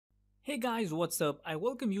Hey guys, what's up? I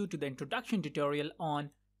welcome you to the introduction tutorial on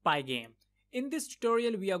Pygame. In this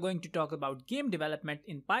tutorial, we are going to talk about game development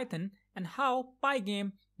in Python and how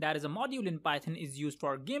Pygame, that is a module in Python, is used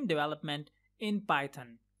for game development in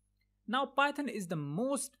Python. Now, Python is the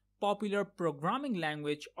most popular programming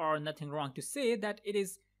language, or nothing wrong to say that it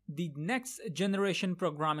is the next generation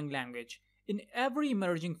programming language. In every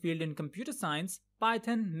emerging field in computer science,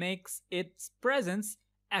 Python makes its presence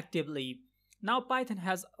actively. Now Python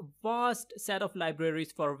has a vast set of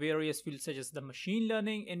libraries for various fields such as the machine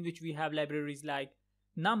learning, in which we have libraries like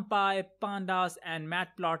NumPy, Pandas and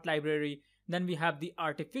Matplot library. Then we have the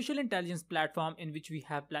artificial intelligence platform, in which we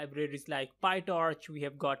have libraries like PyTorch, we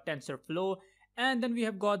have got TensorFlow, and then we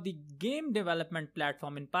have got the game development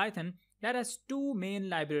platform in Python that has two main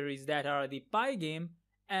libraries that are the Pygame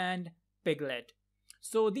and Piglet.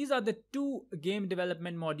 So these are the two game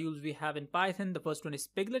development modules we have in Python. The first one is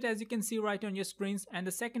Piglet, as you can see right on your screens, and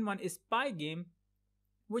the second one is Pygame,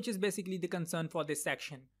 which is basically the concern for this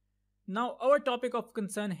section. Now our topic of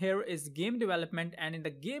concern here is game development, and in the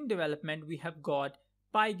game development we have got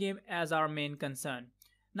Pygame as our main concern.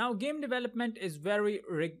 Now game development is very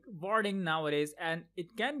rewarding nowadays, and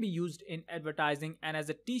it can be used in advertising and as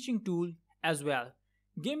a teaching tool as well.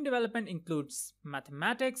 Game development includes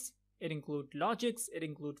mathematics, it includes logics, it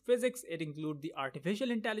includes physics, it includes the artificial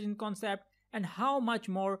intelligence concept, and how much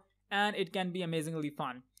more, and it can be amazingly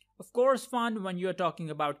fun. Of course, fun when you are talking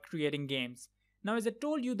about creating games. Now, as I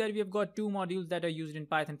told you that we have got two modules that are used in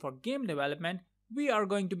Python for game development, we are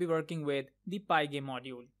going to be working with the Pygame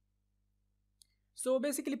module. So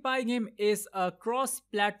basically, Pygame is a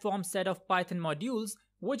cross-platform set of Python modules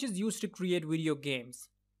which is used to create video games.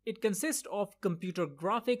 It consists of computer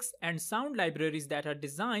graphics and sound libraries that are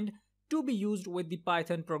designed to be used with the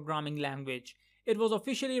Python programming language. It was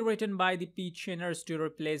officially written by the Cheatsheet to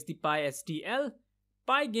replace the PySDL.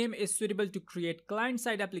 Pygame is suitable to create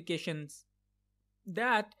client-side applications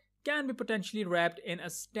that can be potentially wrapped in a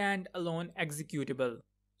standalone executable.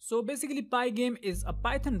 So basically, Pygame is a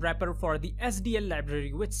Python wrapper for the SDL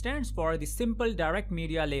library, which stands for the Simple Direct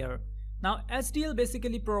Media Layer. Now, SDL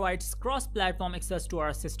basically provides cross-platform access to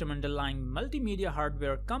our system underlying multimedia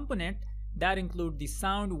hardware component that include the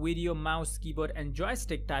sound, video, mouse, keyboard and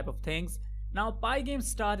joystick type of things. Now, Pygame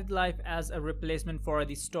started life as a replacement for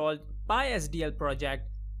the stalled PySDL project.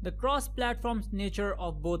 The cross-platform nature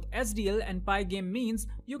of both SDL and Pygame means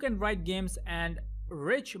you can write games and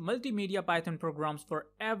rich multimedia Python programs for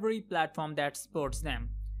every platform that supports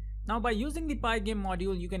them. Now, by using the Pygame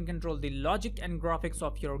module, you can control the logic and graphics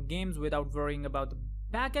of your games without worrying about the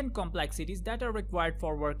backend complexities that are required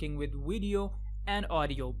for working with video and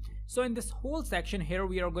audio. So in this whole section here,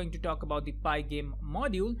 we are going to talk about the Pygame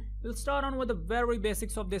module. We'll start on with the very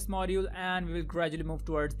basics of this module, and we will gradually move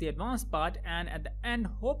towards the advanced part, and at the end,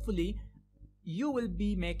 hopefully, you will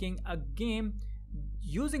be making a game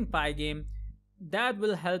using Pygame that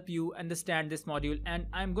will help you understand this module. And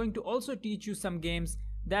I'm going to also teach you some games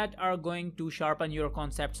that are going to sharpen your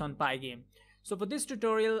concepts on Pygame. So for this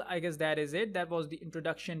tutorial, I guess that is it. That was the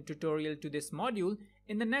introduction tutorial to this module.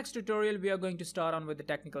 In the next tutorial, we are going to start on with the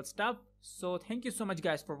technical stuff. So thank you so much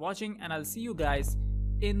guys for watching, and I'll see you guys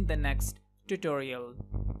in the next tutorial.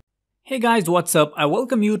 Hey guys, what's up? I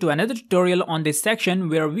welcome you to another tutorial on this section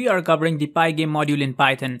where we are covering the Pygame module in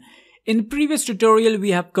Python. In the previous tutorial,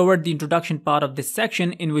 we have covered the introduction part of this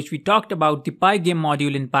section, in which we talked about the Pygame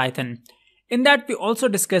module in Python. In that, we also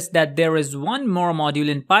discussed that there is one more module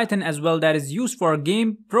in Python as well that is used for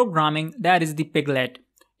game programming, that is the Piglet.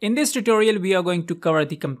 In this tutorial, we are going to cover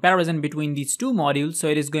the comparison between these two modules, so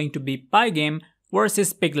it is going to be Pygame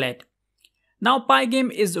versus Piglet. Now,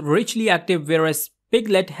 Pygame is richly active, whereas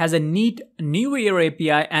Piglet has a neat new air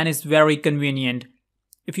API and is very convenient.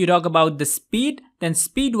 If you talk about the speed, then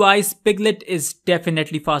speed-wise, Piglet is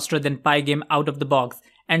definitely faster than Pygame out of the box.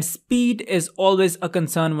 And speed is always a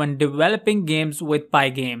concern when developing games with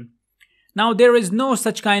Pygame. Now, there is no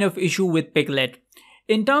such kind of issue with Piglet.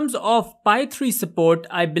 In terms of Py3 support,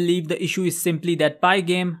 I believe the issue is simply that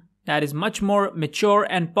Pygame, that is much more mature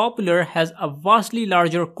and popular, has a vastly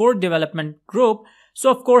larger core development group, so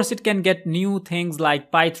of course it can get new things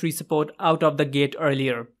like Py3 support out of the gate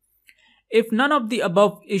earlier. If none of the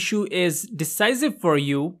above issue is decisive for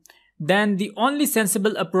you, then the only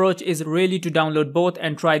sensible approach is really to download both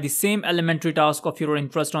and try the same elementary task of your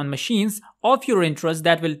interest on machines of your interest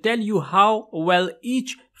that will tell you how well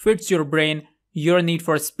each fits your brain, your need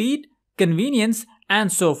for speed, convenience,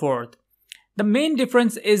 and so forth. The main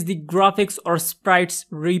difference is the graphics or sprites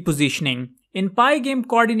repositioning. In Pygame,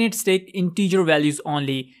 coordinates take integer values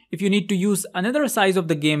only. If you need to use another size of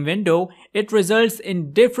the game window, it results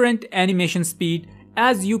in different animation speed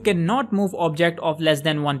as you cannot move object of less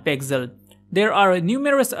than 1 pixel. There are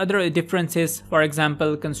numerous other differences, for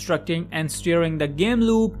example constructing and steering the game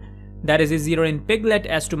loop that is easier in Piglet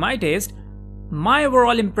as to my taste. My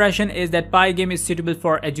overall impression is that Pygame is suitable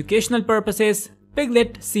for educational purposes.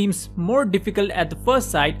 Piglet seems more difficult at the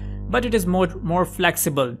first sight, but it is more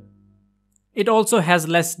flexible. It also has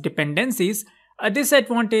less dependencies. A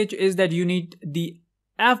disadvantage is that you need the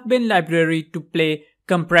fbin library to play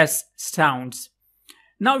compressed sounds.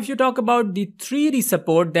 Now if you talk about the 3D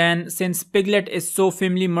support, then since Piglet is so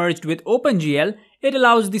firmly merged with OpenGL, it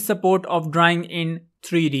allows the support of drawing in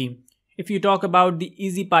 3D. If you talk about the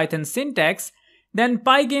easy Python syntax, then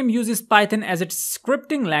Pygame uses Python as its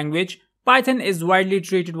scripting language. Python is widely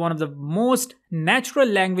treated one of the most natural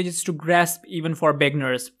languages to grasp even for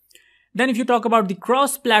beginners. Then if you talk about the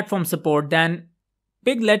cross-platform support, then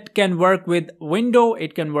Piglet can work with Windows,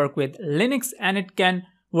 it can work with Linux, and it can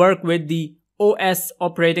work with the OS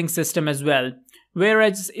operating system as well.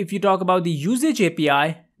 Whereas if you talk about the usage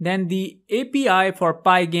API, then the API for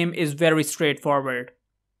Pygame is very straightforward.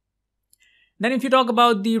 Then if you talk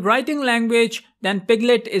about the writing language, then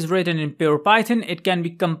Piglet is written in pure Python. It can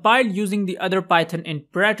be compiled using the other Python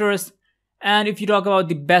interpreters. And if you talk about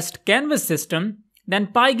the best canvas system,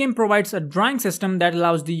 then Pygame provides a drawing system that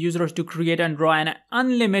allows the users to create and draw an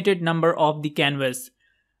unlimited number of the canvas.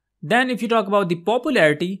 Then if you talk about the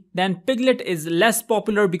popularity, then Piglet is less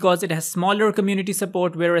popular because it has smaller community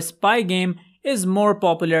support, whereas Pygame is more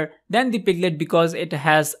popular than the Piglet because it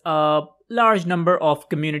has a large number of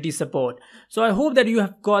community support. So I hope that you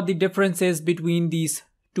have got the differences between these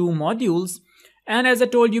two modules. And as I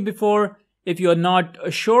told you before, if you're not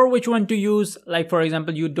sure which one to use, like for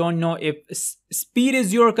example, you don't know if speed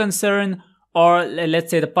is your concern, or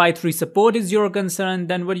let's say the Py3 support is your concern,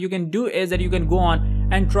 then what you can do is that you can go on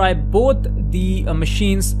and try both the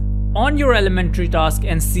machines on your elementary task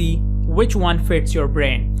and see which one fits your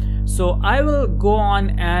brain. So I will go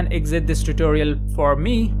on and exit this tutorial for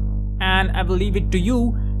me, and I will leave it to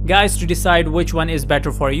you guys to decide which one is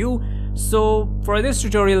better for you. So for this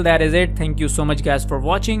tutorial, that is it. Thank you so much guys for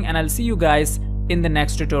watching, and I'll see you guys in the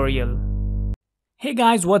next tutorial. Hey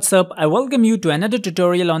guys, what's up? I welcome you to another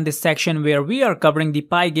tutorial on this section where we are covering the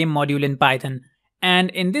Pygame module in Python.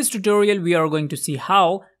 And in this tutorial, we are going to see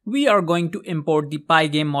how we are going to import the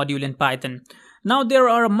Pygame module in Python. Now there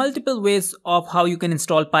are multiple ways of how you can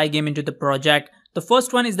install Pygame into the project. The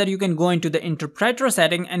first one is that you can go into the interpreter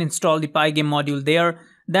setting and install the Pygame module there.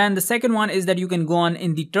 Then the second one is that you can go on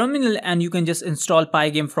in the terminal and you can just install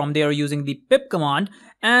Pygame from there using the pip command.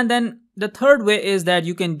 And then the third way is that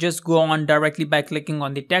you can just go on directly by clicking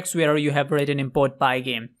on the text where you have written import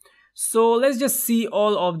Pygame. So let's just see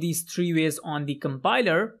all of these three ways on the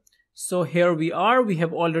compiler. So here we are, we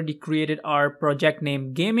have already created our project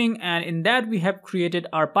name gaming, and in that we have created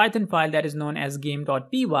our Python file that is known as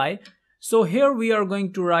game.py. So here we are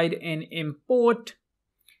going to write in import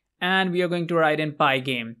and we are going to write in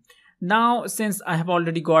Pygame. Now since I have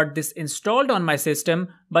already got this installed on my system,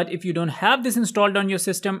 but if you don't have this installed on your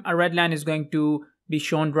system, a red line is going to be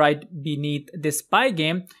shown right beneath this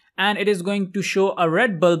Pygame, and it is going to show a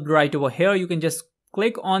red bulb right over here. You can just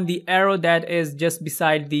click on the arrow that is just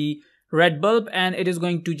beside the red bulb, and it is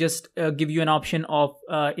going to just give you an option of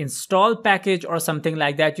install package or something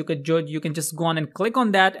like that. You can just go on and click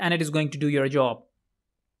on that, and it is going to do your job.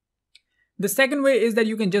 The second way is that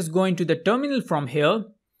you can just go into the terminal from here,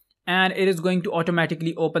 and it is going to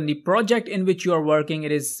automatically open the project in which you are working.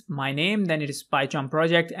 It is my name, then it is PyCharm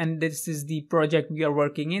project, and this is the project we are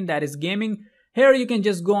working in, that is gaming. Here you can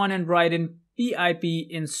just go on and write in pip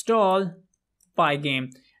install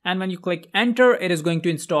Pygame, and when you click enter, it is going to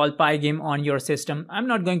install Pygame on your system. I'm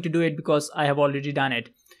not going to do it because I have already done it.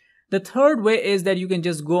 The third way is that you can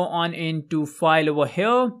just go on into file over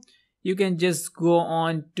here. You can just go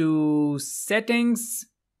on to settings,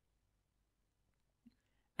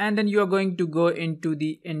 and then you are going to go into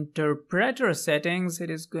the interpreter settings. It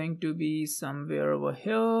is going to be somewhere over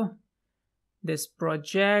here, this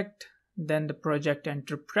project, then the project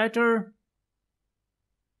interpreter.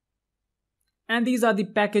 And these are the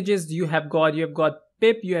packages you have got. You have got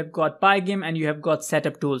pip, you have got Pygame, and you have got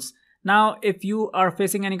setup tools. Now if you are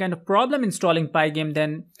facing any kind of problem installing Pygame,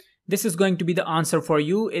 then this is going to be the answer for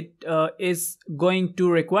you. It is going to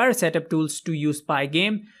require setup tools to use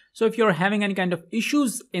Pygame. So if you're having any kind of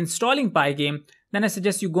issues installing Pygame, then I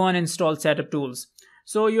suggest you go and install setup tools.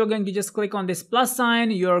 So you're going to just click on this plus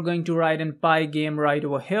sign. You're going to write in Pygame right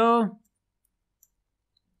over here.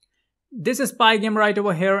 This is Pygame right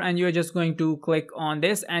over here, and you're just going to click on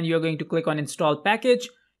this, and you're going to click on install package.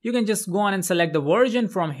 You can just go on and select the version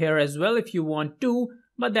from here as well if you want to,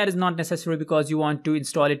 but that is not necessary because you want to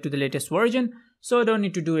install it to the latest version, so you don't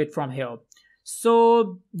need to do it from here.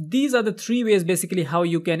 So these are the three ways basically how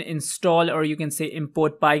you can install, or you can say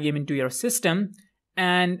import Pygame into your system.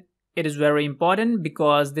 And it is very important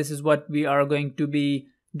because this is what we are going to be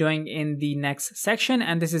doing in the next section,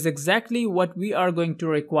 and this is exactly what we are going to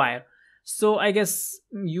require. So I guess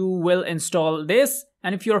you will install this,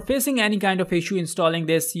 and if you're facing any kind of issue installing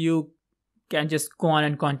this, you can just go on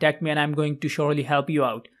and contact me and I'm going to surely help you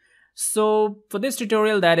out. So for this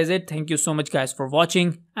tutorial, that is it. Thank you so much guys for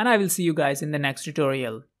watching, and I will see you guys in the next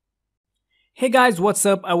tutorial. Hey guys, what's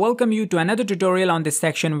up? I welcome you to another tutorial on this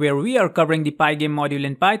section where we are covering the Pygame module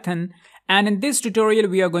in Python. And in this tutorial,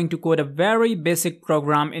 we are going to code a very basic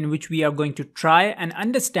program in which we are going to try and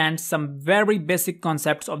understand some very basic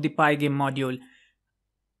concepts of the Pygame module.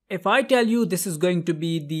 If I tell you this is going to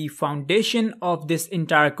be the foundation of this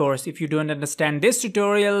entire course, if you don't understand this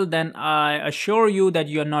tutorial, then I assure you that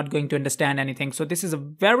you're not going to understand anything. So this is a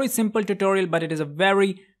very simple tutorial, but it is a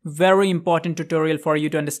very important tutorial for you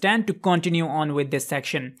to understand to continue on with this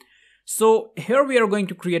section. So here we are going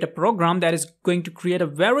to create a program that is going to create a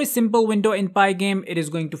very simple window in Pygame. It is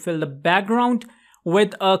going to fill the background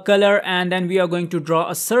with a color, and then we are going to draw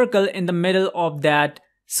a circle in the middle of that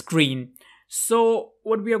screen. So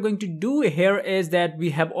what we are going to do here is that we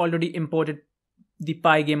have already imported the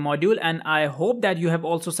Pygame module, and I hope that you have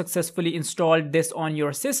also successfully installed this on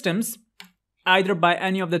your systems, either by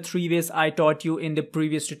any of the three ways I taught you in the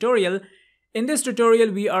previous tutorial. In this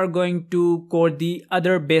tutorial, we are going to code the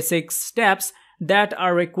other basic steps that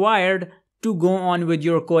are required to go on with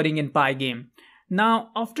your coding in Pygame.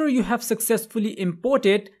 Now, after you have successfully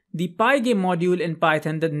imported the Pygame module in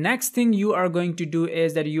Python, the next thing you are going to do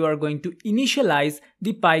is that you are going to initialize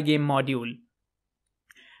the Pygame module.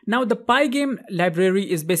 Now, the Pygame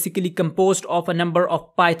library is basically composed of a number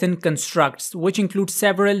of Python constructs, which include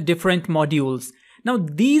several different modules. Now,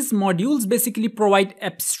 these modules basically provide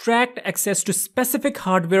abstract access to specific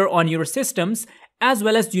hardware on your systems, as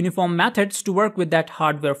well as uniform methods to work with that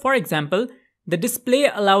hardware. For example, the display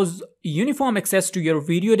allows uniform access to your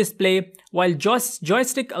video display, while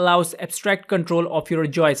joystick allows abstract control of your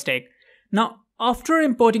joystick. Now, after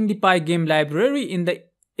importing the Pygame library in the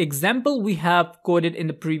example we have coded in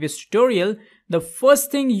the previous tutorial, the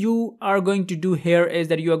first thing you are going to do here is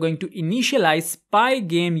that you are going to initialize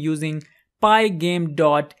Pygame using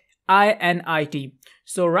pygame.init.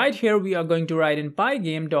 So right here we are going to write in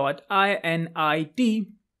pygame.init,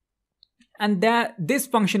 and that this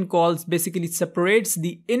function calls basically separates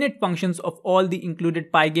the init functions of all the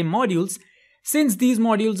included Pygame modules. Since these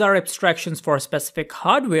modules are abstractions for specific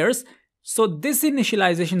hardwares, so this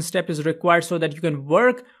initialization step is required so that you can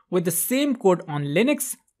work with the same code on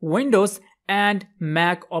Linux, Windows, and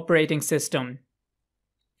Mac operating system.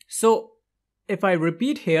 So if I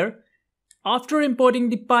repeat here, after importing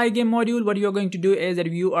the Pygame module, what you are going to do is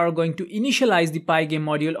that you are going to initialize the Pygame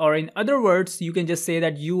module, or in other words, you can just say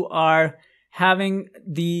that you are having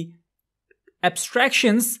the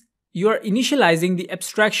abstractions, you are initializing the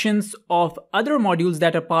abstractions of other modules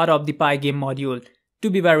that are part of the Pygame module, to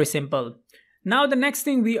be very simple. Now the next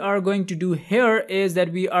thing we are going to do here is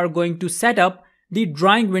that we are going to set up the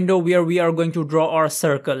drawing window where we are going to draw our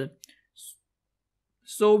circle.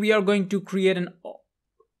 So we are going to create an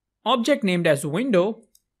object named as window,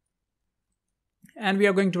 and we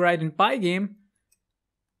are going to write in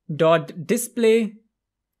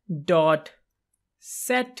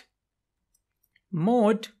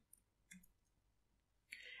pygame.display.setMode,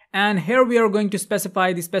 and here we are going to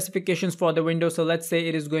specify the specifications for the window. So let's say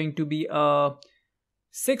it is going to be a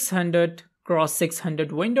 600 cross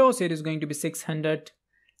 600 window, so it is going to be 600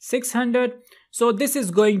 600. So this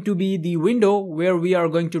is going to be the window where we are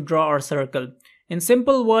going to draw our circle. In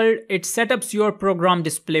simple word, it setups your program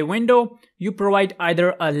display window. You provide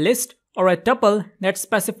either a list or a tuple that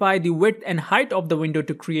specify the width and height of the window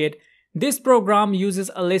to create. This program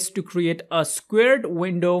uses a list to create a squared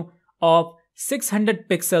window of 600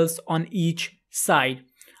 pixels on each side.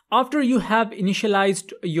 After you have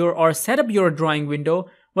initialized your or set up your drawing window,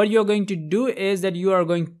 what you're going to do is that you are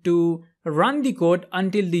going to run the code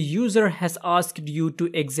until the user has asked you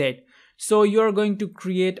to exit. So you are going to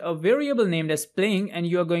create a variable named as playing, and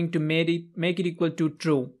you are going to make it equal to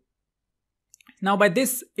true. Now by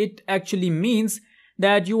this, it actually means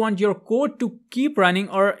that you want your code to keep running,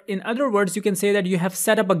 or in other words, you can say that you have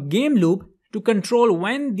set up a game loop to control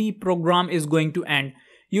when the program is going to end.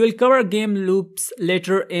 You will cover game loops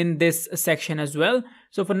later in this section as well.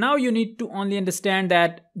 So for now, you need to only understand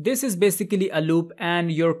that this is basically a loop,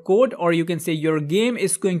 and your code, or you can say your game,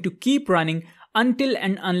 is going to keep running until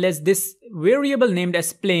and unless this variable named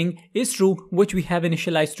as playing is true, which we have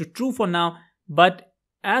initialized to true for now, but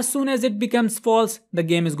as soon as it becomes false, the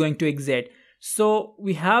game is going to exit. So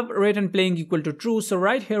we have written playing equal to true, so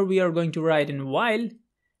right here we are going to write in while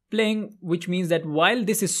playing, which means that while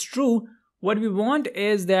this is true, what we want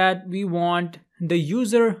is that we want the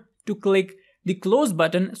user to click the close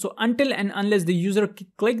button. So until and unless the user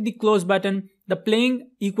click the close button, the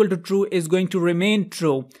playing equal to true is going to remain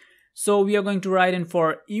true. So we are going to write in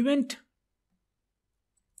for event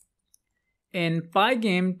in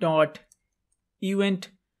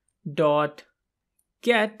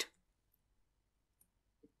pygame.event.get.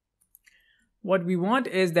 What we want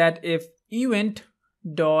is that if event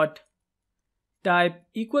dot type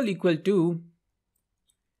equal to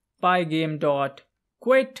pygame dot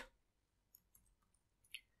quit,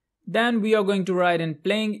 then we are going to write in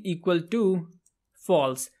playing equal to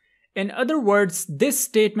false. In other words, this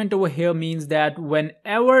statement over here means that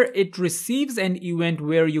whenever it receives an event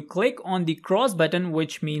where you click on the cross button,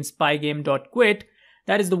 which means pygame.quit,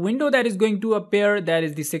 that is the window that is going to appear, that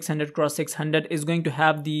is the 600 cross 600 is going to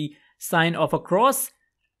have the sign of a cross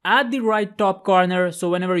at the right top corner. So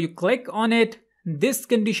whenever you click on it, this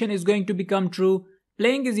condition is going to become true.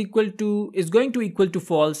 Playing is going to equal to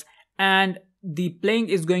false, and the playing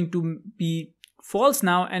is going to be false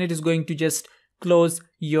now, and it is going to just close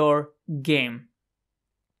your game.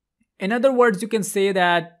 In other words, you can say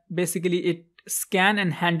that basically it scan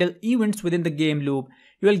and handle events within the game loop.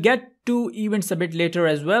 You will get to events a bit later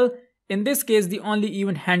as well. In this case, the only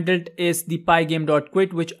event handled is the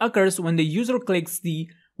pygame.quit, which occurs when the user clicks the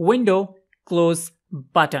window close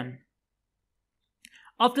button.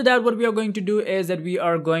 After that, what we are going to do is that we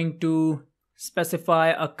are going to specify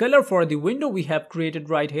a color for the window we have created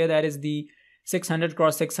right here, that is the 600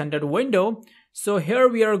 cross 600 window. So here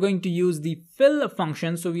we are going to use the fill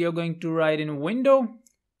function. So we are going to write in window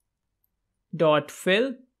dot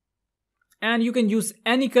fill, and you can use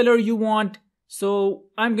any color you want. So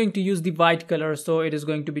I'm going to use the white color, so it is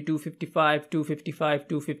going to be 255 255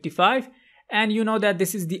 255, and you know that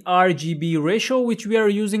this is the RGB ratio which we are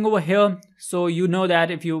using over here. So you know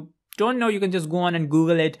that if you don't know, you can just go on and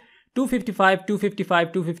Google it. 255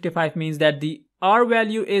 255 255 means that the R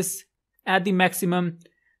value is at the maximum,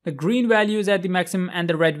 the green value is at the maximum, and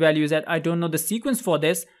the red value is at, I don't know the sequence for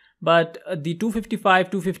this, but the 255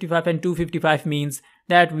 255 and 255 means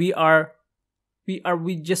that we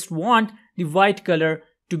just want the white color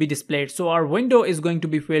to be displayed. So our window is going to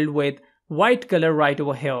be filled with white color right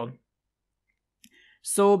over here.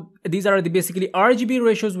 So these are the basically RGB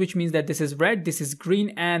ratios, which means that this is red, this is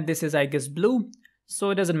green, and this is, I guess, blue.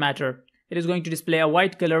 So it doesn't matter. It is going to display a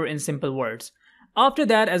white color in simple words. After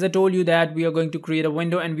that, as I told you, that we are going to create a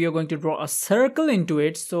window and we are going to draw a circle into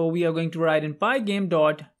it. So we are going to write in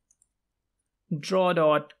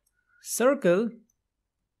pygame.draw.circle.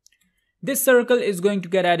 This circle is going to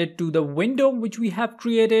get added to the window which we have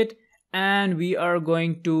created, and we are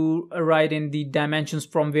going to write in the dimensions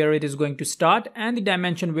from where it is going to start and the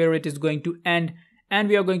dimension where it is going to end, and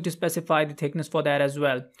we are going to specify the thickness for that as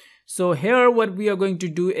well. So here what we are going to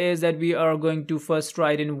do is that we are going to first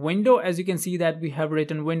write in window. As you can see that we have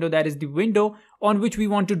written window, that is the window on which we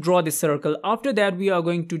want to draw the circle. After that, we are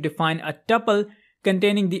going to define a tuple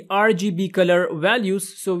containing the RGB color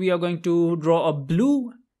values. So we are going to draw a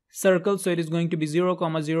blue circle, so it is going to be 0,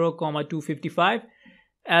 0, 255.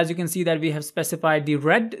 As you can see that we have specified the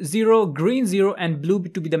red 0, green 0, and blue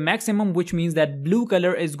to be the maximum, which means that blue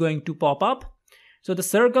color is going to pop up. So the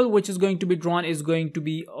circle which is going to be drawn is going to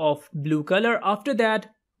be of blue color. After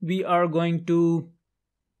that, we are going to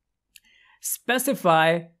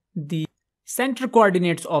specify the center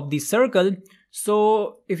coordinates of the circle.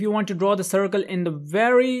 So if you want to draw the circle in the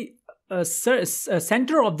very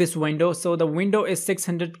center of this window, so the window is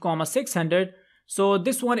 600, 600. So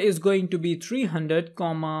this one is going to be 300,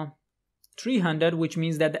 300, which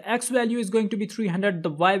means that the x value is going to be 300,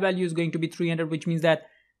 the y value is going to be 300, which means that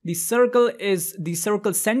the circle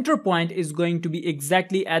center point is going to be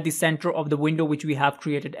exactly at the center of the window which we have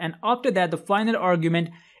created. And after that, the final argument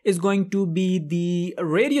is going to be the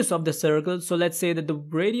radius of the circle. So let's say that the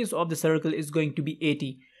radius of the circle is going to be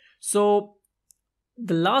 80. So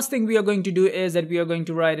the last thing we are going to do is that we are going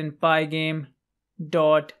to write in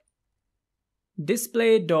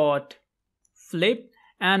pygame.display.flip,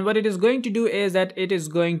 and what it is going to do is that it is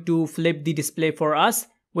going to flip the display for us,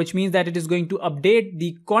 which means that it is going to update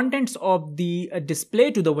the contents of the display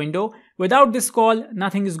to the window. Without this call,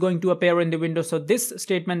 nothing is going to appear in the window. So this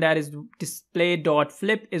statement, that is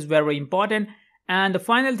display.flip, is very important. And the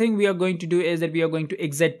final thing we are going to do is that we are going to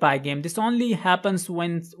exit pygame. This only happens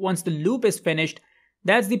once the loop is finished.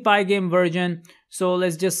 That's the Pygame version. So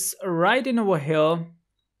let's just write in over here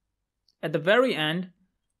at the very end,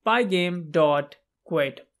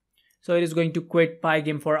 pygame.quit. So it is going to quit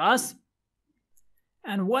Pygame for us.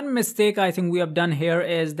 And one mistake I think we have done here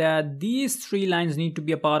is that these three lines need to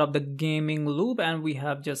be a part of the gaming loop, and we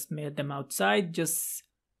have just made them outside. Just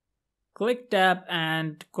click tab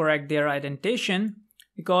and correct their indentation,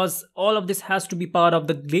 because all of this has to be part of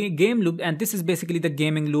the game loop, and this is basically the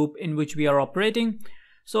gaming loop in which we are operating.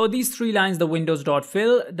 So these three lines, the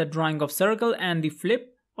windows.fill, the drawing of circle, and the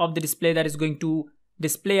flip of the display that is going to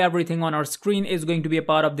display everything on our screen is going to be a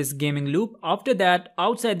part of this gaming loop. After that,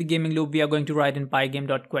 outside the gaming loop, we are going to write in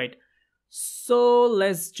pygame.quit. So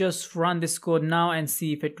let's just run this code now and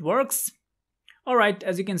see if it works. Alright,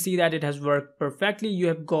 as you can see that it has worked perfectly. You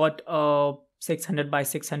have got a 600 by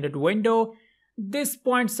 600 window. This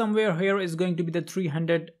point somewhere here is going to be the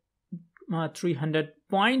 300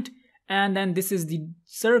 point, and then this is the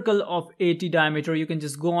circle of 80 diameter. You can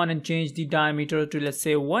just go on and change the diameter to, let's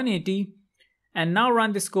say, 180, and now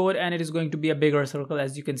run this code and it is going to be a bigger circle,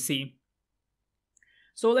 as you can see.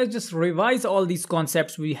 So let's just revise all these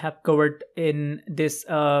concepts we have covered in this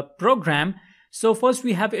program. So first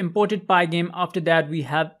we have imported Pygame. After that we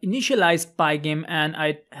have initialized Pygame, and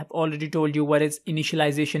I have already told you what is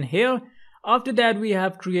initialization here. After that we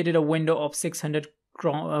have created a window of 600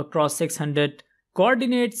 cross 600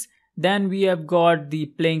 coordinates. Then we have got the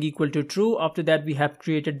playing equal to true. After that we have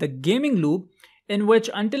created the gaming loop, in which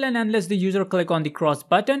until and unless the user click on the cross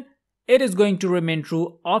button, it is going to remain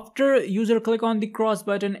true. After user click on the cross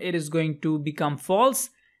button, it is going to become false.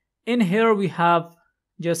 In here we have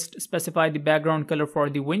just specified the background color for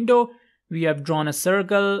the window. We have drawn a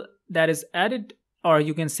circle that is added, or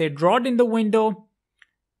you can say drawn in the window.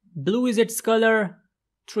 Blue is its color.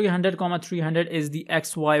 300, 300 is the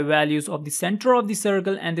XY values of the center of the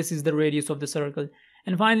circle, and this is the radius of the circle.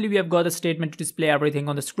 And finally we have got a statement to display everything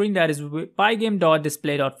on the screen, that is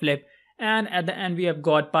pygame.display.flip, and at the end we have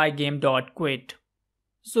got pygame.quit.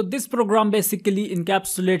 So this program basically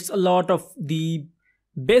encapsulates a lot of the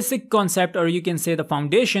basic concept, or you can say the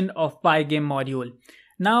foundation of Pygame module.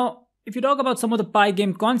 Now if you talk about some of the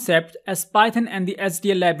Pygame concepts, as Python and the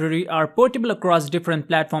SDL library are portable across different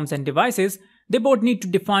platforms and devices, they both need to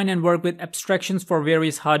define and work with abstractions for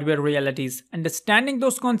various hardware realities. Understanding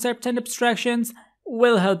those concepts and abstractions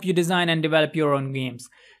will help you design and develop your own games.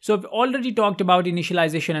 So I've already talked about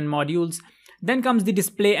initialization and modules. Then comes the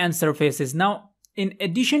display and surfaces. Now, in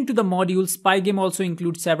addition to the modules, Pygame also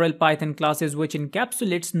includes several Python classes which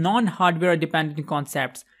encapsulates non-hardware dependent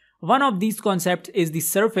concepts. One of these concepts is the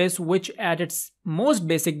surface, which at its most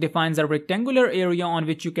basic defines a rectangular area on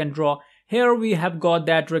which you can draw. Here we have got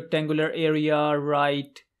that rectangular area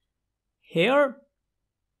right here.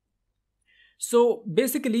 So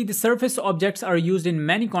basically the surface objects are used in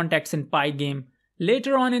many contexts in Pygame.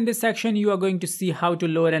 Later on in this section you are going to see how to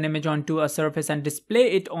load an image onto a surface and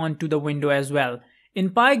display it onto the window as well.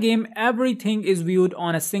 In Pygame, everything is viewed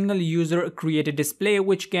on a single user created display,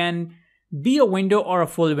 which can be a window or a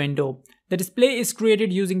full window. The display is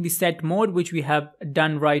created using the set mode, which we have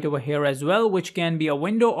done right over here as well, which can be a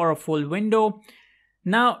window or a full window.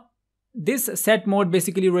 Now this set mode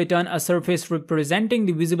basically returns a surface representing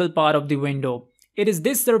the visible part of the window. It is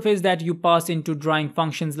this surface that you pass into drawing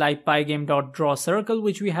functions like pygame.drawCircle,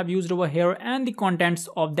 which we have used over here, and the contents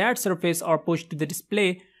of that surface are pushed to the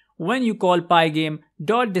display when you call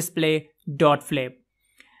pygame.display.flip.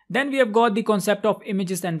 Then we have got the concept of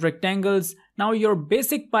images and rectangles. Now your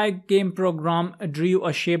basic Pygame program drew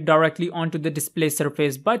a shape directly onto the display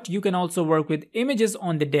surface, but you can also work with images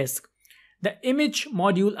on the disk. The image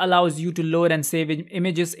module allows you to load and save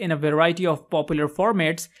images in a variety of popular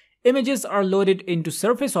formats. Images are loaded into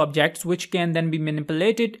surface objects, which can then be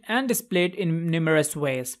manipulated and displayed in numerous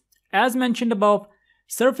ways. As mentioned above,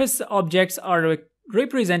 surface objects are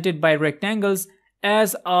represented by rectangles,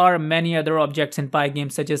 as are many other objects in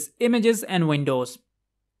Pygame such as images and windows.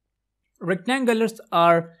 Rectangles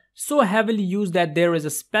are so heavily used that there is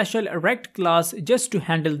a special rect class just to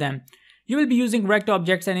handle them. You will be using rect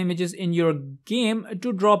objects and images in your game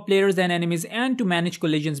to draw players and enemies and to manage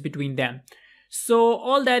collisions between them. So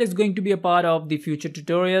all that is going to be a part of the future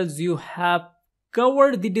tutorials. You have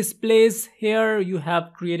covered the displays here. You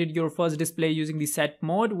have created your first display using the set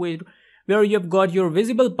mode, where you have got your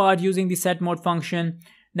visible part using the set mode function.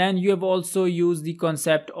 Then you have also used the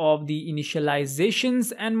concept of the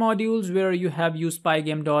initializations and modules, where you have used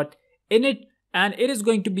pygame.init, and it is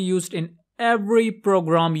going to be used in every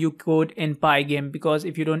program you code in Pygame, because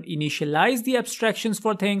if you don't initialize the abstractions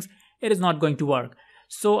for things, it is not going to work.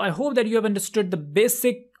 So I hope that you have understood the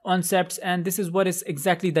basic concepts, and this is what is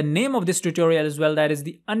exactly the name of this tutorial as well, that is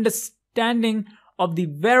the understanding of the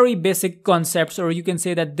very basic concepts, or you can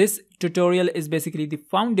say that this tutorial is basically the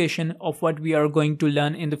foundation of what we are going to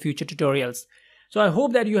learn in the future tutorials. So I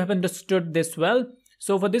hope that you have understood this well.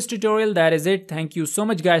 So for this tutorial, that is it. Thank you so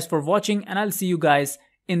much guys for watching, and I'll see you guys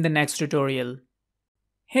in the next tutorial.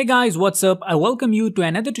 Hey guys, what's up? I welcome you to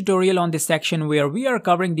another tutorial on this section where we are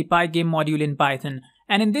covering the Pygame module in Python.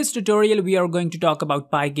 And in this tutorial, we are going to talk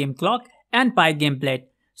about Pygame clock and Pygame blade.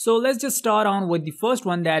 So let's just start on with the first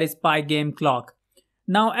one, that is Pygame clock.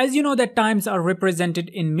 Now, as you know that times are represented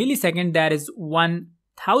in millisecond, that is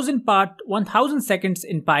 1000 seconds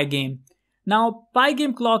in Pygame. Now,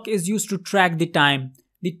 Pygame clock is used to track the time.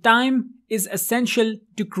 The time is essential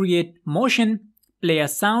to create motion, play a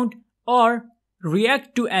sound, or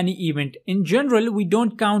react to any event. In general, we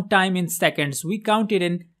don't count time in seconds, we count it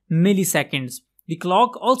in milliseconds. The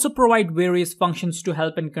clock also provides various functions to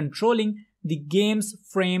help in controlling the game's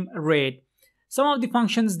frame rate. Some of the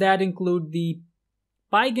functions that include the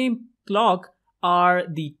Pygame clock are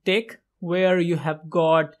the tick, where you have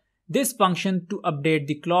got this function to update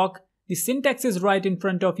the clock. The syntax is right in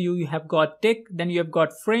front of you. You have got tick, then you have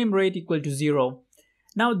got frame rate equal to 0.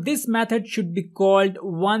 Now this method should be called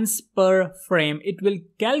once per frame. It will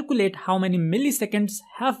calculate how many milliseconds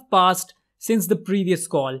have passed since the previous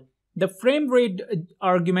call. The frame rate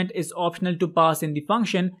argument is optional to pass in the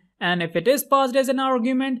function, and if it is passed as an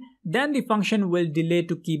argument, then the function will delay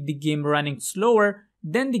to keep the game running slower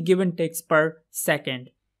than the given ticks per second.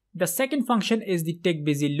 The second function is the tick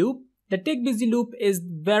busy loop. The tick busy loop is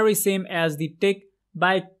very same as the tick.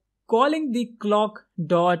 By calling the clock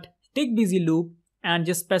dot tick busy loop and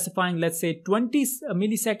just specifying, let's say 20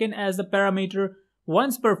 millisecond as the parameter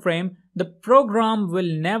once per frame, the program will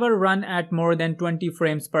never run at more than 20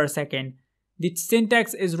 frames per second. The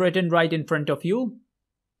syntax is written right in front of you.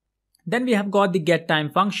 Then we have got the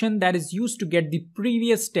getTime function that is used to get the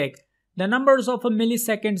previous tick. The numbers of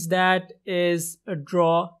milliseconds that is a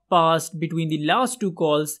draw passed between the last two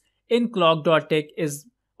calls in clock.tick is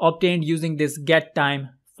obtained using this getTime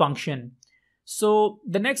function. So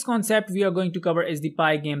the next concept we are going to cover is the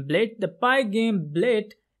Pygame blade. The Pygame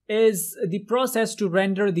blade is the process to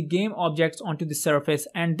render the game objects onto the surface,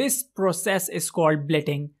 and this process is called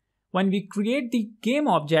blading. When we create the game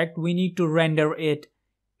object, we need to render it.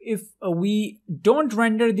 If we don't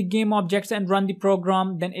render the game objects and run the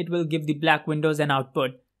program, then it will give the black windows and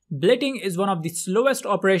output. Blading is one of the slowest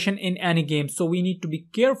operation in any game, so we need to be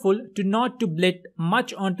careful to not to blade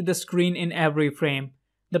much onto the screen in every frame.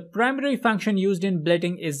 The primary function used in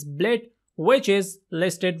blading is blade, which is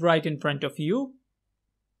listed right in front of you.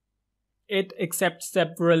 It accepts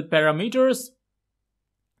several parameters.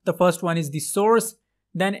 The first one is the source,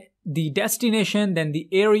 then the destination, then the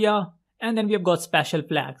area, and then we have got special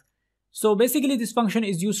flags. So basically this function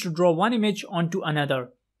is used to draw one image onto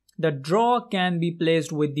another. The draw can be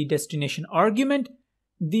placed with the destination argument.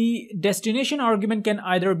 The destination argument can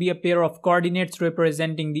either be a pair of coordinates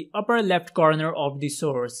representing the upper left corner of the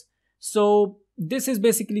source. So this is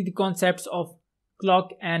basically the concepts of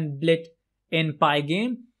clock and blade in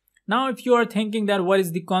Pygame. Now if you are thinking that why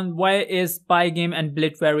is Pygame and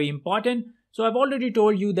blade very important? So I've already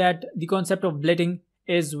told you that the concept of blading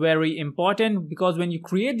is very important, because when you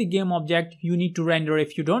create the game object, you need to render.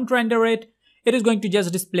 If you don't render it, it is going to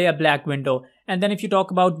just display a black window. And then if you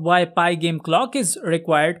talk about why Pygame clock is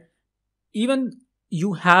required, even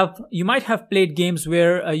you might have played games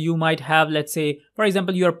where you might have, let's say, for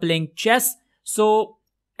example, you are playing chess. So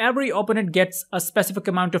every opponent gets a specific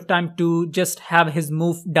amount of time to just have his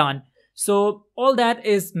move done. So all that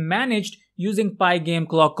is managed using Pygame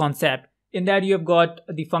clock concept. In that you have got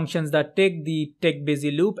the functions that tick, the tick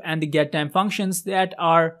busy loop, and the getTime functions that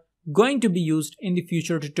are going to be used in the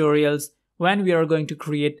future tutorials when we are going to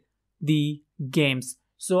create the games.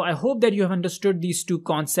 So I hope that you have understood these two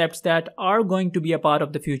concepts that are going to be a part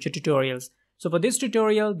of the future tutorials. So for this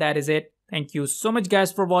tutorial, that is it. Thank you so much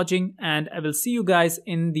guys for watching, and I will see you guys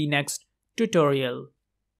in the next tutorial.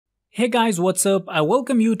 Hey guys, what's up? I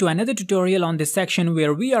welcome you to another tutorial on this section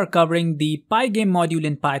where we are covering the Pygame module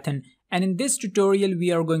in Python. And in this tutorial,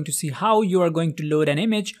 we are going to see how you are going to load an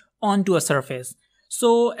image onto a surface.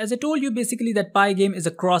 So as I told you basically that Pygame is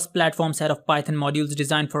a cross-platform set of Python modules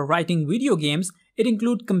designed for writing video games. It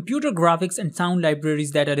includes computer graphics and sound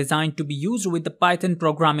libraries that are designed to be used with the Python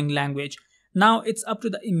programming language. Now it's up to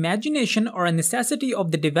the imagination or a necessity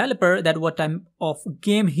of the developer that what type of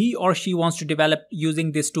game he or she wants to develop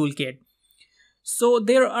using this toolkit. So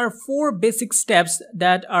there are 4 basic steps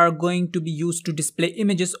that are going to be used to display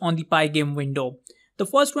images on the Pygame window. The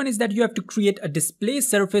first one is that you have to create a display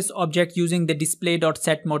surface object using the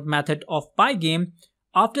display.setMode method of Pygame.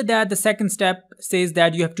 After that, the second step says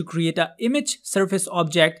that you have to create an image surface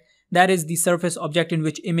object, that is the surface object in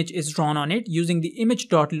which image is drawn on it, using the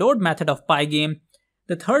image.load method of Pygame.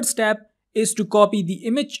 The third step is to copy the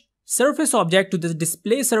image surface object to the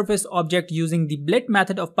display surface object using the blit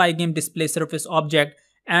method of Pygame display surface object.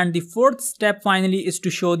 And the fourth step finally is to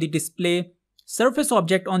show the display surface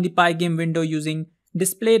object on the Pygame window using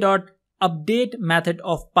display.update method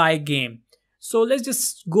of Pygame. So let's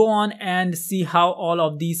just go on and see how all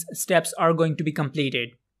of these steps are going to be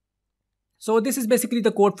completed. So this is basically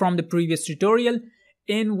the code from the previous tutorial,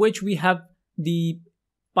 in which we have the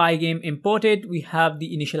Pygame imported, we have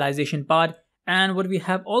the initialization part, and what we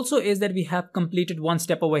have also is that we have completed one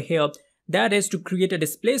step over here, that is to create a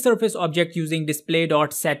display surface object using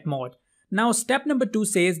display.setMode. Now step number 2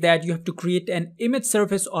 says that you have to create an image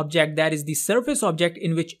surface object, that is the surface object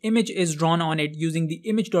in which image is drawn on it, using the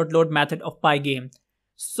image.load method of Pygame.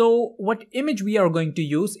 So what image we are going to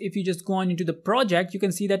use, if you just go on into the project, you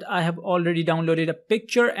can see that I have already downloaded a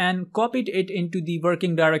picture and copied it into the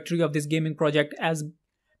working directory of this gaming project as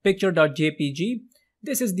picture.jpg.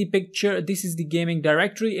 This is the picture, this is the gaming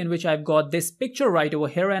directory in which I've got this picture right over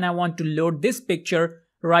here, and I want to load this picture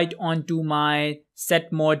right onto my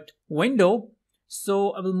set mode window.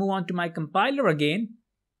 So I will move on to my compiler again,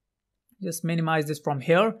 just minimize this from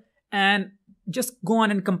here and just go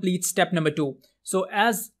on and complete step number 2. So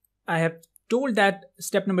as I have told that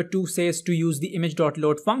step number 2 says to use the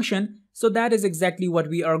image.load function, so that is exactly what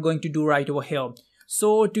we are going to do right over here.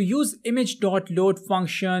 So to use image.load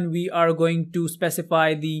function, we are going to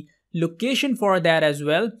specify the location for that as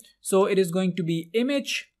well. So it is going to be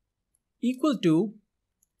image equal to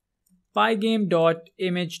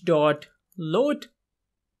pygame.image.load,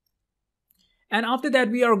 and after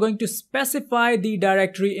that we are going to specify the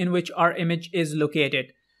directory in which our image is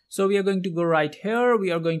located. So we are going to go right here,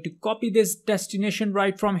 we are going to copy this destination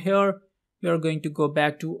right from here, we are going to go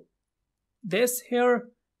back to this here,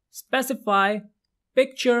 specify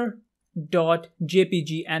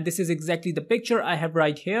picture.jpg, and this is exactly the picture I have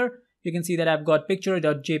right here. You can see that I've got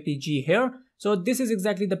picture.jpg here. So this is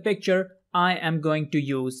exactly the picture I am going to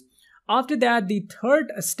use. After that, the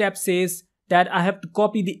third step says that I have to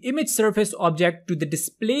copy the image surface object to the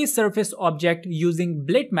display surface object using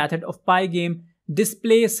blit method of Pygame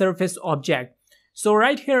display surface object. So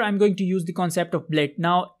right here I'm going to use the concept of blit.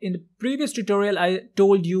 Now in the previous tutorial I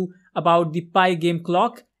told you about the Pygame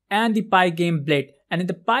clock and the Pygame blit, and in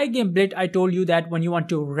the Pygame blit I told you that when you want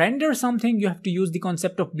to render something you have to use the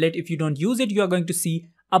concept of blit. If you don't use it, you are going to see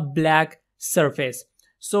a black surface.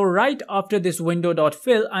 So right after this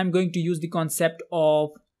window.fill, I'm going to use the concept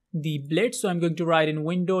of the blit. So I'm going to write in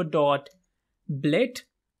window.blit.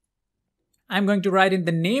 I'm going to write in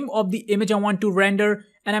the name of the image I want to render,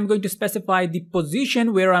 and I'm going to specify the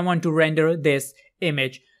position where I want to render this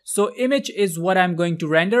image. So image is what I'm going to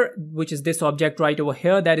render, which is this object right over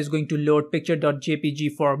here that is going to load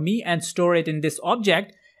picture.jpg for me and store it in this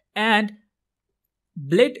object. And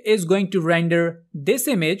blit is going to render this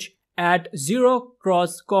image at 0,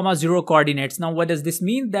 0 coordinates. Now what does this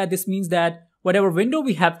mean? This means that whatever window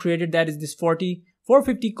we have created, that is this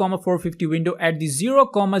 450, 450 window, at the 0,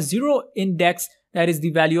 0 index, that is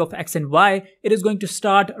the value of x and y, it is going to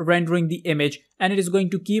start rendering the image, and it is going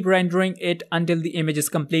to keep rendering it until the image is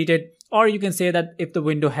completed, or you can say that if the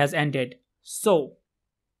window has ended. So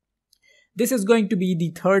this is going to be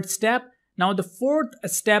the third step. Now the fourth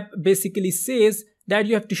step basically says that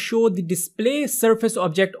you have to show the display surface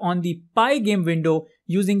object on the Pygame window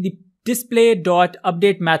using the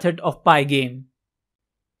display.update method of Pygame.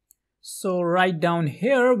 So right down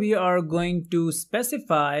here we are going to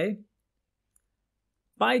specify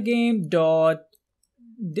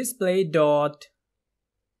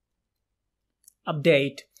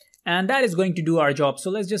pygame.display.update, and that is going to do our job.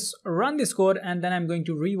 So let's just run this code, and then I'm going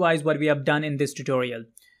to revise what we have done in this tutorial.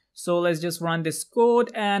 So let's just run this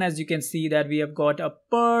code, and as you can see that we have got a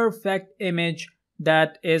perfect image.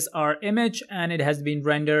 That is our image, and it has been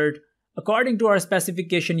rendered according to our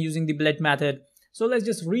specification using the blit method. So let's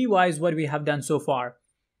just revise what we have done so far.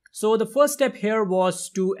 So the first step here was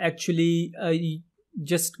to actually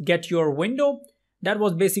just get your window. That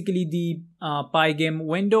was basically the Pygame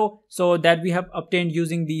window, so that we have obtained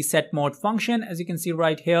using the setMode function, as you can see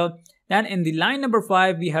right here. Then in the line number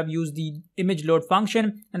 5 we have used the image load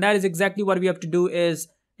function, and that is exactly what we have to do, is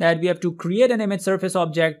that we have to create an image surface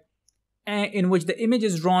object in which the image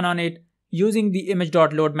is drawn on it using the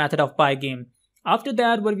image.load method of Pygame. After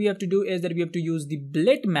that, what we have to do is that we have to use the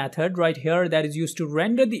blit method right here that is used to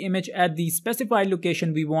render the image at the specified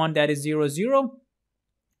location we want, that is 0, 0.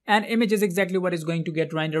 and image is exactly what is going to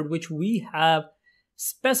get rendered, which we have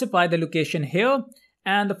specified the location here.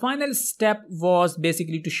 And the final step was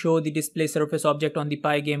basically to show the display surface object on the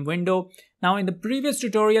Pygame window. Now in the previous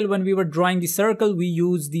tutorial, when we were drawing the circle, we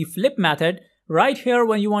used the flip method. Right here,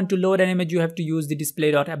 when you want to load an image, you have to use the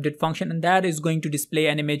display.update function, and that is going to display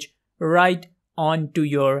an image right onto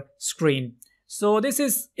your screen. So this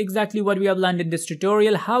is exactly what we have learned in this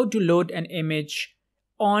tutorial, how to load an image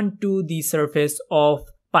onto the surface of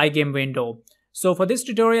Pygame window. So for this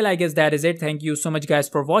tutorial, I guess that is it. Thank you so much guys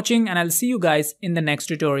for watching, and I'll see you guys in the next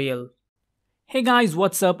tutorial. Hey guys,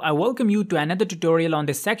 what's up? I welcome you to another tutorial on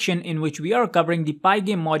this section in which we are covering the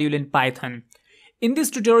Pygame module in Python. In this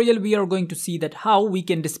tutorial, we are going to see that how we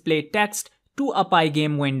can display text to a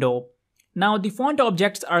Pygame window. Now the font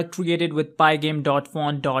objects are created with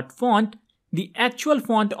pygame.font.font. The actual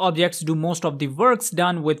font objects do most of the works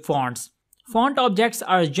done with fonts. Font objects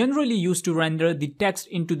are generally used to render the text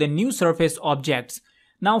into the new surface objects.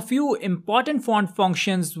 Now few important font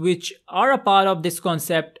functions which are a part of this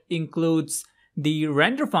concept includes the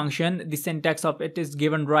render function. The syntax of it is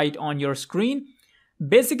given right on your screen.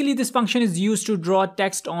 Basically this function is used to draw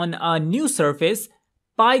text on a new surface.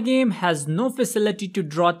 Pygame has no facility to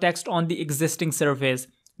draw text on the existing surface.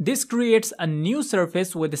 This creates a new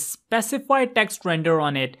surface with a specified text render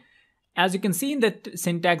on it. As you can see in the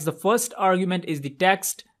syntax, the first argument is the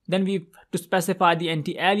text, then we have to specify the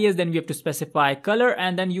anti-alias, then we have to specify color,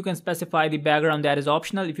 and then you can specify the background. That is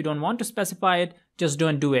optional. If you don't want to specify it, just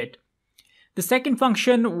don't do it. The second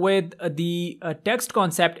function with the text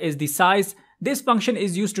concept is the size. This function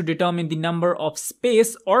is used to determine the number of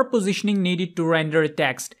space or positioning needed to render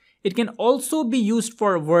text. It can also be used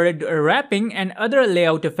for word wrapping and other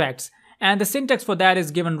layout effects, and the syntax for that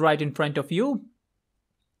is given right in front of you.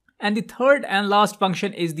 And the third and last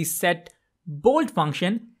function is the set bold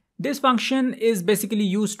function. This function is basically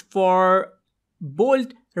used for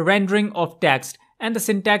bold rendering of text, and the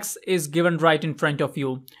syntax is given right in front of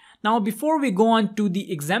you. Now before we go on to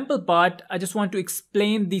the example part, I just want to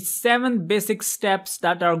explain the 7 basic steps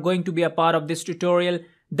that are going to be a part of this tutorial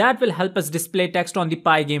that will help us display text on the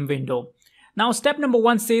Pygame window. Now step number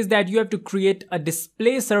 1 says that you have to create a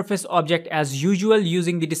display surface object as usual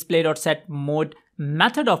using the display.setMode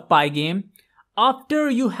method of Pygame.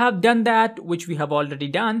 After you have done that, which we have already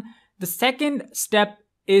done, the second step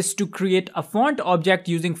is to create a font object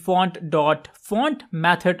using font.font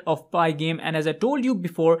method of Pygame. And as I told you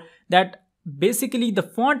before, that basically the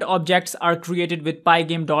font objects are created with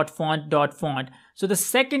pygame.font.font. So the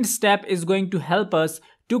second step is going to help us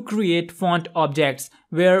to create font objects,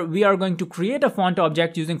 where we are going to create a font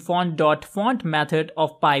object using font.font method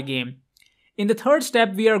of Pygame. In the third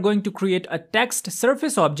step, we are going to create a text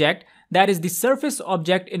surface object, that is the surface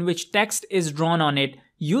object in which text is drawn on it,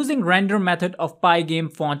 using render method of Pygame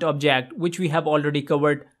font object, which we have already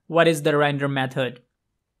covered what is the render method.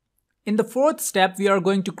 In the fourth step, we are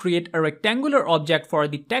going to create a rectangular object for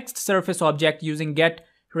the text surface object using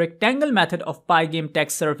getRectangle method of Pygame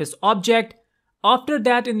text surface object. After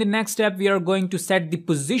that, in the next step, we are going to set the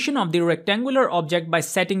position of the rectangular object by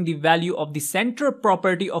setting the value of the center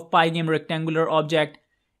property of Pygame rectangular object.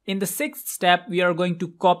 In the sixth step, we are going to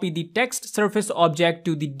copy the text surface object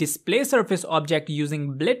to the display surface object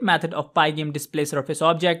using blit method of Pygame display surface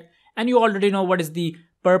object. And you already know what is the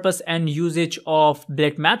purpose and usage of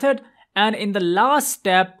blit method. And in the last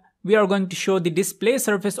step, we are going to show the display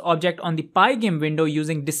surface object on the Pygame window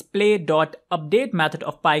using display.update method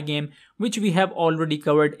of Pygame, which we have already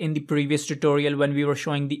covered in the previous tutorial when we were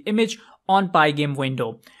showing the image on Pygame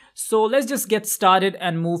window. So let's just get started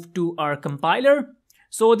and move to our compiler.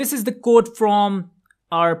 So this is the code from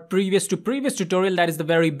our previous tutorial. That is the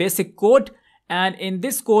very basic code. And in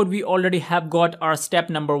this code, we already have got our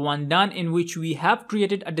step number 1 done, in which we have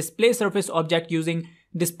created a display surface object using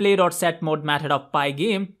display.setMode method of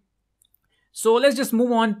Pygame. So let's just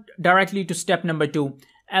move on directly to step number 2.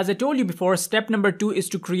 As I told you before, step number 2 is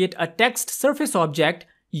to create a text surface object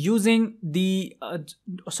using the,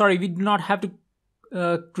 we do not have to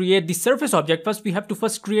create the surface object. First, we have to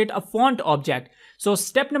create a font object. So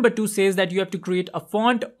step number 2 says that you have to create a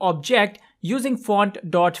font object using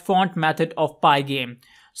font.font method of Pygame.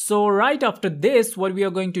 So right after this, what we are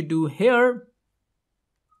going to do here,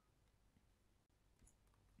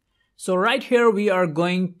 so right here we are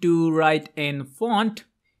going to write in font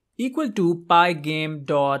equal to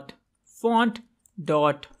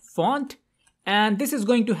pygame.font.font, and this is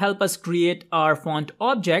going to help us create our font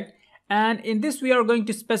object. And in this we are going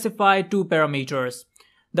to specify 2 parameters.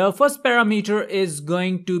 The first parameter is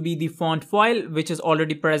going to be the font file, which is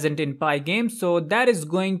already present in Pygame. So that is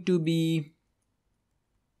going to be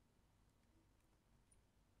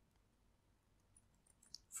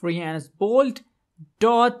freehand is bold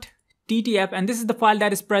dot ttf, and this is the file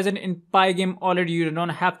that is present in Pygame already. You don't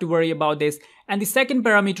have to worry about this. And the second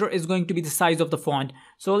parameter is going to be the size of the font.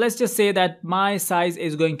 So let's just say that my size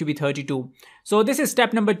is going to be 32. So this is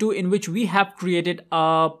step number 2, in which we have created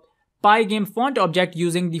a Pygame font object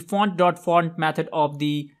using the font.font method of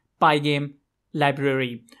the Pygame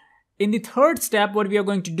library. In the third step, what we are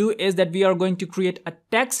going to do is that we are going to create a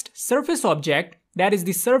text surface object. That is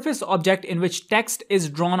the surface object in which text is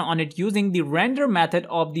drawn on it using the render method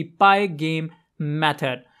of the Pygame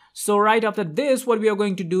method. So right after this, what we are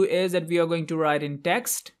going to do is that we are going to write in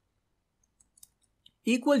text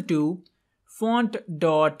equal to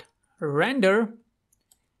font.render,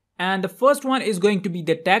 and the first one is going to be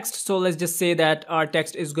the text. So let's just say that our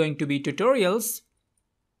text is going to be tutorials.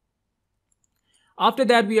 After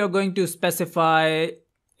that, we are going to specify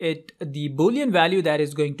it the Boolean value that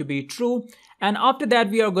is going to be true. And after that,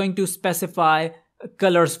 we are going to specify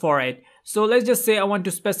colors for it. So let's just say I want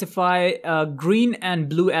to specify green and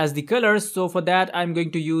blue as the colors. So for that, I'm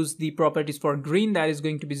going to use the properties for green, that is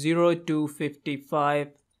going to be 0 to 55,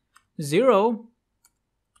 0.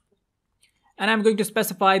 And I'm going to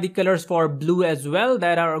specify the colors for blue as well,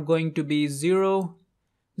 that are going to be 0,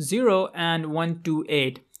 0 and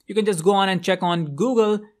 128. You can just go on and check on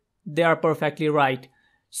Google. They are perfectly right.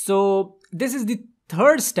 So this is the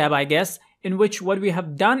third step, I guess, in which what we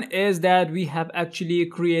have done is that we have actually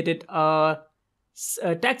created a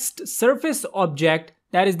text surface object,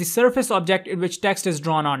 that is the surface object in which text is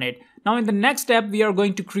drawn on it. Now in the next step, we are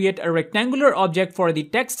going to create a rectangular object for the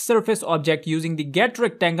text surface object using the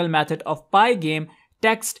getRectangle method of Pygame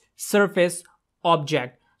text surface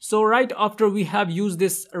object. So right after we have used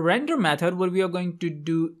this render method, what we are going to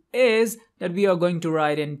do is that we are going to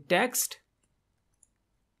write in text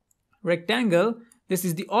rectangle. This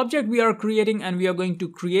is the object we are creating, and we are going to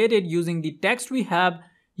create it using the text we have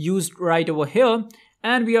used right over here,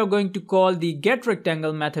 and we are going to call the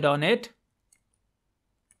getRectangle method on it.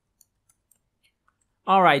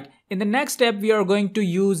 Alright, in the next step, we are going to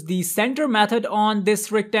use the center method on this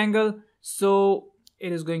rectangle. So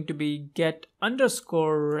it is going to be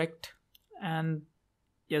get_rect, and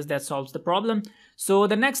yes, that solves the problem. So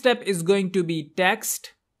the next step is going to be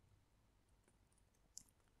text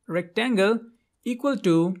rectangle equal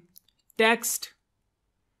to text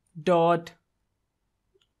dot,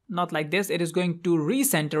 not like this, it is going to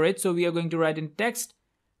recenter it. So we are going to write in text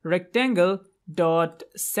rectangle dot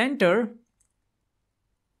center,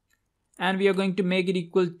 and we are going to make it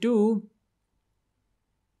equal to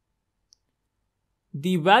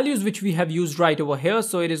the values which we have used right over here.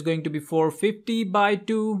 So it is going to be 450 by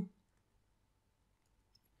 2.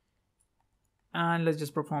 And let's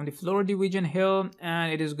just perform the floor division here,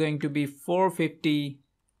 and it is going to be 450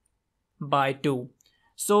 by 2.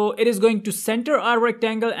 So it is going to center our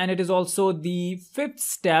rectangle, and it is also the fifth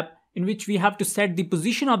step in which we have to set the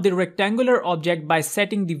position of the rectangular object by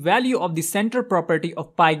setting the value of the center property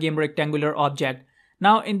of Pygame rectangular object.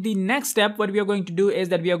 Now in the next step, what we are going to do is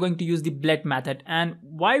that we are going to use the blend method. And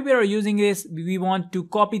why we are using this, we want to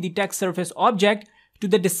copy the text surface object to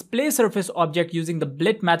the display surface object using the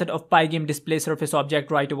blend method of Pygame display surface object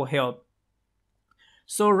right over here.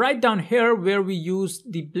 So right down here where we use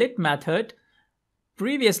the blend method,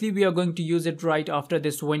 previously we are going to use it right after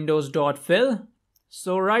this windows.fill.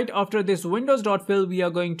 So right after this windows.fill, we are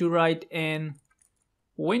going to write in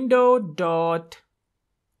window.blend,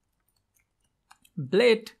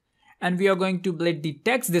 and we are going to blend the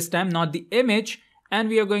text this time, not the image, and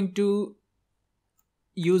we are going to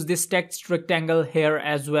use this text rectangle here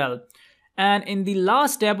as well. And in the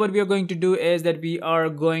last step, what we are going to do is that we are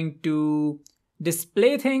going to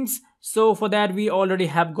display things. So for that, we already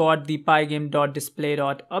have got the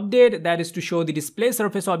pygame.display.update, that is to show the display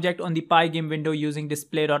surface object on the Pygame window using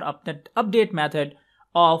display.update method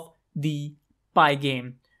of the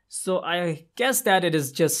Pygame. So I guess that it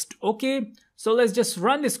is just okay. So let's just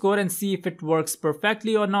run this code and see if it works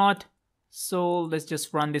perfectly or not. So let's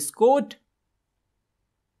just run this code.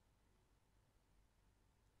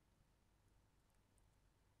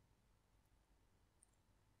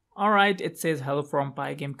 Alright, it says hello from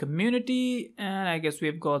Pygame community, and I guess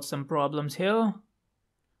we've got some problems here.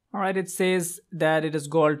 Alright, it says that it has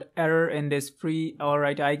got error in this free.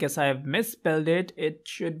 Alright, I guess I have misspelled it. It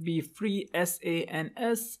should be free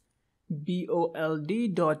sansbold.ttf,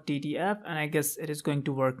 and I guess it is going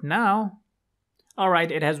to work now.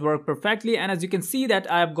 Alright, it has worked perfectly, and as you can see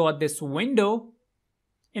that I've got this window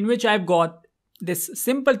in which I've got this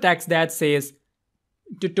simple text that says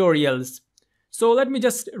tutorials. So let me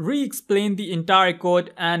just re-explain the entire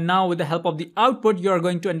code, and now with the help of the output, you are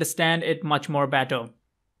going to understand it much more better.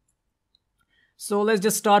 So let's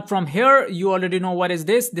just start from here. You already know what is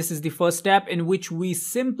this. This is the first step in which what we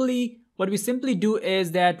simply do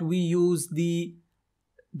is that we use the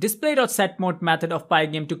display.setMode method of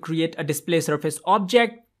Pygame to create a display surface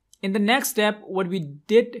object. In the next step, what we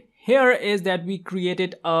did here is that we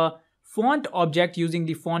created a font object using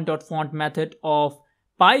the font.font method of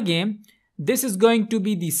Pygame. This is going to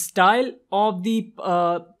be the style of the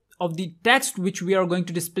text which we are going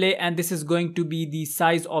to display, and this is going to be the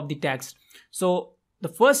size of the text. So the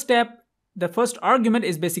first argument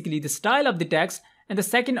is basically the style of the text, and the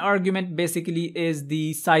second argument basically is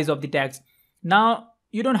the size of the text. Now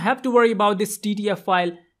you don't have to worry about this TTF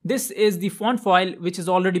file. This is the font file which is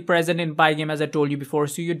already present in Pygame, as I told you before,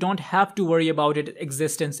 so you don't have to worry about its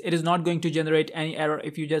existence. It is not going to generate any error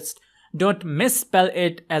if you just don't misspell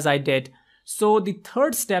it as I did. So the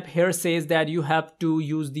third step here says that you have to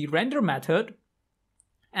use the render method,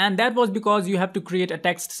 and that was because you have to create a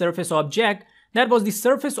text surface object. That was the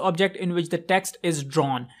surface object in which the text is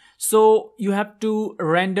drawn. So you have to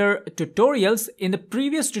render tutorials. In the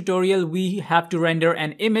previous tutorial, we have to render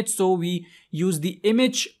an image. So we use the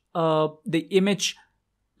image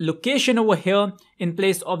location over here in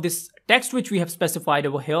place of this text which we have specified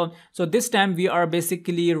over here. So this time we are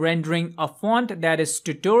basically rendering a font, that is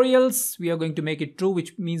tutorials. We are going to make it true,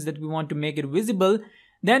 which means that we want to make it visible.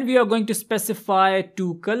 Then we are going to specify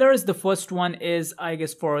two colors. The first one is, I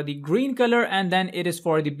guess, for the green color, and then it is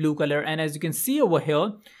for the blue color. And as you can see over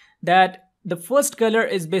here, that the first color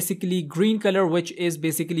is basically green color, which is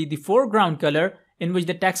basically the foreground color in which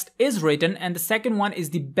the text is written, and the second one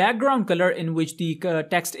is the background color in which the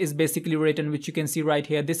text is basically written, which you can see right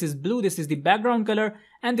here. This is blue, this is the background color,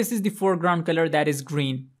 and this is the foreground color, that is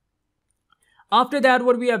green. After that,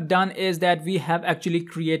 what we have done is that we have actually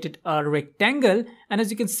created a rectangle, and as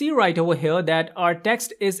you can see right over here, that our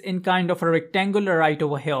text is in kind of a rectangle right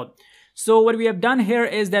over here. So what we have done here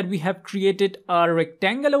is that we have created a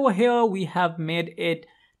rectangle over here. We have made it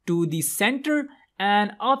to the center,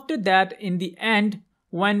 and after that, in the end,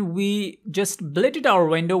 when we just blitted our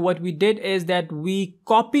window, what we did is that we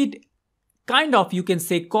copied, you can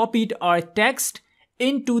say copied our text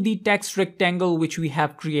into the text rectangle which we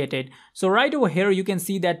have created. So right over here, you can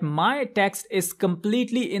see that my text is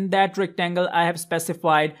completely in that rectangle I have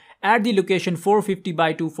specified at the location 450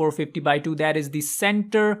 by 2, 450 by 2. That is the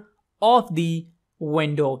center of the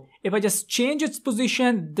window. If I just change its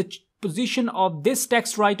position, the position of this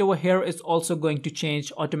text right over here is also going to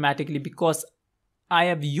change automatically, because I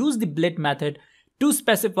have used the blit method to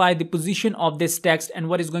specify the position of this text, and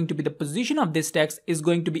what is going to be the position of this text is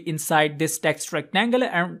going to be inside this text rectangle,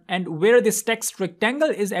 and where this text rectangle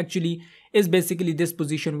is actually is basically this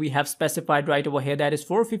position we have specified right over here, that is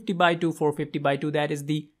 450 by 2, 450 by 2. That is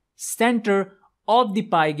the center of the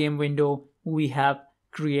Pygame window we have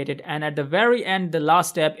created. And at the very end, the last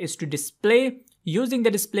step is to display using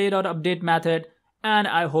the display.update method, and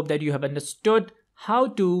I hope that you have understood how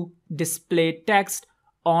to display text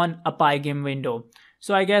on a Pygame window.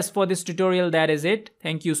 So I guess for this tutorial, that is it.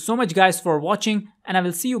 Thank you so much guys for watching, and I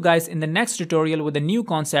will see you guys in the next tutorial with a new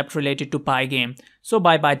concept related to Pygame. So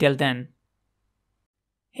bye bye till then.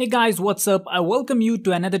 Hey guys, what's up? I welcome you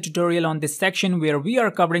to another tutorial on this section where we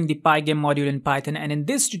are covering the Pygame module in Python, and in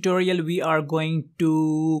this tutorial we are going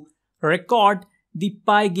to record the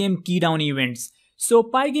Pygame keydown events. So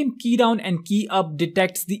Pygame keydown and keyup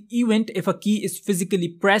detects the event if a key is physically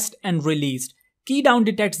pressed and released. Keydown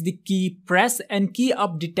detects the key press, and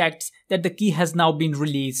keyup detects that the key has now been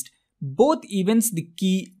released. Both events, the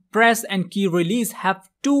key press and key release, have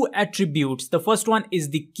two attributes. The first one is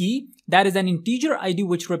the key, that is an integer ID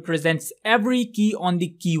which represents every key on the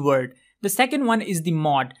keyword. The second one is the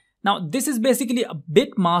mod. Now this is basically a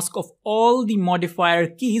bit mask of all the modifier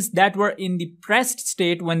keys that were in the pressed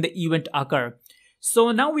state when the event occurred.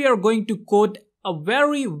 So now we are going to code a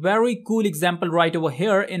very cool example right over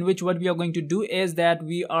here, in which what we are going to do is that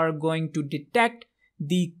we are going to detect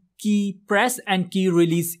the key press and key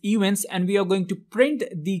release events, and we are going to print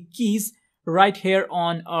the keys right here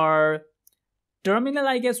on our terminal,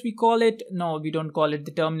 I guess we call it. No, we don't call it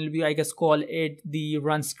the terminal, we I guess call it the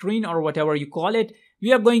run screen or whatever you call it.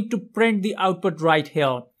 We are going to print the output right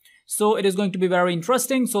here. So it is going to be very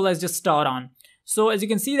interesting. So let's just start on. So as you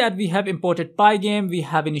can see that we have imported Pygame, we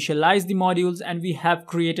have initialized the modules, and we have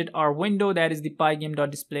created our window, that is the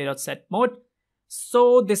pygame.display.setMode.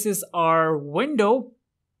 So this is our window.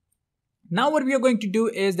 Now what we are going to do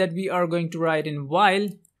is that we are going to write in while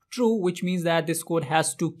true, which means that this code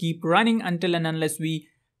has to keep running until and unless we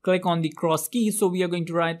click on the cross key. So we are going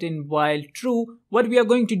to write in while true. What we are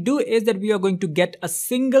going to do is that we are going to get a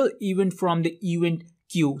single event from the event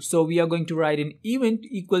queue. So we are going to write in event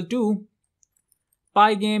equal to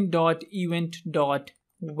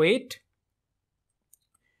pygame.event.wait.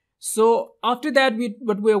 So after that,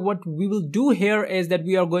 what we will do here is that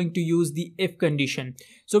we are going to use the if condition.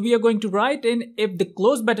 So we are going to write in, if the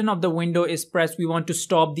close button of the window is pressed, we want to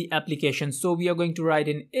stop the application. So we are going to write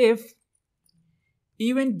in if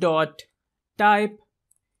event.type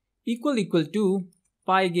equal to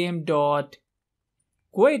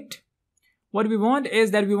pygame.quit. What we want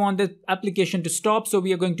is that we want the application to stop, so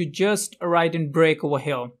we are going to just write in break over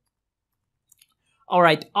here.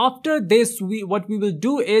 Alright, after this, what we will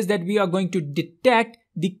do is that we are going to detect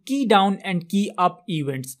the key down and key up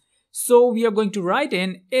events. So we are going to write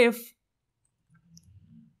in if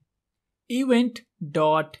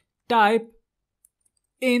event.type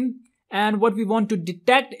in, and what we want to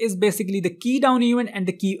detect is basically the key down event and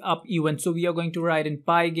the key up event. So we are going to write in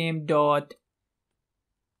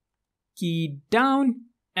pygame.key down,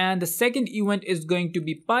 and the second event is going to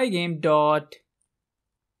be pygame.key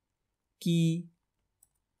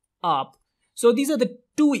up. So these are the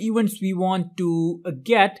two events we want to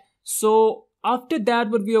get. So after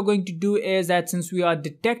that, what we are going to do is that since we are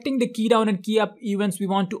detecting the key down and key up events, we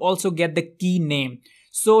want to also get the key name.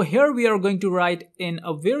 So here we are going to write in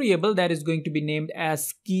a variable that is going to be named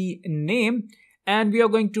as key name, and we are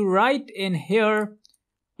going to write in here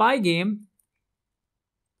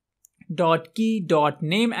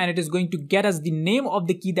pygame.key.name, and it is going to get us the name of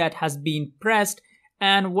the key that has been pressed.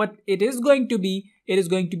 And what it is going to be, it is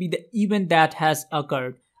going to be the event that has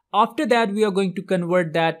occurred. After that, we are going to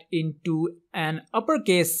convert that into an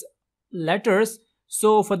uppercase letters.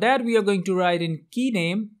 So for that, we are going to write in key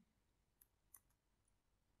name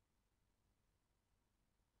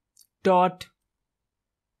dot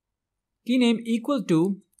key name equal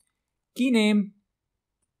to key name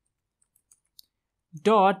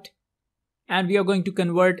dot, and we are going to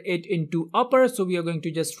convert it into upper. So we are going to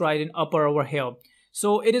just write in upper over here.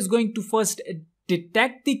 So it is going to first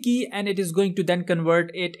detect the key, and it is going to then convert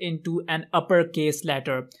it into an uppercase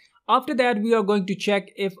letter. After that, we are going to check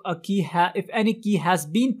if any key has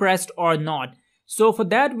been pressed or not. So for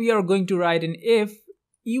that, we are going to write in if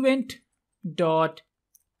event.type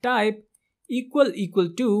equal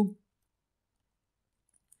to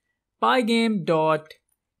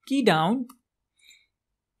pygame.keyDown.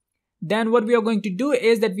 Then what we are going to do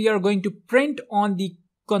is that we are going to print on the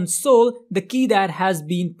console the key that has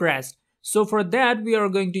been pressed. So for that, we are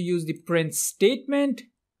going to use the print statement,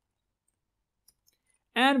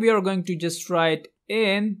 and we are going to just write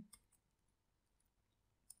in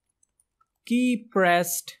key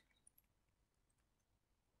pressed,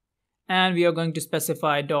 and we are going to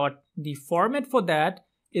specify dot. The format for that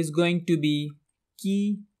is going to be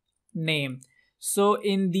key name. So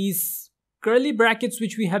in these curly brackets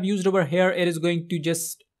which we have used over here, it is going to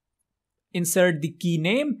just insert the key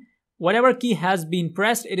name. Whatever key has been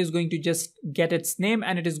pressed, it is going to just get its name,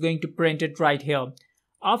 and it is going to print it right here.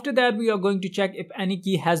 After that, we are going to check if any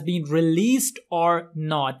key has been released or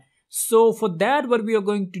not. So for that, what we are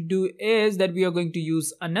going to do is that we are going to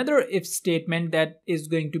use another if statement that is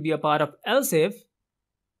going to be a part of else if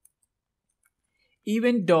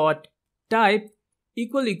event.type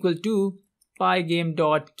equal to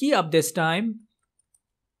pygame.keyUp this time.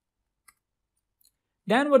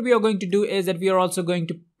 Then what we are going to do is that we are also going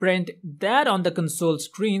to print that on the console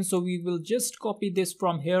screen. So we will just copy this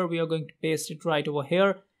from here. We are going to paste it right over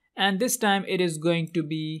here. And this time it is going to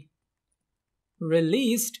be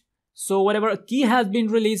released. So whatever key has been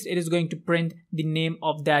released, it is going to print the name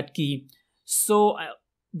of that key. So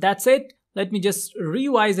that's it. Let me just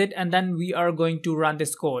revise it, and then we are going to run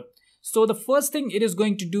this code. So the first thing it is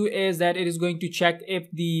going to do is that it is going to check if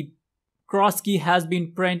the cross key has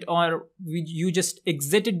been print or you just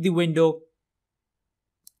exited the window.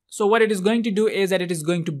 So what it is going to do is that it is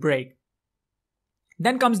going to break.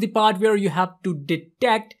 Then comes the part where you have to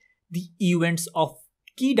detect the events of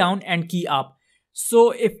key down and key up.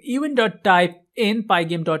 So if event.type in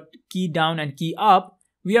pygame.keyDown and key up,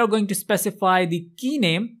 we are going to specify the key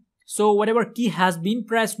name. So whatever key has been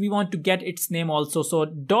pressed, we want to get its name also. So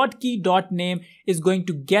 .key.name is going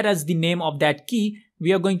to get us the name of that key.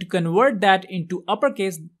 We are going to convert that into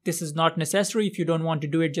uppercase. This is not necessary. If you don't want to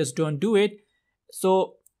do it, just don't do it.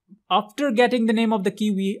 So after getting the name of the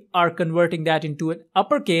key, we are converting that into an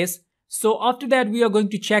uppercase. So after that, we are going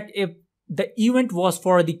to check if the event was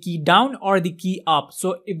for the key down or the key up.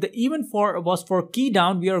 So if the event was for key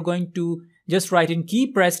down, we are going to just write in key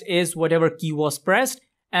pressed is whatever key was pressed.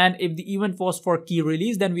 And if the event was for key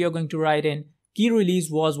release, then we are going to write in key release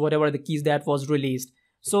was whatever the keys that was released.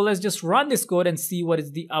 So let's just run this code and see what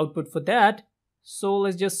is the output for that. So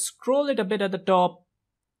let's just scroll it a bit at the top,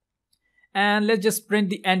 and let's just print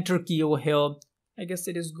the enter key over here. I guess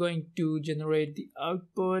it is going to generate the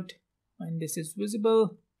output when this is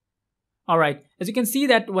visible. Alright, as you can see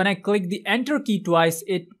that when I click the enter key twice,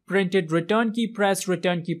 it printed return key pressed,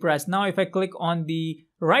 return key pressed. Now if I click on the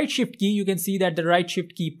right shift key, you can see that the right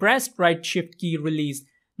shift key pressed, right shift key released.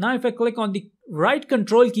 Now if I click on the right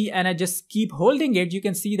control key and I just keep holding it, you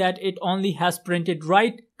can see that it only has printed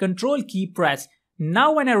right control key pressed.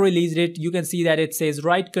 Now when I release it, you can see that it says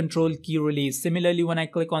right control key released. Similarly, when I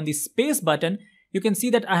click on the space button, you can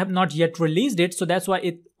see that I have not yet released it. So that's why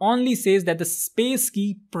it only says that the space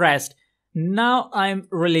key pressed. Now I'm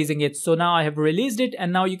releasing it. So now I have released it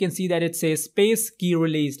and now you can see that it says space key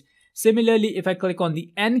released. Similarly, if I click on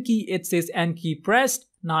the N key, it says N key pressed.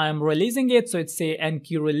 Now I'm releasing it. So it says N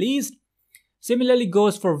key released. Similarly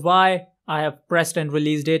goes for Y. I have pressed and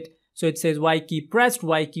released it. So it says Y key pressed,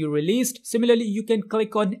 Y key released. Similarly, you can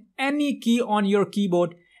click on any key on your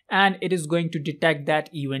keyboard and it is going to detect that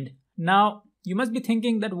event. Now you must be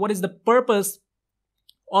thinking that what is the purpose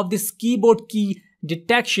of this keyboard key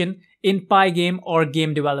detection in Pygame or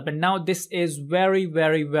game development. Now this is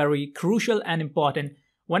very crucial and important.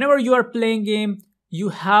 Whenever you are playing game, you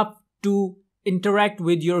have to interact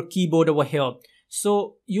with your keyboard over here.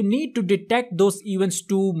 So you need to detect those events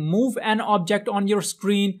to move an object on your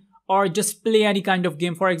screen or just play any kind of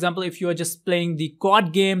game. For example, if you are just playing the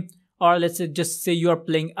COD game, or let's say just say you are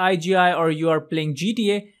playing IGI or you are playing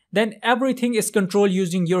GTA, then everything is controlled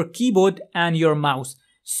using your keyboard and your mouse.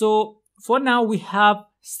 So for now we have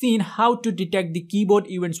seen how to detect the keyboard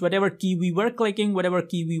events. Whatever key we were clicking, whatever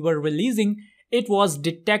key we were releasing, it was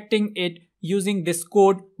detecting it using this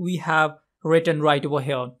code we have written right over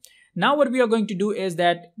here. Now what we are going to do is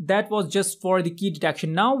that was just for the key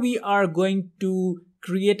detection. Now we are going to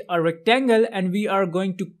create a rectangle and we are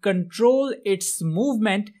going to control its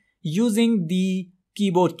movement using the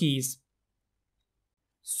keyboard keys.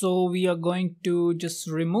 So we are going to just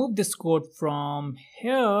remove this code from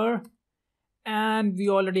here. And we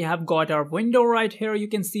already have got our window right here, you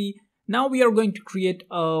can see. Now we are going to create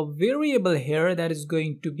a variable here that is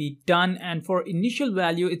going to be done, and for initial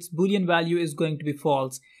value its boolean value is going to be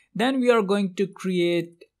false. Then we are going to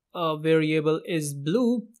create a variable is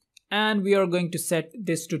blue and we are going to set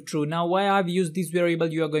this to true. Now why I've used this variable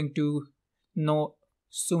you are going to know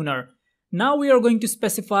sooner. Now we are going to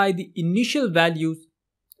specify the initial values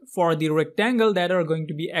for the rectangle that are going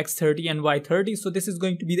to be x30 and y30. So this is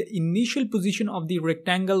going to be the initial position of the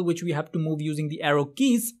rectangle which we have to move using the arrow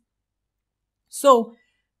keys. So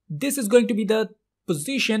this is going to be the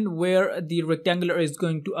position where the rectangular is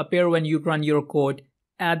going to appear when you run your code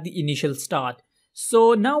at the initial start.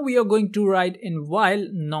 So now we are going to write in while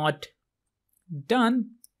not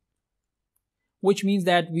done, which means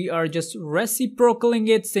that we are just reciprocaling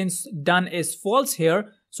it since done is false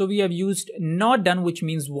here. So we have used not done, which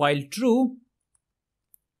means while true.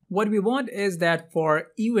 What we want is that for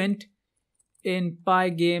event in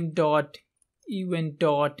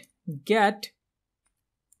pygame.event.get,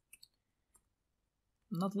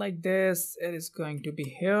 not like this, it is going to be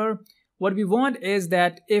here. What we want is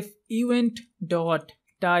that if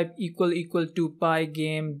event.type equal to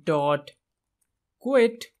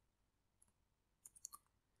pygame.quit,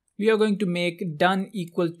 we are going to make done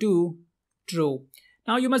equal to true.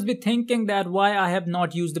 Now you must be thinking that why I have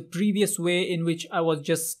not used the previous way in which I was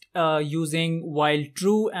just using while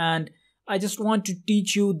true, and I just want to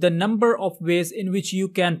teach you the number of ways in which you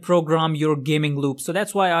can program your gaming loop. So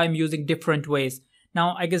that's why I'm using different ways.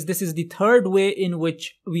 Now I guess this is the third way in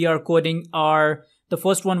which we are coding our, the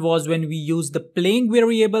first one was when we used the playing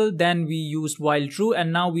variable, then we used while true, and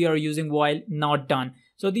now we are using while not done.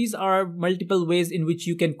 So these are multiple ways in which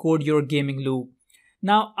you can code your gaming loop.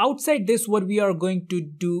 Now outside this, what we are going to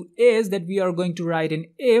do is that we are going to write an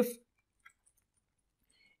if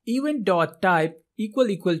event.type equal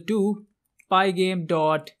to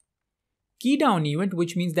pygame.keydown event,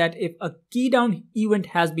 which means that if a keydown event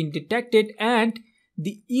has been detected and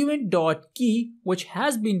the event.key which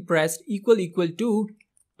has been pressed equal to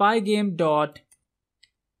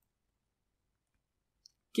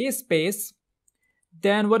pygame.kspace,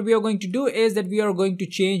 then what we are going to do is that we are going to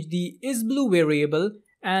change the isBlue variable,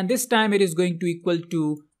 and this time it is going to equal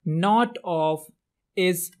to not of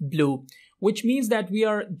isBlue, which means that we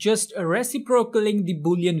are just reciprocaling the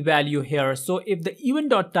boolean value here. So if the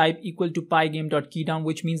event.type equal to pygame.keydown,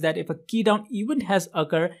 which means that if a keydown event has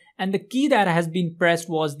occurred and the key that has been pressed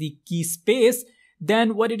was the key space,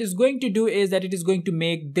 then what it is going to do is that it is going to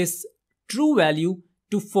make this true value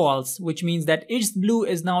to false, which means that isBlue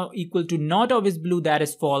is now equal to not of isBlue, that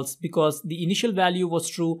is false, because the initial value was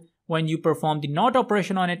true. When you perform the not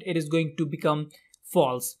operation on it, it is going to become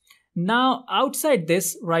false. Now outside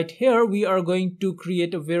this right here, we are going to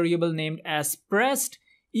create a variable named as pressed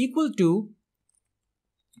equal to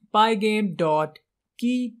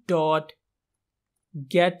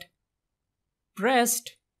pygame.key.getPressed,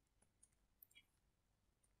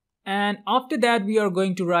 and after that we are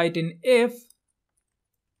going to write in if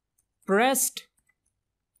pressed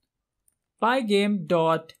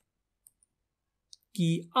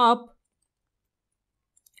pygame.keyUp,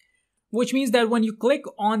 which means that when you click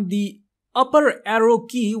on the upper arrow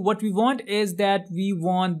key, what we want is that we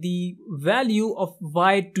want the value of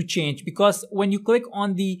y to change, because when you click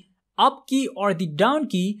on the up key or the down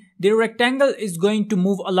key, the rectangle is going to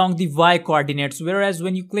move along the y coordinates, whereas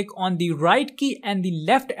when you click on the right key and the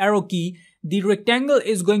left arrow key, the rectangle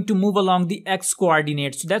is going to move along the x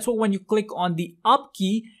coordinates. So that's why when you click on the up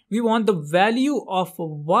key, we want the value of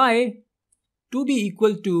y to be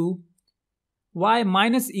equal to y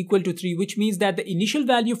minus equal to 3, which means that the initial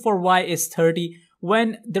value for y is 30.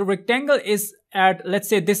 When the rectangle is at, let's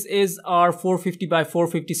say this is our 450 by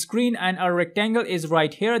 450 screen and our rectangle is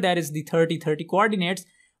right here, that is the 30 coordinates.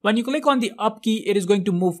 When you click on the up key, it is going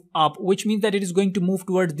to move up, which means that it is going to move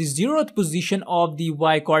towards the 0th position of the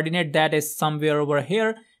y coordinate, that is somewhere over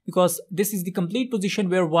here, because this is the complete position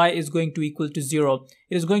where y is going to equal to 0.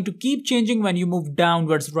 It is going to keep changing when you move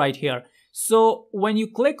downwards right here. So when you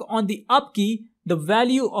click on the up key, the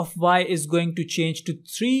value of y is going to change to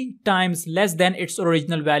 3 times less than its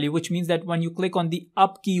original value, which means that when you click on the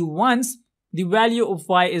up key once, the value of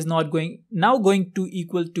y is now going to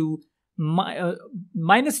equal to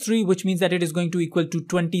minus 3, which means that it is going to equal to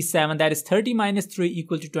 27. That is 30 minus 3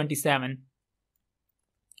 equal to 27.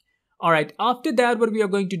 Alright, after that what we are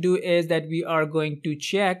going to do is that we are going to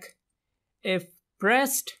check if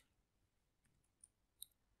pressed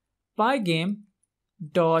pygame.key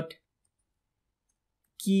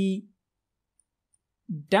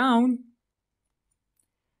down,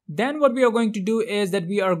 then what we are going to do is that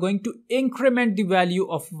we are going to increment the value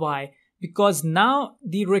of y, because now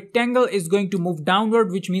the rectangle is going to move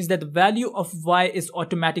downward, which means that the value of y is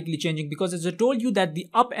automatically changing, because as I told you that the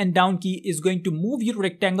up and down key is going to move your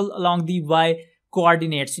rectangle along the y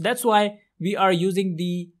coordinates. So that's why we are using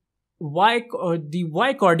the y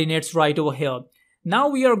coordinates right over here. Now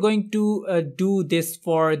we are going to do this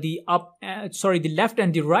for the the left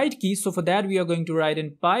and the right key. So for that we are going to write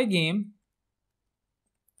in pygame.key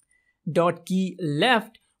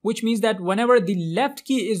left, which means that whenever the left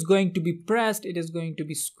key is going to be pressed, it is going to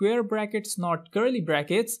be square brackets, not curly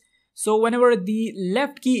brackets. So whenever the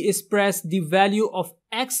left key is pressed, the value of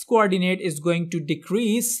x coordinate is going to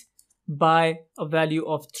decrease by a value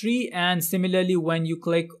of 3, and similarly when you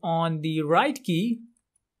click on the right key,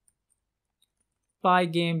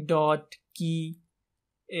 pygame.key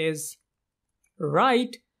is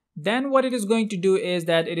right, then what it is going to do is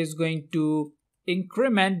that it is going to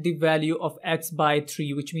increment the value of x by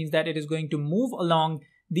 3, which means that it is going to move along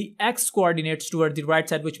the x coordinates toward the right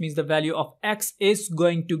side, which means the value of x is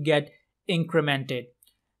going to get incremented.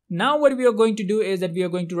 Now what we are going to do is that we are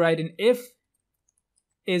going to write in if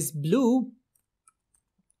is blue,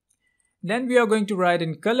 then we are going to write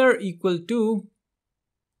in color equal to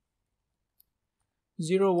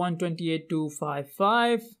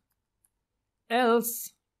 0128255,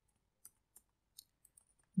 else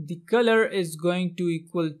the color is going to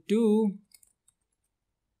equal to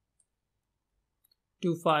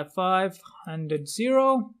 255 and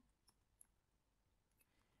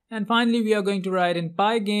finally we are going to write in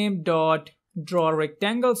pygame.draw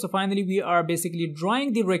rectangle. So finally we are basically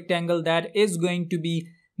drawing the rectangle that is going to be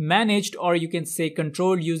managed, or you can say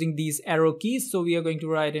controlled, using these arrow keys. So we are going to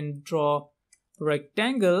write in draw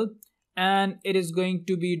rectangle, and it is going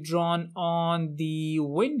to be drawn on the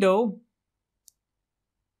window.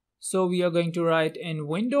 So we are going to write in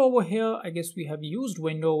window over here. I guess we have used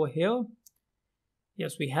window over here.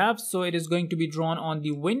 Yes, we have. So it is going to be drawn on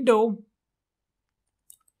the window.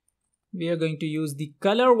 We are going to use the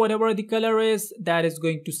color, whatever the color is, that is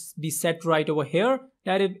going to be set right over here.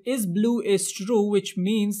 That if is blue is true, which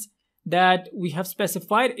means that we have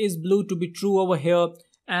specified is blue to be true over here.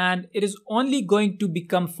 And it is only going to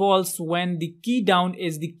become false when the key down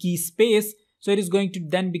is the key space. So it is going to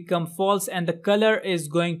then become false and the color is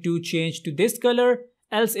going to change to this color,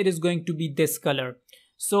 else it is going to be this color.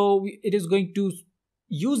 So it is going to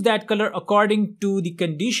use that color according to the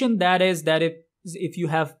condition, that is that if you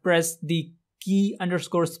have pressed the key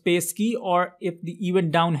underscore space key, or if the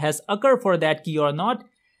even down has occurred for that key or not.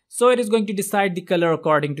 So it is going to decide the color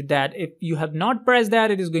according to that. If you have not pressed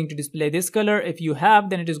that, it is going to display this color. If you have,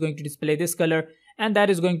 then it is going to display this color, and that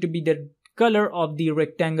is going to be the color of the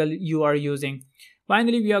rectangle you are using.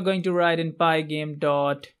 Finally, we are going to write in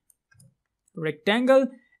pygame.draw rectangle,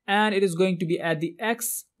 and it is going to be at the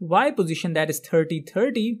XY position, that is 30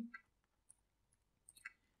 30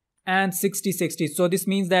 and 60 60. So this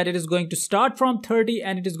means that it is going to start from 30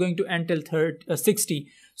 and it is going to end till 60.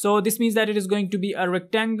 So this means that it is going to be a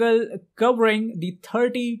rectangle covering the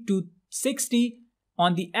 30 to 60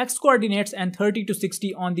 on the X coordinates and 30 to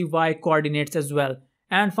 60 on the Y coordinates as well.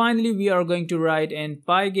 And finally we are going to write in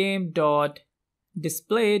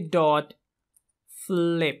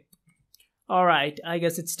pygame.display.flip. Alright, I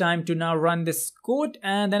guess it's time to now run this code,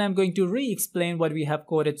 and then I'm going to re-explain what we have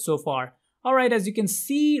coded so far. Alright, as you can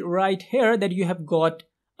see right here that you have got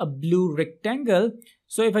a blue rectangle.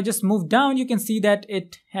 So if I just move down, you can see that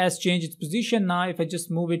it has changed its position. Now if I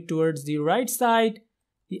just move it towards the right side,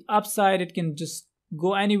 the up side, it can just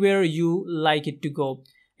go anywhere you like it to go.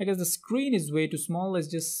 I guess the screen is way too small. Let's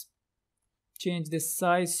just change this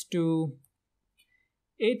size to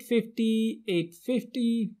 850,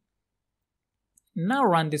 850. Now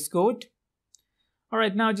run this code.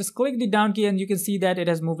 Alright, now just click the down key and you can see that it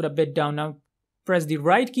has moved a bit down. Now press the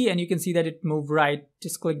right key and you can see that it moved right.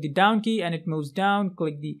 Just click the down key and it moves down.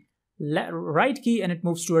 Click the right key and it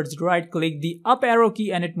moves towards the right. Click the up arrow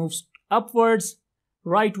key and it moves upwards,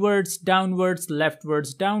 rightwards, downwards,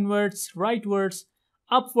 leftwards, downwards, rightwards,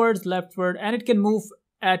 upwards, leftward, and it can move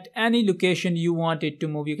at any location you want it to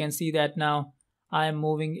move. You can see that now I am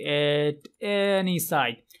moving it any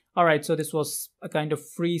side. Alright, so this was a kind of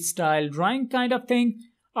freestyle drawing kind of thing.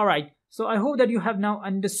 Alright, so I hope that you have now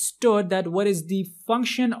understood that what is the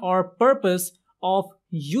function or purpose of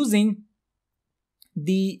using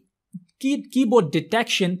the keyboard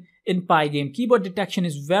detection in Pygame. Keyboard detection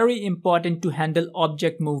is very important to handle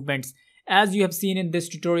object movements. As you have seen in this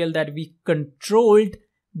tutorial that we controlled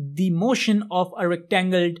the motion of a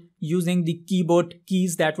rectangle using the keyboard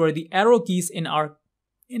keys that were the arrow keys in our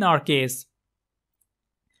case.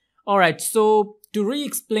 Alright, so to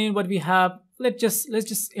re-explain what we have, let's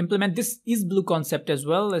just implement this isBlue concept as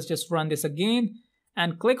well. Let's just run this again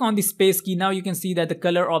and click on the space key. Now you can see that the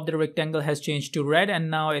color of the rectangle has changed to red,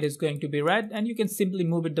 and now it is going to be red, and you can simply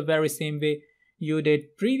move it the very same way you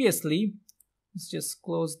did previously. Let's just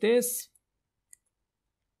close this.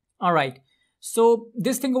 Alright, so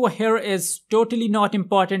this thing over here is totally not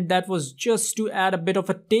important. That was just to add a bit of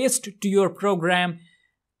a taste to your program.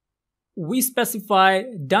 We specify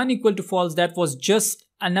done equal to false. That was just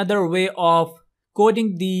another way of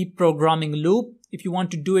coding the programming loop. If you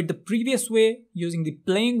want to do it the previous way using the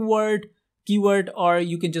playing word keyword, or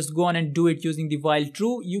you can just go on and do it using the while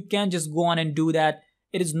true, you can just go on and do that.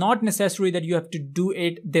 It is not necessary that you have to do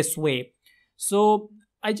it this way. So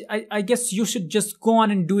I guess you should just go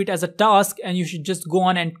on and do it as a task, and you should just go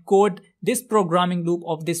on and code this programming loop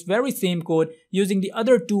of this very same code using the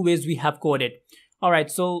other two ways we have coded.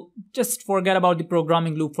 Alright, so just forget about the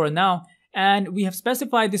programming loop for now, and we have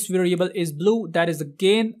specified this variable isBlue. That is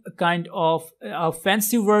again a kind of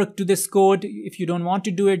fancy work to this code. If you don't want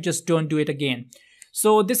to do it, just don't do it again.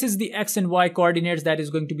 So this is the X and Y coordinates. That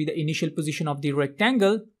is going to be the initial position of the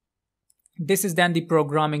rectangle. This is then the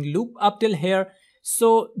programming loop up till here.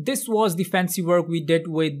 So this was the fancy work we did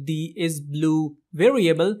with the isBlue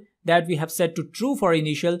variable that we have set to true for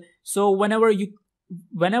initial. So whenever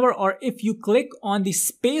or if you click on the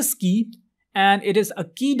space key and it is a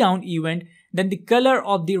key down event, then the color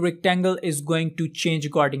of the rectangle is going to change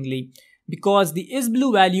accordingly, because the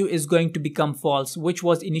isBlue value is going to become false, which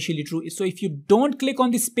was initially true. So if you don't click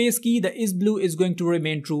on the space key, the isBlue is going to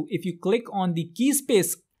remain true. If you click on the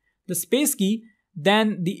space key,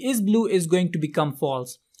 then the isBlue is going to become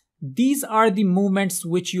false. These are the movements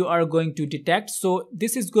which you are going to detect. So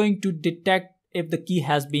this is going to detect if the key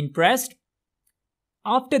has been pressed.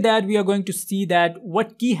 After that, we are going to see that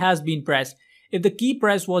what key has been pressed. If the key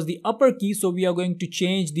pressed was the upper key, so we are going to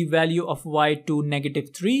change the value of Y to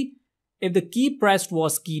 -3. If the key pressed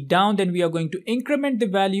was key down, then we are going to increment the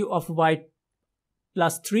value of Y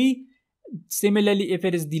 +3. Similarly, if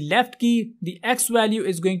it is the left key, the X value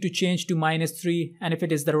is going to change to -3. And if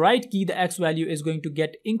it is the right key, the X value is going to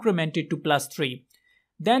get incremented to +3.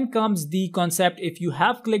 Then comes the concept if you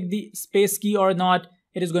have clicked the space key or not.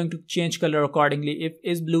 It is going to change color accordingly. If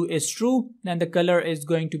isBlue is true, then the color is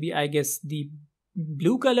going to be, I guess, the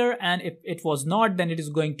blue color, and if it was not, then it is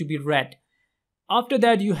going to be red. After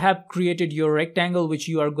that, you have created your rectangle, which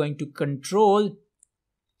you are going to control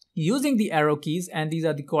using the arrow keys, and these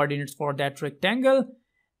are the coordinates for that rectangle.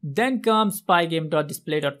 Then comes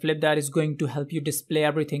pygame.display.flip. That is going to help you display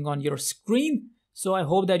everything on your screen. So I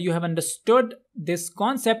hope that you have understood this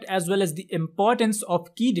concept as well as the importance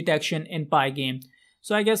of key detection in Pygame.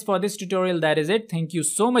 So I guess for this tutorial, that is it. Thank you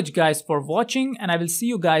so much guys for watching, and I will see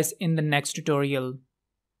you guys in the next tutorial.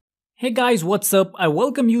 Hey guys, what's up? I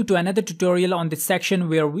welcome you to another tutorial on this section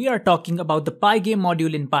where we are talking about the Pygame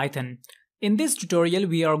module in Python. In this tutorial,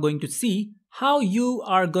 we are going to see how you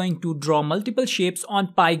are going to draw multiple shapes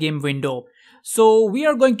on Pygame window. So we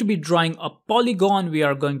are going to be drawing a polygon, we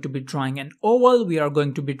are going to be drawing an oval, we are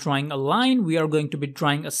going to be drawing a line, we are going to be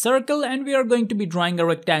drawing a circle, and we are going to be drawing a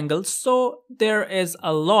rectangle. So there is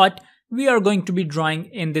a lot we are going to be drawing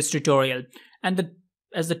in this tutorial. And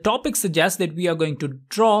as the topic suggests, that we are going to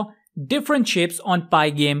draw different shapes on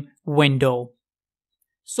Pygame window.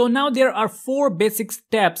 So now there are 4 basic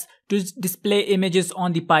steps to display images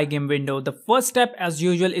on the Pygame window. The first step, as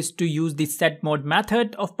usual, is to use the setMode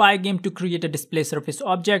method of Pygame to create a display surface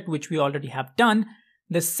object, which we already have done.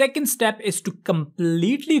 The second step is to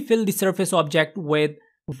completely fill the surface object with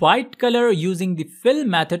white color using the fill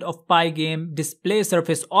method of Pygame display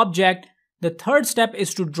surface object. The third step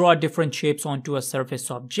is to draw different shapes onto a surface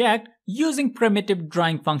object using primitive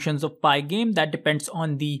drawing functions of Pygame that depends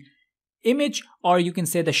on the image, or you can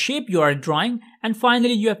say the shape you are drawing. And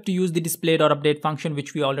finally, you have to use the display.update function,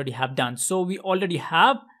 which we already have done. So we already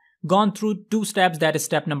have gone through 2 steps, that is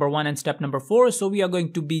step number 1 and step number 4. So we are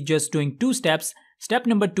going to be just doing 2 steps, step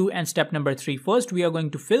number 2 and step number 3. First, we are going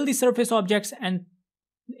to fill the surface objects, and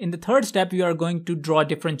in the third step, we are going to draw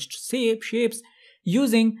different shapes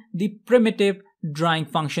using the primitive drawing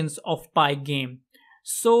functions of Pygame.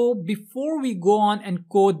 So before we go on and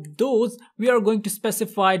code those, we are going to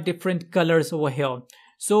specify different colors over here.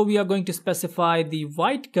 So we are going to specify the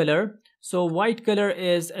white color. So white color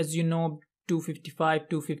is, as you know, 255,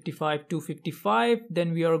 255, 255.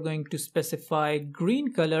 Then we are going to specify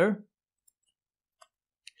green color.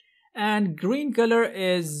 And green color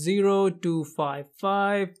is 0, 2, 5,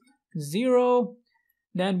 5, 0.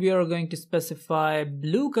 Then we are going to specify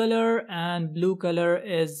blue color, and blue color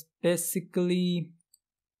is basically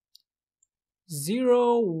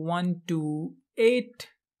 0, 1, 2, 8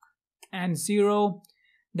 and 0.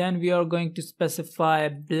 Then we are going to specify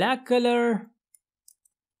black color,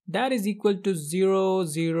 that is equal to 0,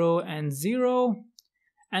 0 and 0.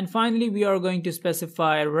 And finally we are going to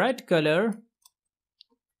specify red color,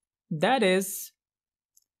 that is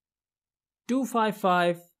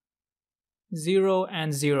 255, 0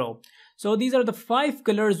 and 0. So these are the 5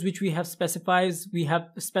 colors which we have specified. We have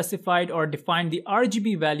specified or defined the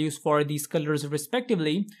RGB values for these colors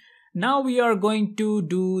respectively. Now we are going to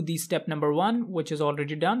do the step number 1, which is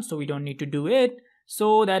already done, so we don't need to do it.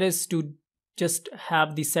 So that is to just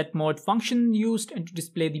have the setMode function used and to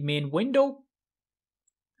display the main window.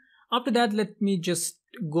 After that, let me just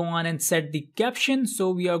go on and set the caption.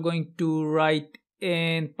 So we are going to write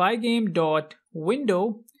in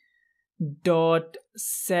pygame.window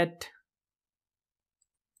set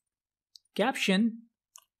caption,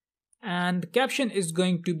 and the caption is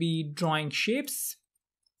going to be drawing shapes.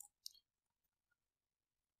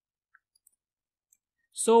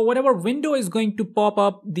 So whatever window is going to pop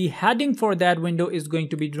up, the heading for that window is going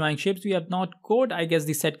to be drawing shapes. We have not coded, I guess,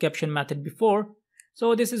 the set caption method before.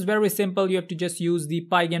 So this is very simple. You have to just use the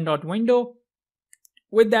pygame.window.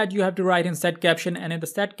 With that, you have to write in set caption, and in the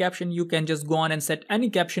set caption, you can just go on and set any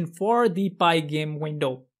caption for the Pygame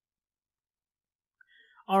window.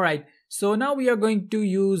 Alright, so now we are going to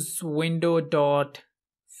use window.fill,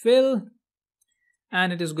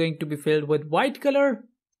 and it is going to be filled with white color.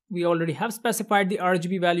 We already have specified the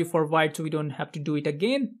RGB value for white, so we don't have to do it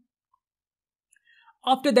again.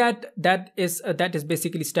 After that, that is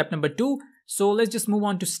basically step number 2. So let's just move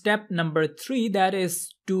on to step number 3, that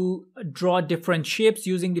is to draw different shapes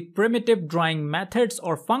using the primitive drawing methods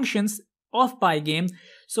or functions of Pygame.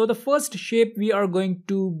 So the first shape we are going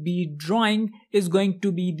to be drawing is going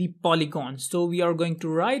to be the polygon. So we are going to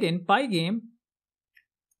write in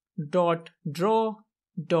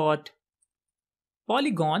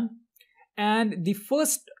pygame.draw.polygon, and the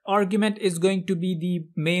first argument is going to be the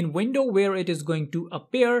main window where it is going to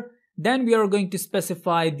appear. Then we are going to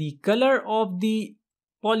specify the color of the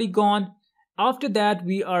polygon. After that,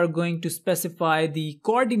 we are going to specify the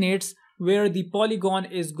coordinates where the polygon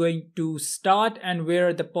is going to start and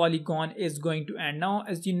where the polygon is going to end. Now,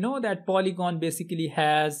 as you know, that polygon basically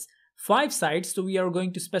has 5 sides, so we are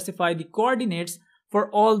going to specify the coordinates for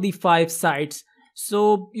all the 5 sides.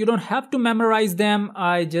 So you don't have to memorize them.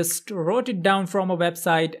 I just wrote it down from a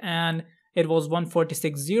website, and it was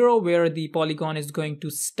 146.0 where the polygon is going to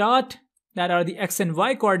start. That are the X and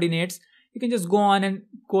Y coordinates. You can just go on and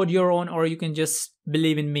code your own, or you can just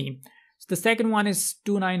believe in me. So the second one is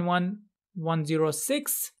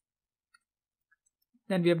 291.106.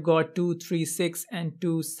 Then we have got 236 and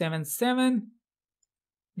 277.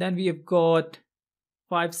 Then we have got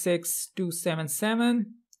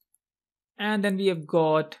 56277. And then we have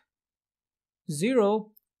got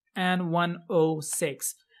 0 and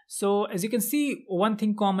 106. So as you can see, one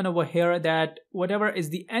thing common over here, that whatever is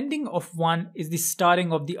the ending of one is the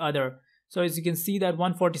starting of the other. So as you can see that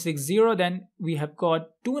 146.0, then we have got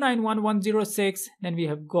 291.106, then we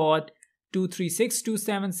have got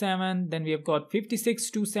 236.277, then we have got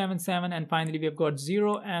 56.277, and finally we have got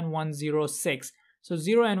 0 and 106. So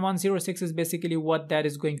 0 and 106 is basically what that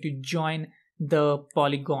is going to join the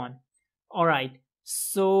polygon. Alright,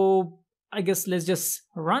 so I guess let's just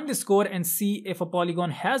run this code and see if a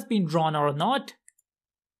polygon has been drawn or not.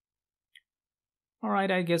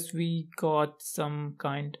 Alright, I guess we got some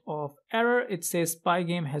kind of error. It says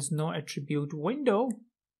Pygame has no attribute window.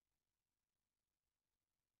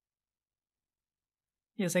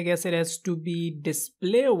 Yes, I guess it has to be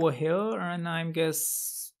display over here, and I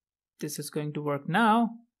guess this is going to work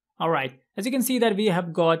now. Alright, as you can see that we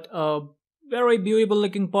have got a very beautiful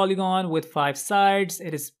looking polygon with 5 sides.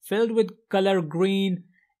 It is filled with color green,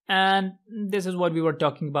 and this is what we were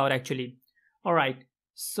talking about actually. Alright,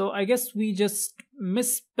 so I guess we just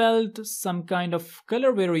misspelled some kind of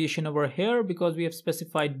color variation over here, because we have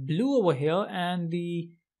specified blue over here and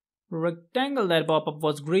the rectangle that pop up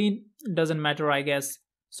was green. Doesn't matter, I guess.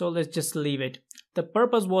 So let's just leave it. The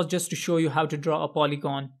purpose was just to show you how to draw a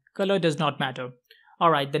polygon. Color does not matter.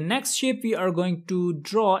 Alright, the next shape we are going to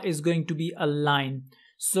draw is going to be a line.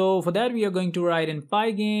 So for that we are going to write in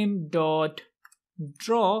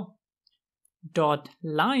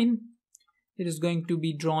pygame.draw.line. It is going to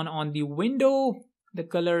be drawn on the window. The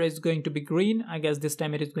color is going to be green. I guess this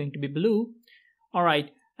time it is going to be blue.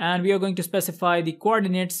 Alright, and we are going to specify the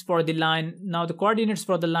coordinates for the line. Now the coordinates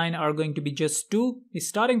for the line are going to be just 2, the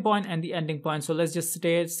starting point and the ending point. So let's just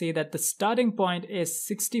say that the starting point is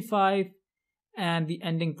 65 and the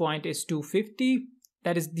ending point is 250.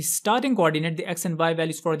 That is the starting coordinate, the x and y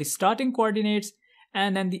values for the starting coordinates,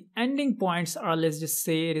 and then the ending points are, let's just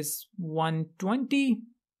say it is 120,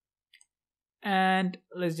 and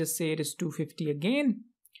let's just say it is 250 again.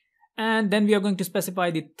 And then we are going to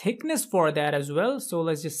specify the thickness for that as well. So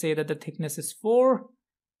let's just say that the thickness is 4.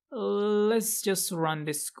 Let's just run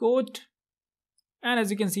this code, and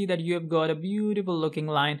as you can see that you have got a beautiful looking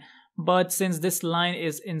line. But since this line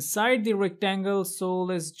is inside the rectangle, so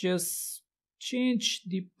let's just change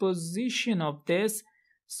the position of this.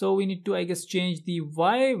 So we need to, I guess, change the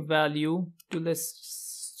y value to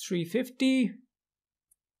let's 350,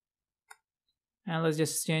 and let's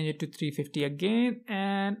just change it to 350 again.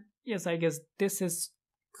 And yes, I guess this is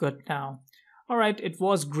good now. Alright, it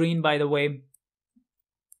was green by the way.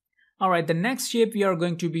 Alright, the next shape we are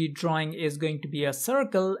going to be drawing is going to be a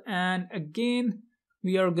circle, and again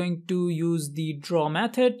we are going to use the draw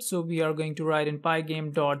method. So we are going to write in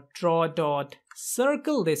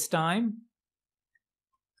pygame.draw.circle this time.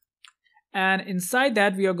 And inside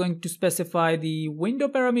that we are going to specify the window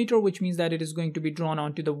parameter, which means that it is going to be drawn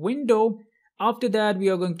onto the window. After that we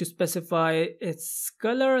are going to specify its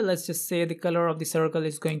color. Let's just say the color of the circle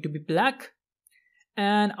is going to be black.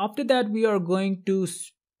 And after that we are going to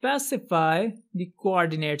specify the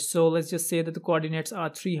coordinates. So let's just say that the coordinates are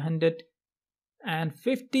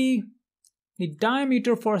 350. The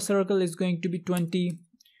diameter for a circle is going to be 20.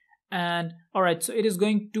 And alright, so it is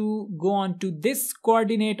going to go on to this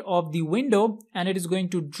coordinate of the window, and it is going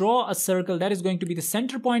to draw a circle that is going to be the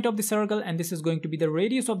center point of the circle, and this is going to be the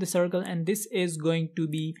radius of the circle, and this is going to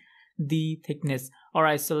be the thickness.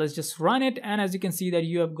 Alright, so let's just run it, and as you can see that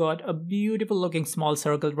you have got a beautiful looking small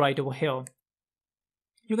circle right over here.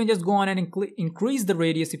 You can just go on and increase the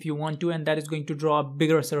radius if you want to, and that is going to draw a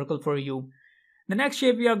bigger circle for you. The next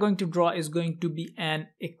shape we are going to draw is going to be an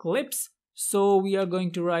ellipse. So we are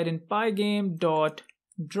going to write in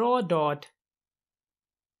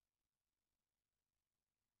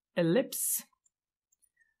pygame.draw.ellipse,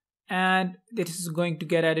 and this is going to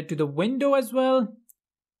get added to the window as well.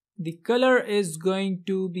 The color is going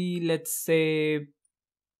to be, let's say,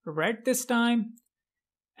 red this time,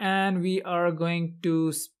 and we are going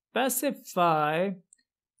to specify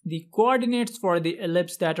the coordinates for the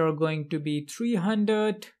ellipse that are going to be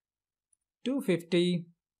 300, 250,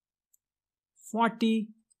 40,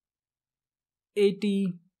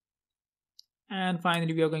 80, and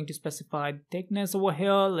finally we are going to specify the thickness over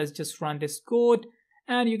here. Let's just run this code,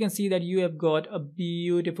 and you can see that you have got a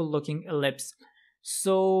beautiful looking ellipse.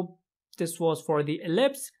 So this was for the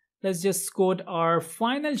ellipse. Let's just code our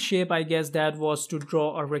final shape. I guess that was to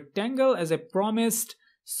draw a rectangle as I promised.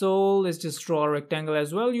 So let's just draw a rectangle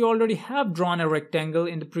as well. You already have drawn a rectangle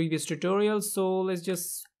in the previous tutorial, so let's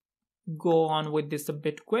just go on with this a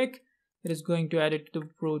bit quick. It is going to add it to the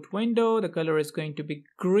root window. The color is going to be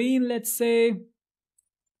green, let's say.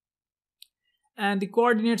 And the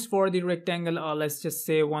coordinates for the rectangle are, let's just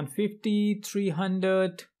say 150,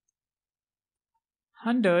 300,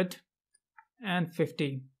 100 and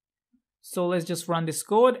 50. So let's just run this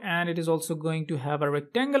code, and it is also going to have a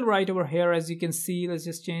rectangle right over here. As you can see, let's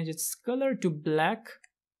just change its color to black,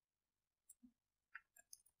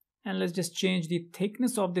 and let's just change the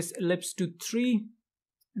thickness of this ellipse to 3.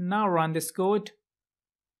 Now run this code.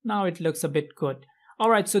 Now it looks a bit good.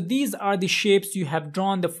 Alright, so these are the shapes you have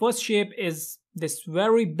drawn. The first shape is this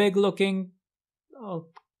very big looking,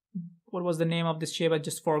 what was the name of this shape? I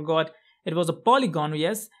just forgot. It was a polygon,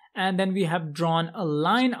 yes. And then we have drawn a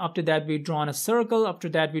line. After that we drawn a circle. After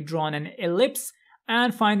that we drawn an ellipse,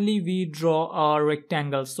 and finally we draw a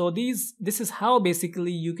rectangle. So this is how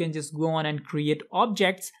basically you can just go on and create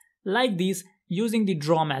objects like these using the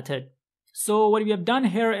draw method. So what we have done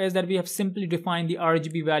here is that we have simply defined the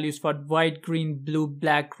RGB values for white, green, blue,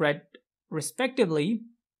 black, red respectively.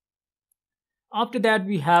 After that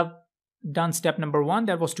we have done step number 1,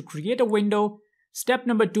 that was to create a window. Step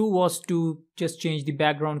number 2 was to just change the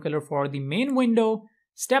background color for the main window.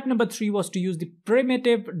 Step number 3 was to use the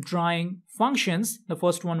primitive drawing functions. The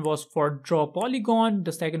first one was for draw polygon,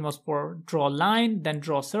 the second was for draw line, then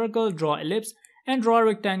draw circle, draw ellipse, and draw a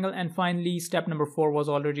rectangle. And finally step number 4 was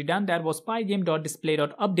already done. That was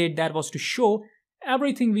pygame.display.update. That was to show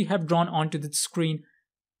everything we have drawn onto the screen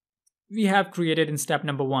we have created in step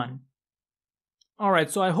number 1.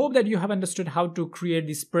 Alright, so I hope that you have understood how to create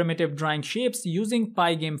these primitive drawing shapes using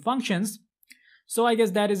Pygame functions. So I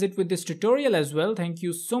guess that is it with this tutorial as well. Thank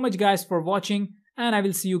you so much guys for watching, and I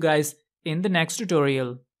will see you guys in the next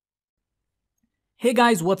tutorial. Hey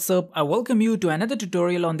guys, what's up? I welcome you to another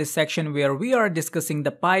tutorial on this section where we are discussing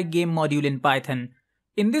the Pygame module in Python.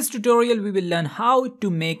 In this tutorial, we will learn how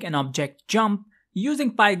to make an object jump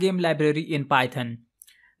using Pygame library in Python.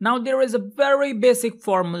 Now there is a very basic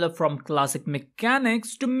formula from classic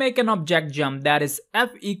mechanics to make an object jump, that is F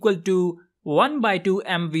equal to 1 by 2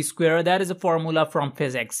 mv square. That is a formula from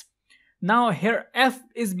physics. Now here F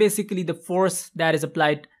is basically the force that is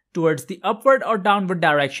applied towards the upward or downward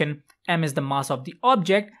direction, m is the mass of the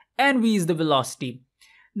object, and v is the velocity.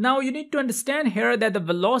 Now you need to understand here that the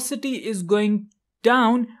velocity is going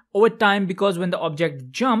down over time because when the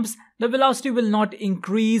object jumps, the velocity will not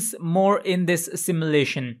increase more in this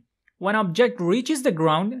simulation. When object reaches the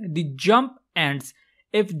ground, the jump ends.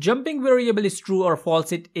 If jumping variable is true or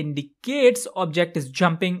false, it indicates object is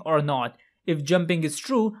jumping or not. If jumping is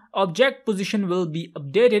true, object position will be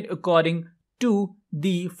updated according to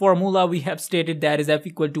the formula we have stated, that is F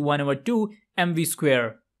equal to 1 over 2 mv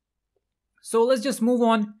square. So let's just move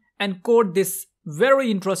on and code this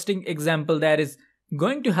very interesting example that is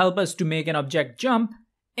going to help us to make an object jump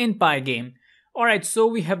in Pygame. Alright, so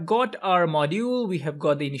we have got our module, we have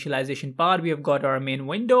got the initialization part, we have got our main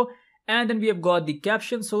window, and then we have got the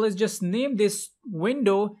caption. So let's just name this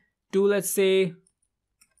window to, let's say,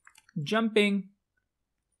 jumping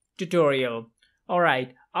tutorial.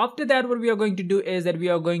 Alright, after that what we are going to do is that we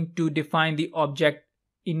are going to define the object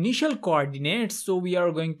initial coordinates. So we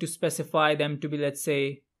are going to specify them to be, let's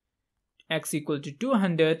say, x equal to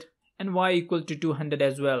 200 and y equal to 200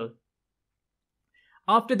 as well.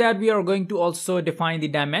 After that we are going to also define the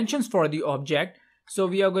dimensions for the object. So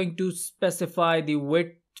we are going to specify the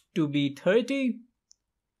width to be 30,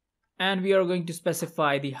 and we are going to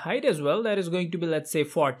specify the height as well, that is going to be, let's say,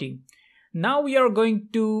 40. Now we are going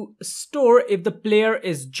to store if the player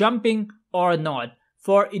is jumping or not.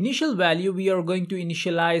 For initial value we are going to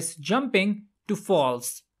initialize jumping to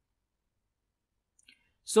false.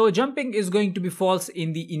 So jumping is going to be false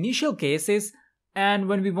in the initial cases, and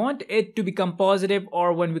when we want it to become positive,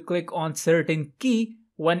 or when we click on certain key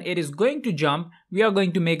when it is going to jump, we are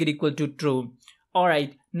going to make it equal to true.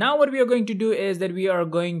 Alright, now what we are going to do is that we are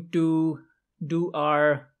going to do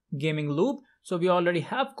our gaming loop. So we already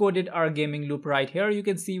have coded our gaming loop right here. You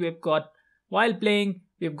can see we've got while playing,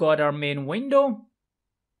 we've got our main window.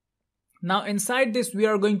 Now inside this we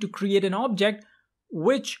are going to create an object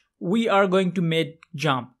which we are going to make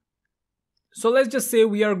jump. So let's just say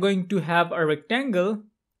we are going to have a rectangle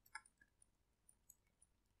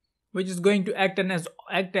which is going to act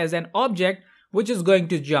as an object which is going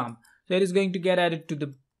to jump. So it is going to get added to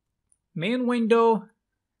the main window.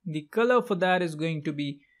 The color for that is going to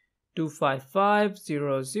be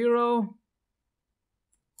 25500.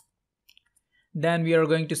 Then we are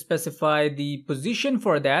going to specify the position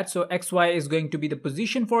for that. So xy is going to be the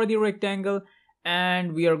position for the rectangle,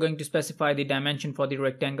 and we are going to specify the dimension for the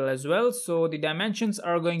rectangle as well. So the dimensions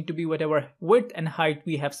are going to be whatever width and height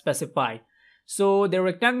we have specified. So the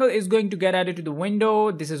rectangle is going to get added to the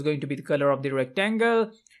window. This is going to be the color of the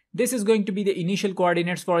rectangle. This is going to be the initial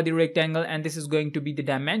coordinates for the rectangle, and this is going to be the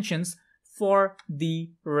dimensions for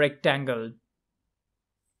the rectangle.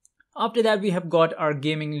 After that, we have got our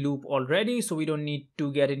gaming loop already, so we don't need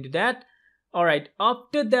to get into that. Alright,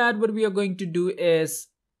 after that, what we are going to do is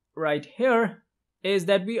right here is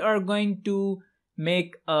that we are going to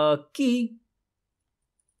make a key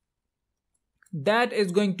that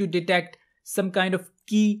is going to detect some kind of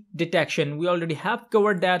key detection. We already have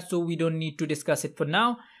covered that, so we don't need to discuss it for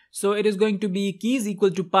now. So it is going to be keys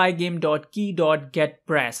equal to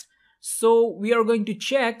pygame.key.getPressed. So we are going to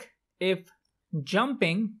check if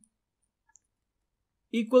jumping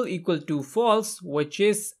equal to false, which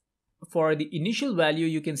is for the initial value.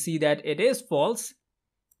 You can see that it is false.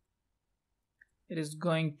 It is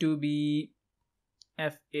going to be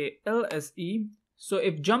false. So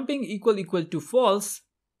if jumping equal to false,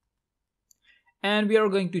 and we are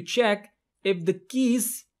going to check if the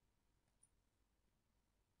keys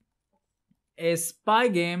is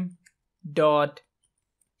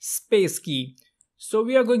pygame.space key. So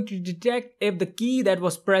we are going to detect if the key that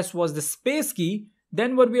was pressed was the space key.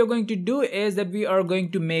 Then what we are going to do is that we are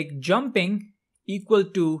going to make jumping equal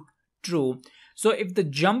to true. So if the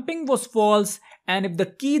jumping was false and if the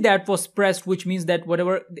key that was pressed, which means that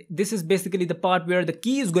whatever, this is basically the part where the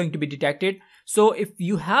key is going to be detected. So if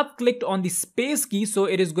you have clicked on the space key, so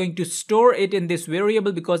it is going to store it in this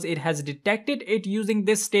variable because it has detected it using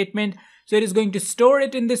this statement. So it is going to store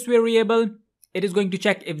it in this variable. It is going to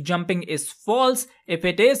check if jumping is false. If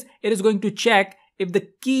it is going to check if the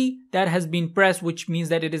key that has been pressed, which means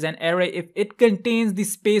that it is an array, if it contains the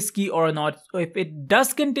space key or not. So if it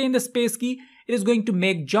does contain the space key, it is going to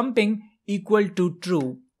make jumping equal to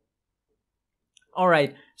true.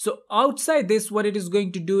 Alright, so outside this, what it is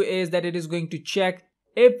going to do is that it is going to check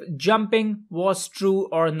if jumping was true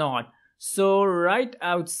or not. So right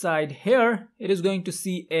outside here, it is going to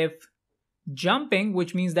see if jumping,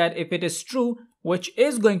 which means that if it is true, which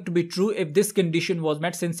is going to be true if this condition was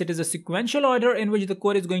met, since it is a sequential order in which the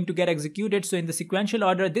code is going to get executed. So in the sequential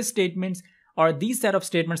order, these statements or these set of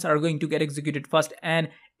statements are going to get executed first, and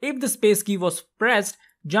if the space key was pressed,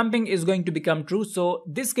 jumping is going to become true. So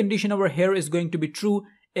this condition over here is going to be true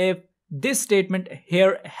if this statement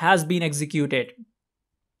here has been executed.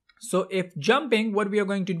 So if jumping, what we are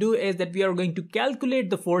going to do is that we are going to calculate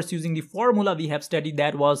the force using the formula we have studied,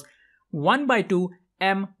 that was 1/2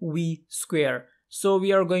 mv square. So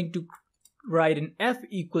we are going to write in F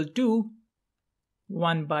equal to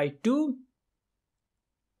 1/2.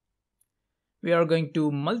 We are going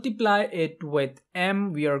to multiply it with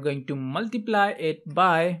m. We are going to multiply it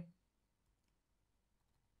by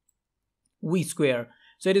v square.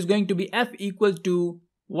 So it is going to be F equal to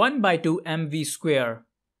 1/2 mv square.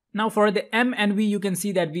 Now for the m and v, you can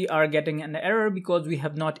see that we are getting an error because we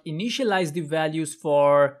have not initialized the values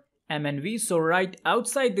for m and v. So right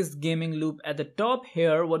outside this gaming loop at the top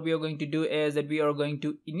here, what we are going to do is that we are going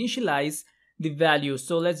to initialize the value.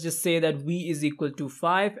 So let's just say that v is equal to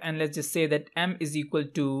 5, and let's just say that m is equal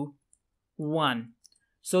to 1.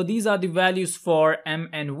 So these are the values for m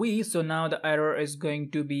and v. So now the error is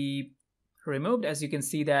going to be removed. As you can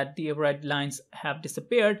see that the red lines have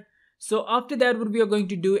disappeared. So after that, what we are going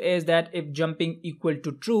to do is that if jumping equal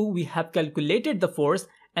to true, we have calculated the force.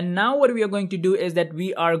 And now what we are going to do is that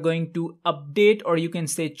we are going to update, or you can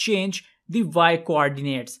say change, the y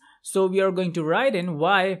coordinates. So we are going to write in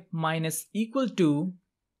y minus equal to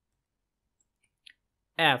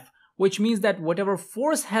f, which means that whatever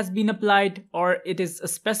force has been applied, or it is a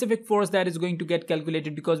specific force that is going to get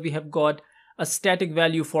calculated, because we have got a static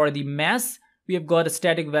value for the mass, we have got a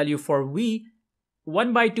static value for v,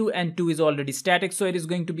 1/2 and 2 is already static, so it is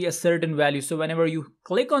going to be a certain value. So whenever you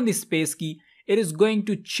click on the space key, it is going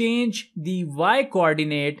to change the y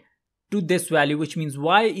coordinate to this value, which means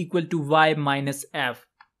y equal to y minus f.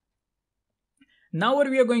 Now what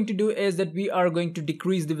we are going to do is that we are going to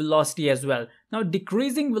decrease the velocity as well. Now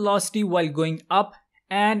decreasing velocity while going up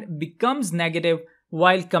and becomes negative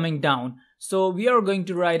while coming down. So we are going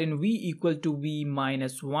to write in v equal to v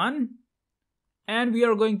minus 1, and we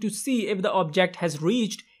are going to see if the object has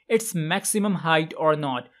reached its maximum height or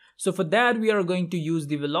not. So for that, we are going to use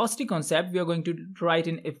the velocity concept. We are going to write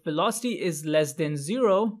in if velocity is less than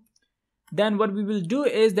 0, then what we will do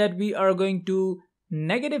is that we are going to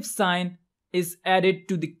negative sign is added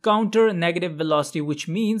to the counter negative velocity, which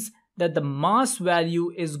means that the mass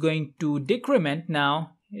value is going to decrement.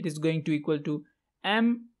 Now it is going to equal to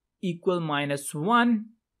m equal minus 1.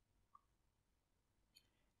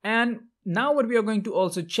 And now what we are going to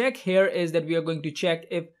also check here is that we are going to check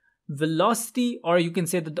if velocity, or you can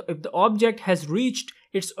say that if the object has reached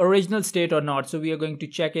its original state or not. So we are going to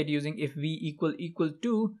check it using if v equal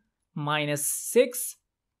to minus 6.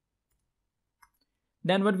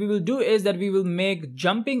 Then what we will do is that we will make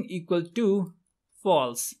jumping equal to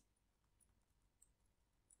false.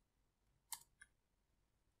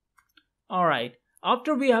 Alright,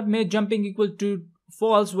 after we have made jumping equal to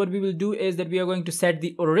false, what we will do is that we are going to set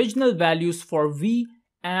the original values for v,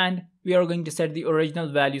 and we are going to set the original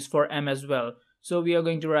values for m as well. So we are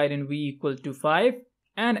going to write in v equal to 5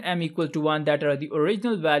 and m equal to 1, that are the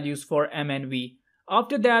original values for m and v.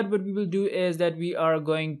 After that, what we will do is that we are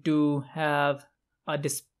going to have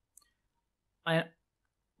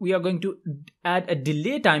we are going to add a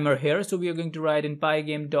delay timer here. So we are going to write in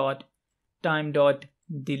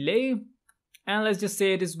pygame.time.delay, and let's just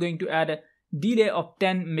say it is going to add a delay of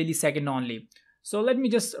 10 millisecond only. So let me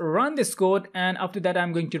just run this code, and after that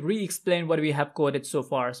I'm going to re-explain what we have coded so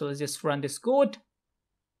far. So let's just run this code.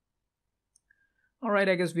 Alright,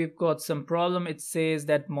 I guess we've got some problem. It says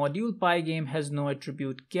that module pygame has no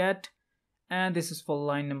attribute get, and this is for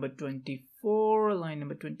line number 24. Line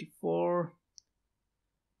number 24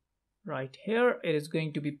 right here, it is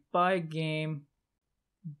going to be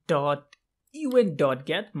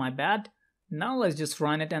pygame.event.get. My bad. Now let's just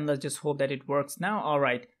run it and let's just hope that it works now.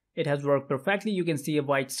 Alright, it has worked perfectly. You can see a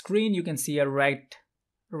white screen, you can see a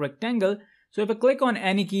rectangle. So if I click on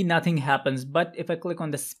any key, nothing happens. But if I click on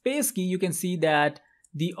the space key, you can see that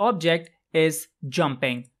the object is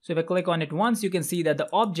jumping. So if I click on it once, you can see that the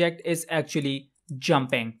object is actually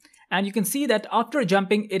jumping. And you can see that after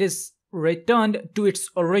jumping, it is returned to its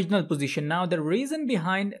original position. Now the reason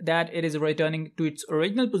behind that it is returning to its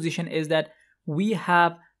original position is that we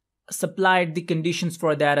have supplied the conditions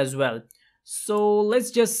for that as well. So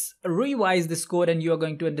let's just revise this code and you are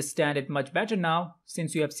going to understand it much better now,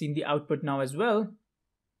 since you have seen the output now as well.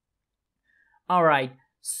 Alright,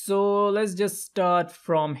 so let's just start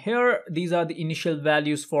from here. These are the initial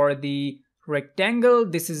values for the rectangle.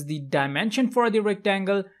 This is the dimension for the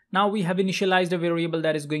rectangle. Now we have initialized a variable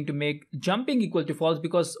that is going to make jumping equal to false,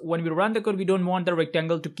 because when we run the code, we don't want the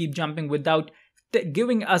rectangle to keep jumping without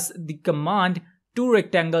giving us the command to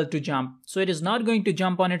rectangle to jump. So it is not going to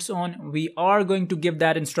jump on its own. We are going to give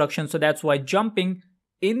that instruction. So that's why jumping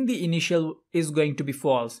in the initial is going to be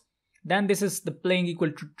false. Then this is the playing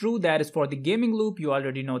equal to true. That is for the gaming loop. You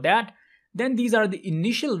already know that. Then these are the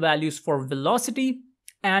initial values for velocity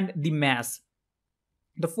and the mass.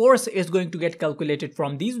 The force is going to get calculated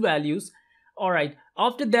from these values. Alright,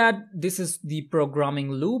 after that, this is the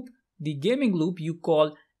programming loop. The gaming loop you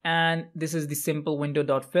call, and this is the simple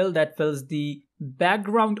window.fill that fills the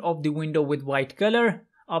background of the window with white color.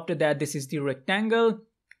 After that, this is the rectangle.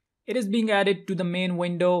 It is being added to the main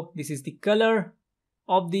window. This is the color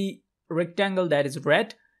of the rectangle, that is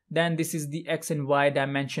red. Then this is the x and y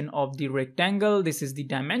dimension of the rectangle. This is the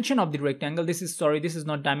dimension of the rectangle. This is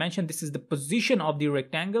not dimension. This is the position of the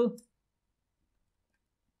rectangle.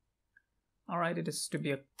 Alright, it is to be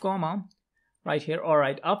a comma right here.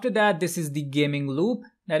 Alright, after that, this is the gaming loop.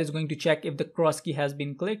 That is going to check if the cross key has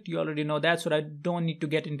been clicked. You already know that, so I don't need to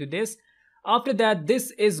get into this. After that,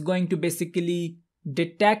 this is going to basically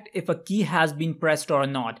detect if a key has been pressed or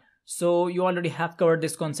not. So you already have covered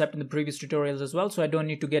this concept in the previous tutorials as well, so I don't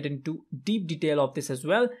need to get into deep detail of this as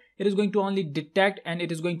well. It is going to only detect, and it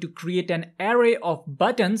is going to create an array of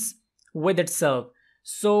buttons with itself.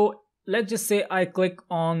 So let's just say I click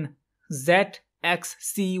on Z, X,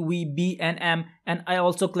 C, V, B, and M, and I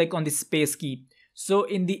also click on the space key. So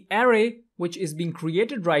in the array which is being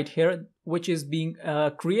created right here, which is being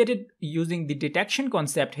created using the detection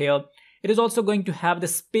concept here, it is also going to have the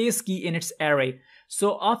space key in its array.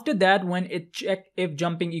 So after that, when it check if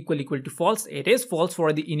jumping equal to false, it is false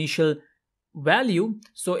for the initial value.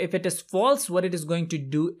 So if it is false, what it is going to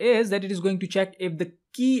do is that it is going to check if the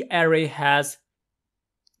key array has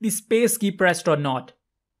the space key pressed or not.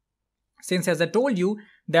 Since, as I told you,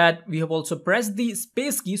 that we have also pressed the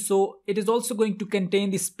space key, so it is also going to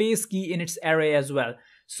contain the space key in its array as well.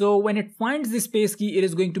 So when it finds the space key, it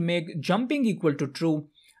is going to make jumping equal to true.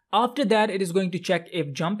 After that, it is going to check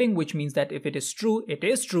if jumping, which means that if it is true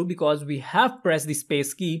because we have pressed the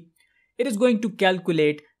space key. It is going to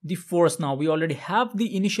calculate the force now. We already have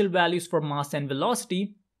the initial values for mass and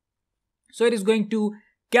velocity. So it is going to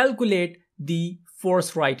calculate the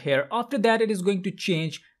force right here. After that, it is going to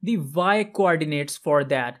change the y coordinates for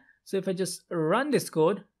that. So if I just run this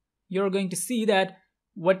code, you're going to see that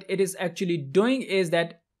what it is actually doing is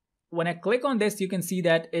that when I click on this, you can see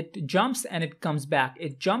that it jumps and it comes back.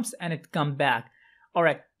 It jumps and it comes back.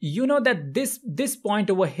 Alright, you know that this point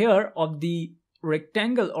over here of the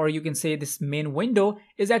rectangle, or you can say this main window,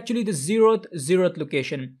 is actually the zeroth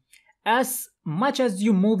location. as much as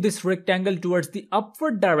you move this rectangle towards the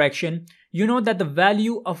upward direction, you know that the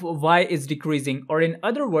value of y is decreasing. Or in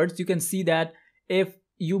other words, you can see that if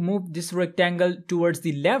you move this rectangle towards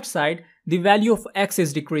the left side, the value of x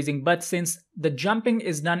is decreasing. But since the jumping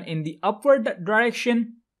is done in the upward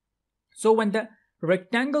direction, so when the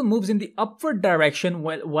rectangle moves in the upward direction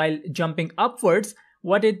while jumping upwards,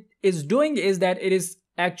 what it is doing is that it is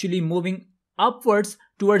actually moving upwards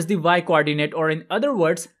towards the y coordinate, or in other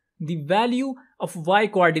words, the value of y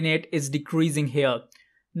coordinate is decreasing here.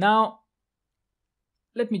 Now,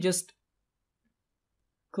 let me just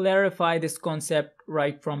clarify this concept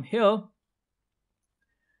right from here.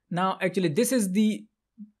 Now, actually, this is the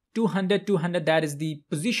 200, 200, that is the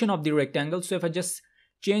position of the rectangle. So if I just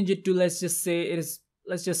change it to, let's just say it is,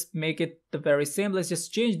 let's just make it the very same. Let's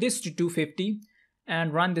just change this to 250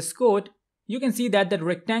 and run this code. You can see that the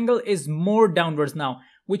rectangle is more downwards now,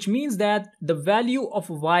 which means that the value of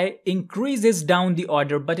y increases down the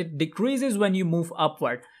order, but it decreases when you move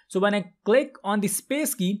upward. So when I click on the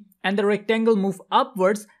space key and the rectangle move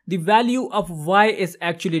upwards, the value of y is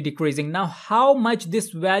actually decreasing. Now, how much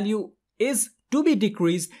this value is to be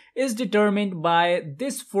decreased is determined by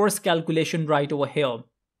this force calculation right over here.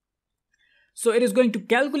 So it is going to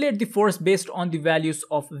calculate the force based on the values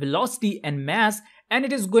of velocity and mass, and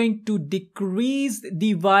it is going to decrease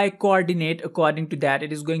the y coordinate according to that.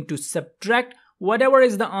 It is going to subtract whatever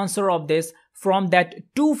is the answer of this from that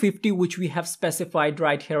 250 which we have specified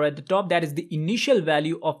right here at the top. That is the initial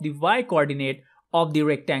value of the y coordinate of the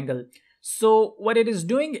rectangle. So what it is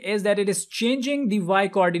doing is that it is changing the y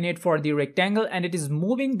coordinate for the rectangle, and it is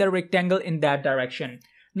moving the rectangle in that direction.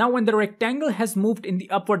 Now, when the rectangle has moved in the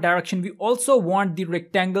upward direction, we also want the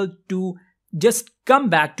rectangle to just come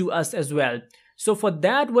back to us as well. So for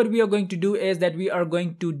that, what we are going to do is that we are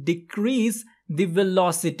going to decrease the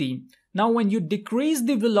velocity. Now, when you decrease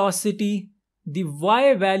the velocity, the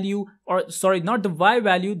y value, or sorry, not the y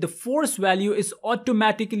value, the force value is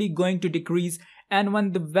automatically going to decrease. And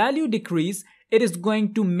when the value decreases, it is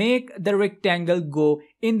going to make the rectangle go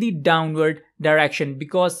in the downward direction,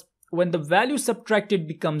 because when the value subtracted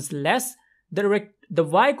becomes less, the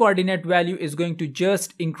y coordinate value is going to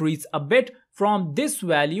just increase a bit from this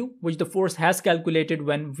value which the force has calculated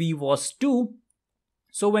when v was 2.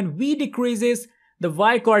 So when v decreases, the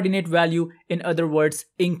y coordinate value, in other words,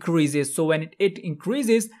 increases. So when it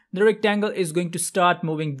increases, the rectangle is going to start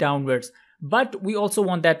moving downwards. But we also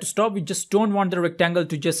want that to stop. We just don't want the rectangle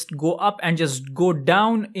to just go up and just go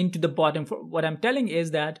down into the bottom. What I'm telling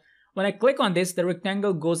is that when I click on this, the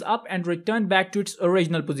rectangle goes up and return back to its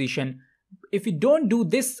original position. If you don't do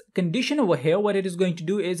this condition over here, what it is going to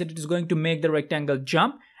do is that it is going to make the rectangle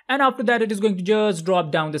jump, and after that it is going to just drop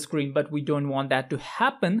down the screen. But we don't want that to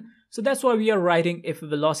happen. So that's why we are writing if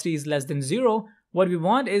velocity is less than 0. What we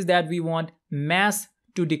want is that we want mass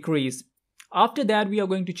to decrease. After that, we are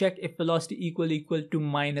going to check if velocity equal to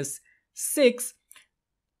 -6.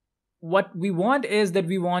 What we want is that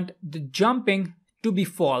we want the jumping to be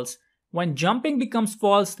false. When jumping becomes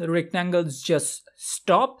false, the rectangles just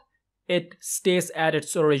stop. It stays at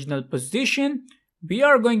its original position. We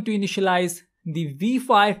are going to initialize the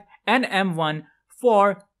V5 and M1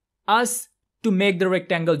 for us to make the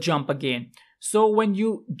rectangle jump again. So when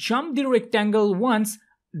you jump the rectangle once,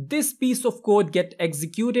 this piece of code gets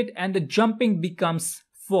executed and the jumping becomes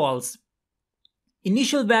false.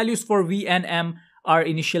 Initial values for V and M are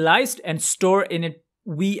initialized and stored in it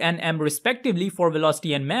V and M respectively for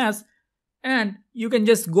velocity and mass, and you can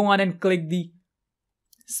just go on and click the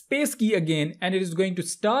space key again, and it is going to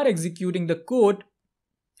start executing the code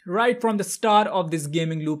right from the start of this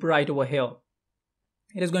gaming loop right over here.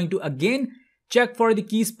 It is going to again check for the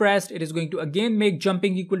keys pressed. It is going to again make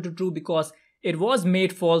jumping equal to true because it was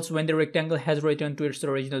made false when the rectangle has returned to its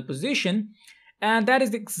original position, and that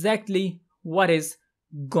is exactly what is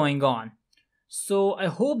going on. So I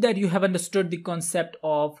hope that you have understood the concept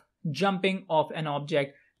of jumping off an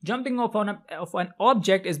object. Jumping off an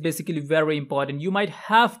object is basically very important. You might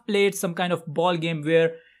have played some kind of ball game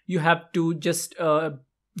where you have to just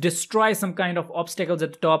destroy some kind of obstacles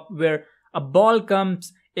at the top, where a ball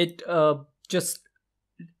comes, it just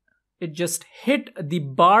hit the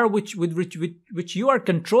bar which you are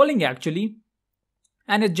controlling actually,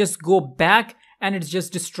 and it just go back and it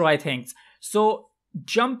just destroy things. So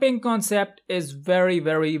jumping concept is very,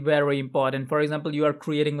 very, very important. For example, you are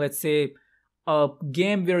creating, let's say, a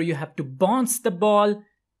game where you have to bounce the ball,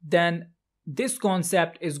 then this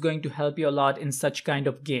concept is going to help you a lot in such kind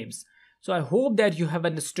of games. So I hope that you have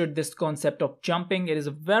understood this concept of jumping. It is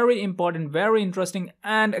a very important, very interesting,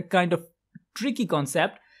 and a kind of tricky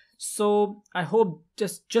concept. So I hope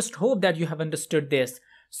just hope that you have understood this.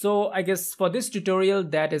 So I guess for this tutorial,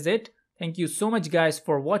 that is it. Thank you so much guys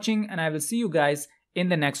for watching, and I will see you guys in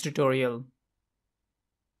the next tutorial.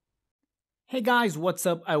 Hey guys, what's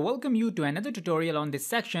up? I welcome you to another tutorial on this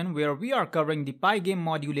section where we are covering the Pygame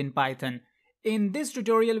module in Python. In this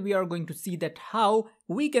tutorial, we are going to see that how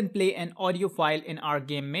we can play an audio file in our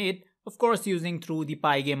game made, of course using through the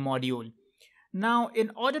Pygame module. Now,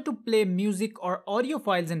 in order to play music or audio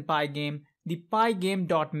files in Pygame, the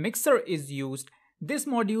pygame.mixer is used. This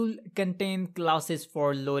module contains classes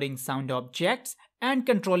for loading sound objects and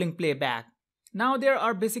controlling playback. Now, there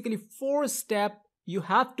are basically 4 steps you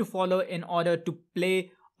have to follow in order to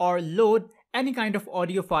play or load any kind of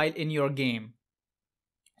audio file in your game.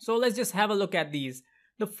 So let's just have a look at these.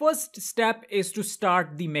 The first step is to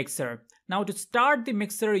start the mixer. Now to start the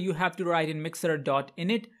mixer, you have to write in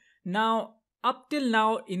mixer.init. Now up till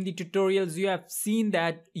now in the tutorials, you have seen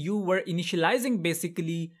that you were initializing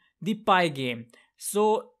basically the Pygame.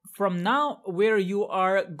 So from now where you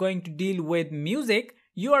are going to deal with music,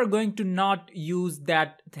 you are going to not use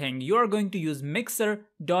that thing. You are going to use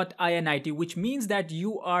mixer.init, which means that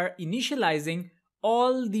you are initializing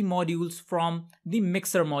all the modules from the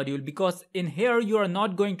mixer module, because in here you are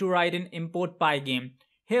not going to write in import Pygame.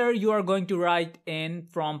 Here you are going to write in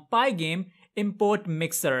from Pygame import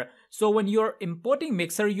mixer. So when you're importing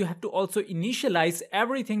mixer, you have to also initialize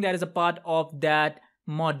everything that is a part of that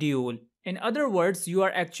module. In other words, you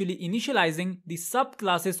are actually initializing the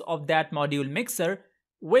subclasses of that module mixer,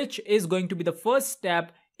 which is going to be the first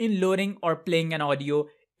step in loading or playing an audio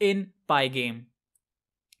in Pygame.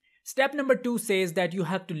 Step number 2 says that you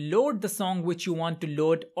have to load the song which you want to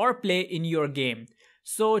load or play in your game.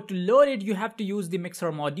 So to load it, you have to use the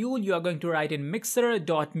mixer module. You are going to write in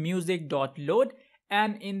mixer.music.load,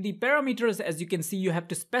 and in the parameters, as you can see, you have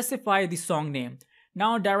to specify the song name.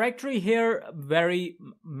 Now directory here very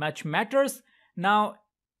much matters. Now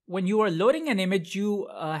when you are loading an image, you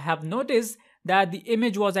have noticed that the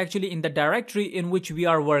image was actually in the directory in which we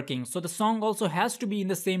are working. So the song also has to be in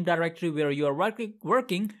the same directory where you are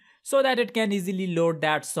working so that it can easily load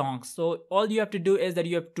that song. So all you have to do is that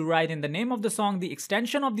you have to write in the name of the song, the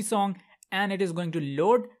extension of the song, and it is going to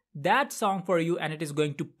load that song for you, and it is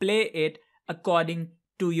going to play it according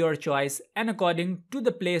to your choice and according to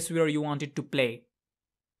the place where you want it to play.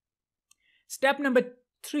 Step number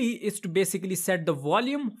 3 is to basically set the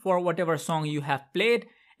volume for whatever song you have played.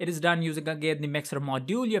 It is done using again the mixer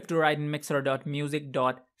module. You have to write in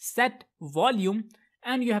mixer.music.setVolume,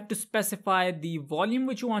 and you have to specify the volume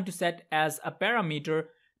which you want to set as a parameter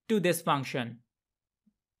to this function.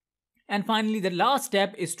 And finally, the last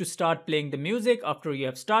step is to start playing the music. After you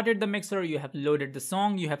have started the mixer, you have loaded the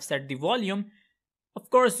song, you have set the volume. Of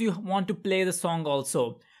course, you want to play the song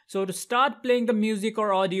also. So to start playing the music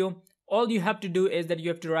or audio, all you have to do is that you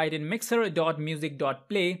have to write in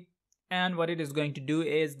mixer.music.play, and what it is going to do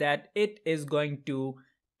is that it is going to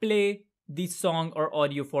play the song or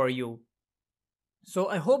audio for you. So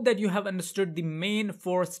I hope that you have understood the main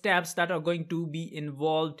 4 steps that are going to be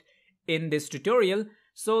involved in this tutorial.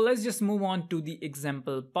 So let's just move on to the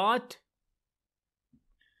example part.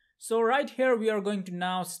 So right here we are going to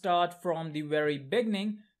now start from the very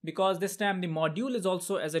beginning, because this time the module is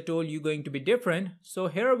also, as I told you, going to be different. So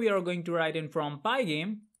here we are going to write in from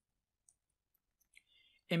Pygame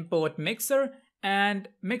import mixer, and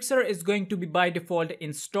mixer is going to be by default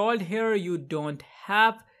installed here. You don't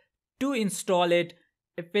have to install it.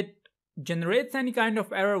 If it generates any kind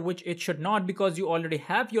of error, which it should not, because you already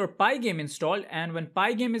have your Pygame installed, and when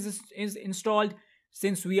Pygame is installed,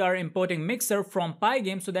 since we are importing mixer from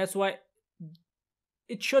Pygame, so that's why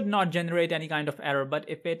it should not generate any kind of error. But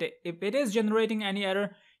if it is generating any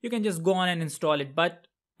error, you can just go on and install it. But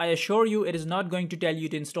I assure you, it is not going to tell you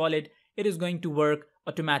to install it. It is going to work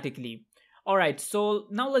automatically. Alright, so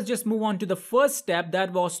now let's just move on to the first step,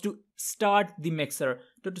 that was to start the mixer.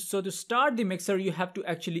 So to start the mixer, you have to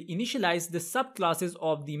actually initialize the subclasses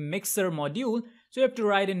of the mixer module. So you have to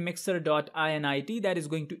write in mixer.init, that is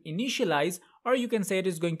going to initialize, or you can say it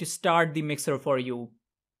is going to start the mixer for you.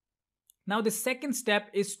 Now the second step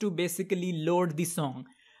is to basically load the song.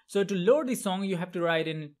 So to load the song, you have to write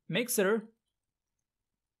in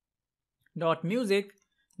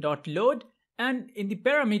mixer.music.load, and in the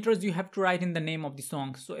parameters you have to write in the name of the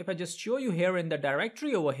song. So if I just show you here in the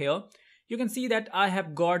directory over here, you can see that I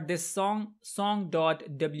have got this song.wav.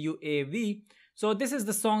 So this is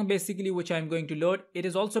the song basically which I'm going to load. It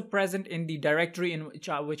is also present in the directory in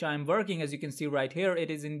which I'm working. As you can see right here,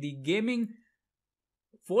 it is in the gaming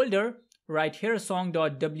folder. Right here,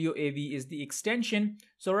 song.wav is the extension.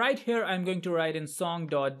 So right here, I'm going to write in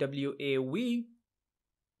song.wav.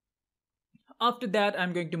 After that,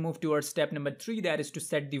 I'm going to move towards step number 3, that is to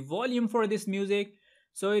set the volume for this music.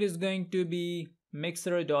 So it is going to be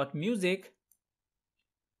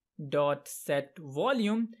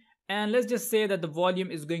mixer.music.set_volume, and let's just say that the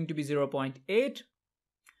volume is going to be 0.8.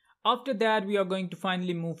 After that, we are going to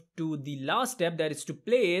finally move to the last step, that is to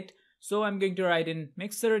play it. So I'm going to write in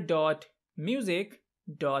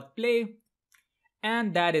mixer.music.play,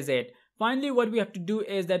 and that is it. Finally, what we have to do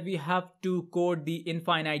is that we have to code the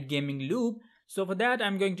infinite gaming loop. So for that,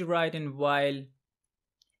 I'm going to write in while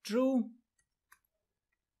true.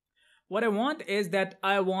 What I want is that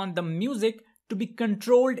I want the music to be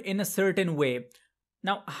controlled in a certain way.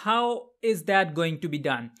 Now, how is that going to be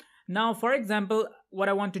done? Now, for example, what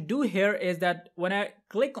I want to do here is that when I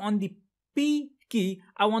click on the P key,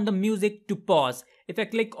 I want the music to pause. If I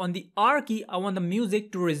click on the R key, I want the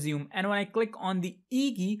music to resume. And when I click on the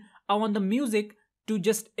E key, I want the music to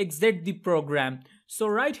just exit the program. So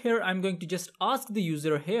right here, I'm going to just ask the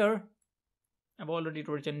user here. I've already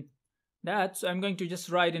written that. So I'm going to just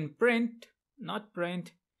write in print, not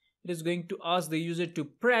print. It is going to ask the user to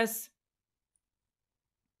press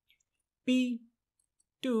P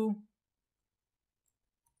to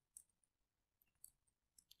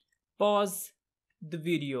pause the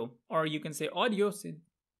video, or you can say audio,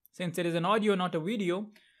 since it is an audio, not a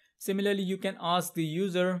video. Similarly, you can ask the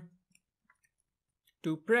user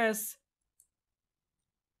to press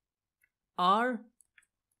R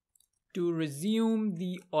to resume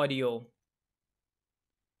the audio.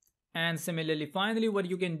 And similarly, finally, what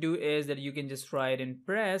you can do is that you can just write and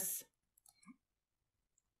press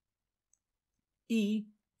E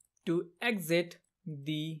to exit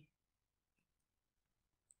the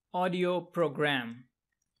audio program.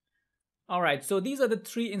 Alright, so these are the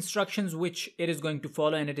 3 instructions which it is going to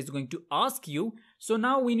follow and it is going to ask you. So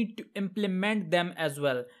now we need to implement them as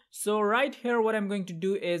well. So right here, what I'm going to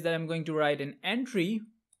do is that I'm going to write an entry,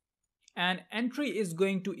 and entry is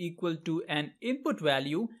going to equal to an input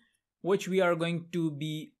value, which we are going to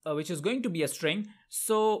be, which is going to be a string.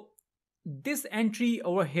 So this entry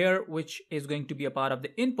over here, which is going to be a part of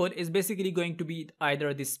the input, is basically going to be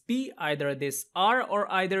either this P, either this R, or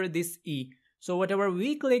either this E. So whatever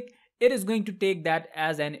we click, it is going to take that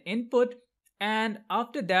as an input, and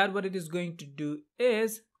after that, what it is going to do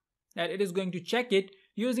is that it is going to check it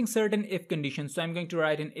using certain if conditions. So I'm going to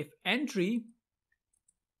write in if entry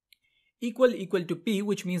equal to P,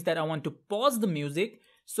 which means that I want to pause the music.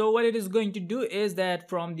 So what it is going to do is that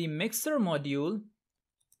from the mixer module,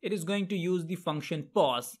 it is going to use the function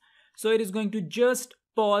pause. So it is going to just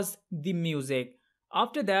pause the music.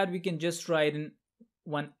 After that, we can just write in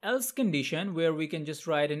one else condition where we can just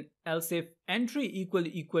write in else if entry equal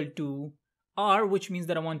to R, which means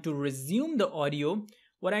that I want to resume the audio.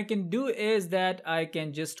 What I can do is that I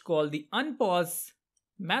can just call the unpause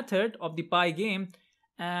method of the Pygame,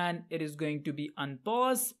 and it is going to be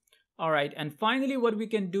unpause. Alright, and finally what we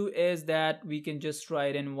can do is that we can just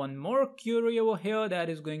write in one more query over here, that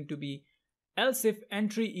is going to be else if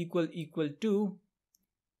entry equal to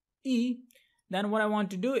E. Then what I want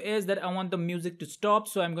to do is that I want the music to stop,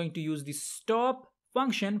 so I'm going to use the stop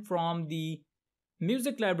function from the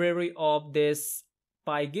music library of this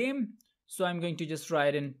Pygame. So I'm going to just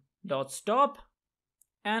write in .stop,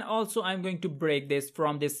 and also I'm going to break this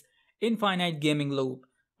from this infinite gaming loop.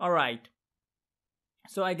 Alright.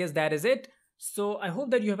 So I guess that is it. So I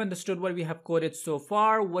hope that you have understood what we have coded so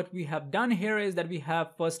far. What we have done here is that we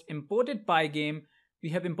have first imported Pygame,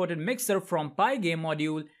 we have imported mixer from Pygame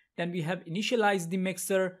module, then we have initialized the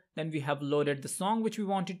mixer, then we have loaded the song which we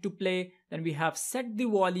wanted to play, then we have set the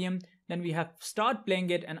volume, then we have start playing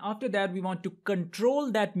it, and after that we want to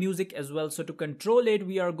control that music as well. So to control it,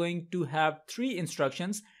 we are going to have 3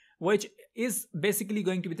 instructions, which is basically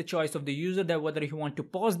going to be the choice of the user, that whether he want to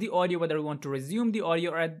pause the audio, whether he want to resume the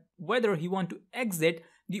audio, or whether he want to exit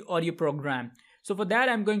the audio program. So for that,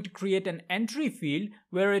 I'm going to create an entry field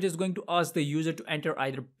where it is going to ask the user to enter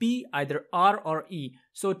either P, either R, or E.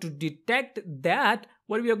 So to detect that,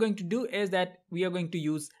 what we are going to do is that we are going to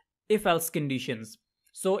use if-else conditions.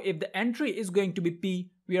 So if the entry is going to be P,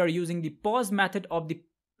 we are using the pause method of the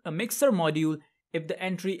mixer module. If the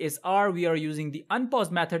entry is R, we are using the unpause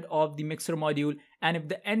method of the mixer module. And if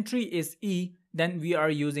the entry is E, then we are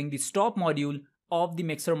using the stop module of the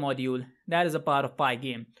mixer module. That is a part of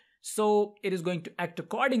Pygame. So it is going to act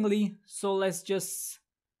accordingly. So let's just,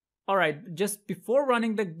 alright, just before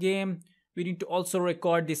running the game, we need to also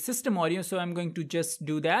record the system audio. So I'm going to just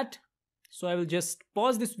do that. So I will just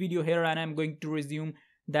pause this video here and I'm going to resume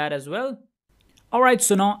that as well. Alright,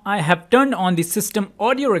 so now I have turned on the system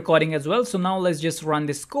audio recording as well. So now let's just run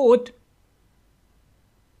this code.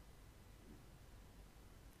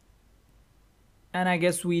 And I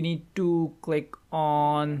guess we need to click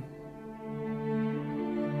on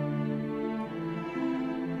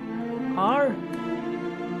R,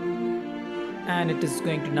 and it is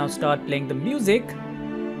going to now start playing the music.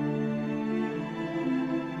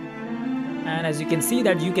 And as you can see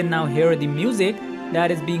that you can now hear the music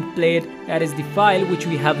that is being played, that is the file which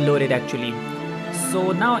we have loaded actually.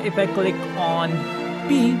 So now if I click on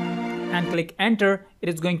P and click enter, it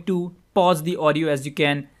is going to pause the audio, as you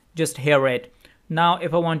can just hear it. Now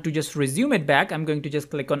if I want to just resume it back, I'm going to just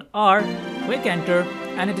click on R, click enter,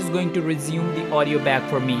 and it is going to resume the audio back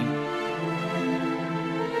for me.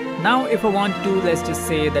 Now if I want to, let's just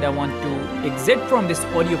say that I want to exit from this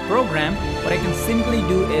audio program, what I can simply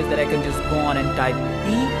do is that I can just go on and type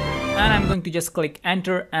E, and I'm going to just click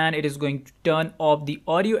enter, and it is going to turn off the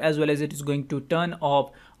audio, as well as it is going to turn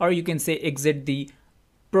off, or you can say exit the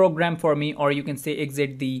program for me, or you can say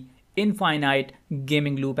exit the infinite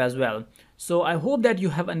gaming loop as well. So I hope that you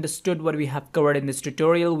have understood what we have covered in this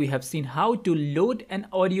tutorial. We have seen how to load an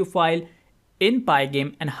audio file in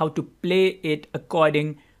Pygame and how to play it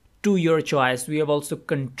according to your choice. We have also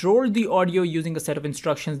controlled the audio using a set of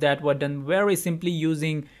instructions that were done very simply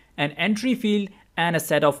using an entry field and a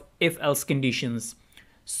set of if-else conditions.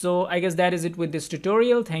 So I guess that is it with this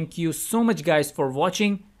tutorial. Thank you so much guys for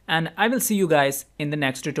watching, and I will see you guys in the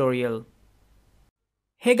next tutorial.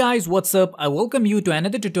 Hey guys, what's up? I welcome you to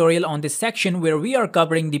another tutorial on this section where we are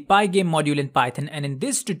covering the Pygame module in Python, and in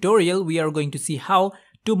this tutorial we are going to see how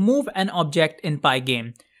to move an object in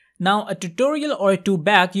Pygame. Now a tutorial or two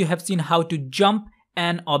back you have seen how to jump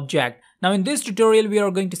an object. Now in this tutorial we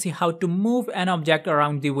are going to see how to move an object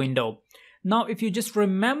around the window. Now if you just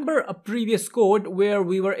remember a previous code where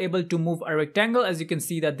we were able to move a rectangle, as you can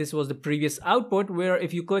see that this was the previous output, where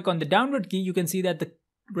if you click on the downward key you can see that the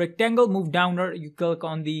rectangle moved downward. You click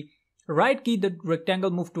on the right key, the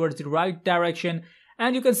rectangle moved towards the right direction,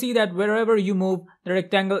 and you can see that wherever you move, the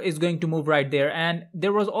rectangle is going to move right there. And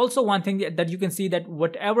there was also one thing that you can see that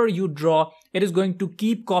whatever you draw, it is going to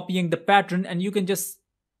keep copying the pattern, and you can just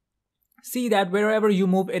see that wherever you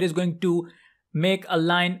move, it is going to make a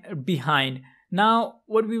line behind. Now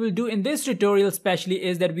what we will do in this tutorial especially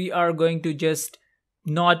is that we are going to just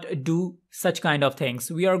not do such kind of things.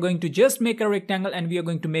 We are going to just make a rectangle and we are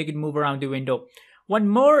going to make it move around the window. One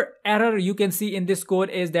more error you can see in this code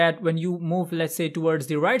is that when you move, let's say towards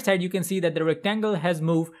the right side, you can see that the rectangle has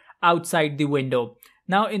moved outside the window.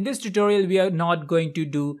 Now in this tutorial we are not going to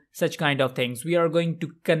do such kind of things. We are going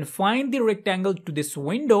to confine the rectangle to this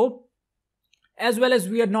window, as well as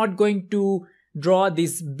we are not going to draw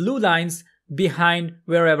these blue lines behind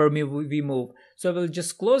wherever we move. So we'll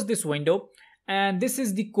just close this window. And this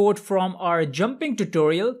is the code from our jumping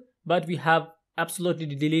tutorial, but we have absolutely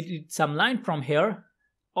deleted some line from here.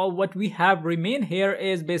 All what we have remain here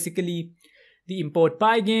is basically the import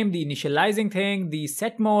Pygame, the initializing thing, the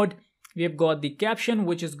set mode. We have got the caption,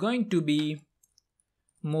 which is going to be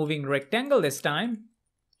moving rectangle this time,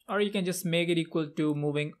 or you can just make it equal to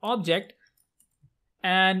moving object.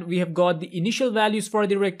 And we have got the initial values for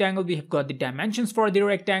the rectangle, we have got the dimensions for the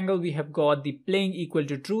rectangle, we have got the playing equal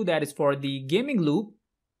to true, that is for the gaming loop.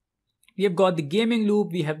 We have got the gaming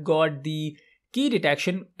loop, we have got the key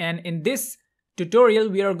detection, and in this tutorial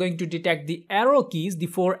we are going to detect the arrow keys, the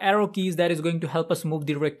 4 arrow keys that is going to help us move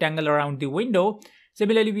the rectangle around the window.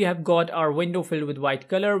 Similarly, we have got our window filled with white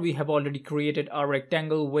color. We have already created our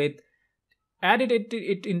rectangle with added it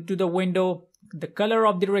into the window, the color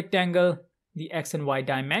of the rectangle, the x and y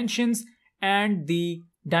dimensions, and the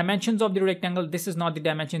dimensions of the rectangle. This is not the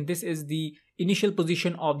dimension, this is the initial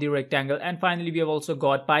position of the rectangle. And finally we have also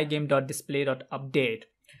got pygame.display.update.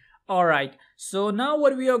 Alright, so now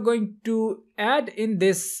what we are going to add in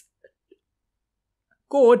this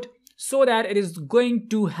code so that it is going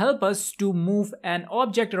to help us to move an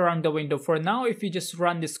object around the window. For now, if we just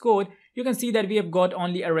run this code, you can see that we have got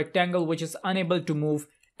only a rectangle which is unable to move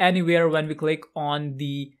anywhere when we click on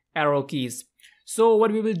the arrow keys. So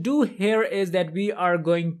what we will do here is that we are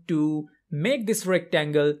going to make this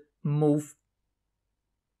rectangle move.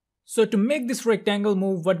 So to make this rectangle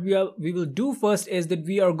move, what we will do first is that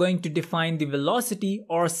we are going to define the velocity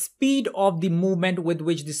or speed of the movement with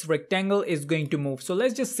which this rectangle is going to move. So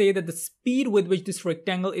let's just say that the speed with which this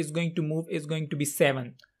rectangle is going to move is going to be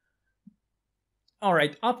 7.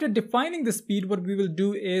 Alright, after defining the speed, what we will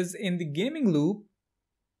do is in the gaming loop,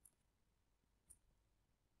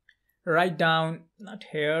 write down, not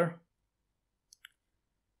here,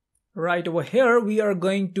 right over here, we are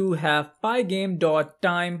going to have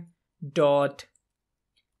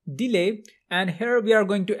pygame.time.delay, and here we are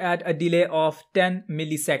going to add a delay of 10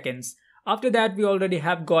 milliseconds. After that, we already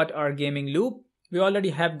have got our gaming loop. we already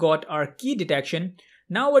have got our key detection.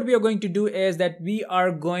 Now what we are going to do is that we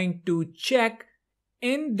are going to check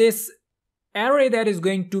in this array that is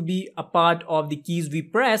going to be a part of the keys we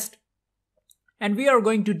pressed, and we are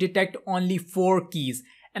going to detect only 4 keys.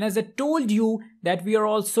 And as I told you that we are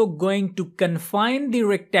also going to confine the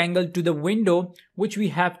rectangle to the window which we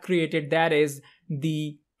have created, that is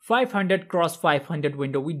the 500 cross 500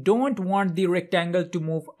 window. We don't want the rectangle to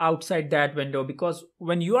move outside that window, because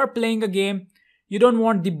when you are playing a game, you don't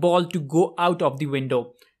want the ball to go out of the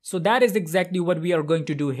window. So that is exactly what we are going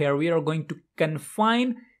to do here. We are going to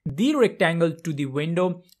confine the rectangle to the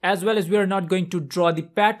window, as well as we are not going to draw the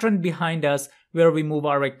pattern behind us where we move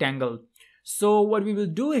our rectangle. So what we will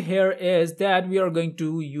do here is that we are going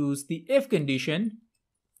to use the if condition,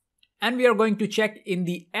 and we are going to check in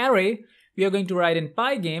the array. We are going to write in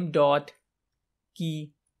pygame dot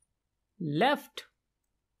key left,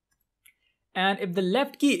 and if the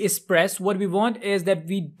left key is pressed, what we want is that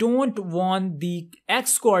we don't want the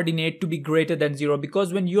x coordinate to be greater than 0,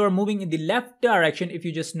 because when you are moving in the left direction, if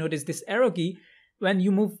you just notice this arrow key, when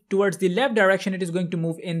you move towards the left direction, it is going to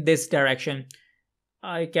move in this direction.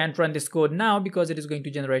 I can't run this code now because it is going to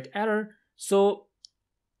generate error. So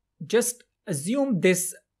just assume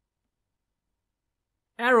this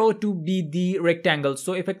arrow to be the rectangle.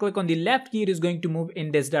 So if I click on the left key, it is going to move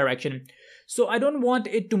in this direction. So I don't want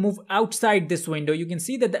it to move outside this window. You can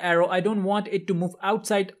see that the arrow, I don't want it to move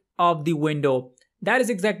outside of the window. That is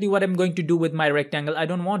exactly what I'm going to do with my rectangle. I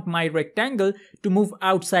don't want my rectangle to move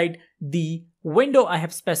outside the window I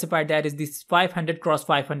have specified, that is this 500 cross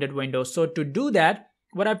 500 window. So to do that,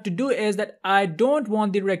 what I have to do is that I don't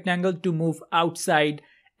want the rectangle to move outside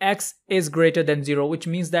x is greater than 0, which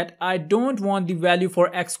means that I don't want the value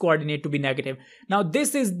for x coordinate to be negative. Now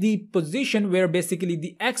this is the position where basically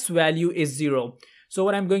the x value is 0. So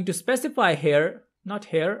what I'm going to specify here, not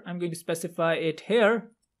here, I'm going to specify it here,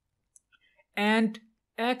 and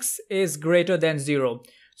x is greater than 0.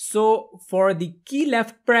 So for the key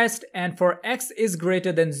left pressed and for x is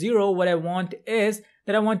greater than 0, what I want is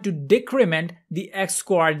that I want to decrement the x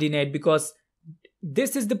coordinate, because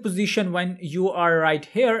this is the position when you are right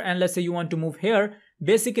here, and let's say you want to move here,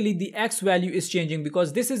 basically the x value is changing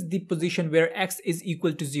because this is the position where x is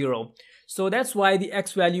equal to 0. So that's why the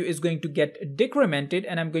x value is going to get decremented,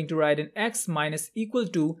 and I'm going to write an x minus equal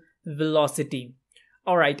to velocity.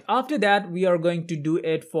 Alright, after that we are going to do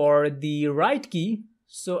it for the right key.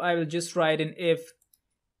 So I will just write an if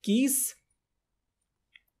keys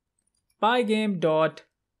pygame dot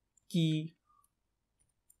key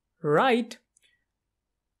right,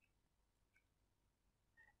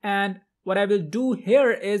 and what I will do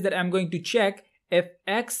here is that I'm going to check if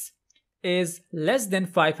x is less than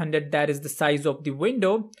 500, that is the size of the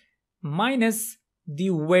window, minus the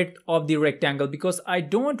width of the rectangle, because I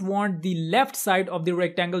don't want the left side of the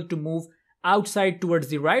rectangle to move outside towards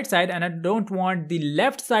the right side, and I don't want the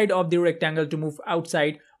left side of the rectangle to move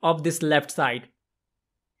outside of this left side.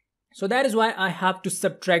 So that is why I have to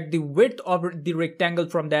subtract the width of the rectangle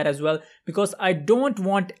from that as well, because I don't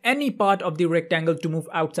want any part of the rectangle to move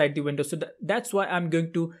outside the window. So that's why I'm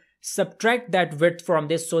going to subtract that width from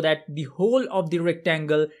this, so that the whole of the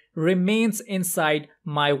rectangle remains inside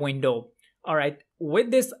my window. Alright, with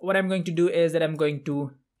this what I'm going to do is that I'm going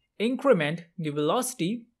to increment the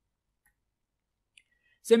velocity.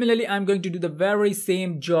 Similarly, I'm going to do the very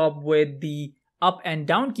same job with the up and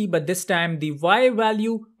down key, but this time the y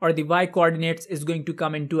value or the y coordinates is going to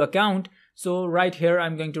come into account. So right here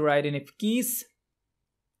I'm going to write in if keys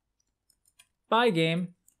pygame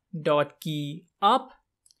dot key up,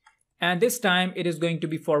 and this time it is going to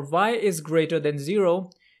be for y is greater than 0,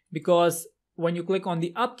 because when you click on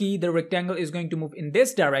the up key, the rectangle is going to move in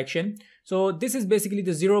this direction. So this is basically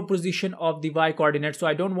the 0 position of the y coordinate, so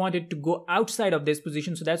I don't want it to go outside of this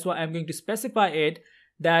position. So that's why I'm going to specify it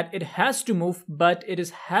that it has to move, but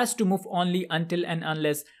has to move only until and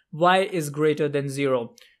unless y is greater than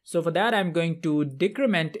 0. So for that I'm going to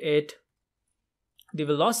decrement it, the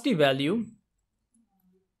velocity value.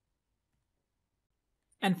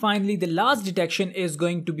 And finally the last detection is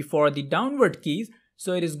going to be for the downward keys.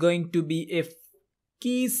 So it is going to be if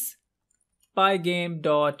keys pygame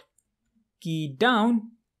dot key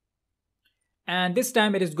down, and this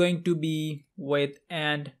time it is going to be with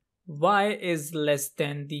and y is less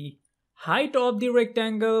than the height of the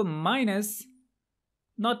rectangle minus,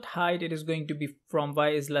 not height, it is going to be from y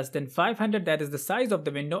is less than 500, that is the size of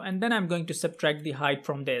the window, and then I'm going to subtract the height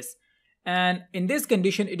from this. And in this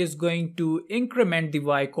condition it is going to increment the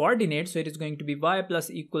y coordinate, so it is going to be y plus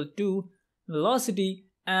equal to velocity,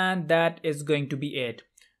 and that is going to be it.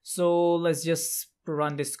 So let's just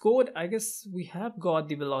run this code. I guess we have got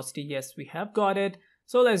the velocity. Yes, we have got it.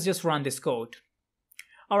 So let's just run this code.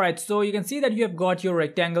 Alright, so you can see that you have got your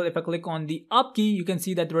rectangle. If I click on the up key, you can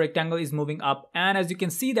see that the rectangle is moving up. And as you can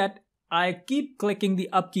see that I keep clicking the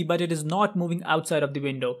up key, but it is not moving outside of the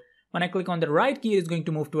window. When I click on the right key, it is going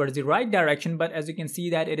to move towards the right direction, but as you can see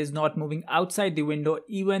that it is not moving outside the window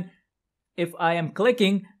even if I am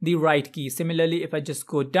clicking the right key. Similarly, if I just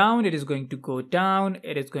go down, it is going to go down,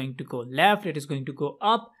 it is going to go left, it is going to go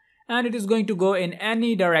up, and it is going to go in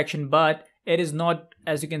any direction, but it is not,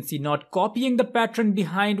 as you can see, not copying the pattern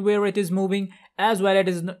behind where it is moving, as well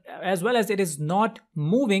as it is not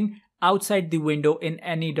moving outside the window in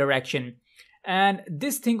any direction. And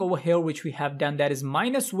this thing over here which we have done, that is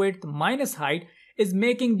minus width minus height, is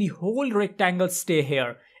making the whole rectangle stay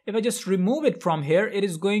here. If I just remove it from here, it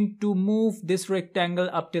is going to move this rectangle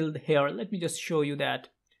up till here. Let me just show you that.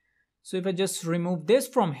 So if I just remove this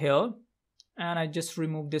from here, and I just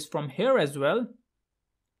remove this from here as well,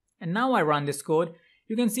 and now I run this code,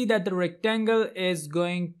 you can see that the rectangle is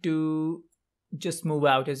going to just move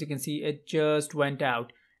out. As you can see, it just went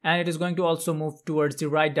out, and it is going to also move towards the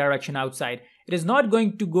right direction outside. It is not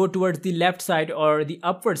going to go towards the left side or the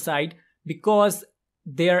upward side because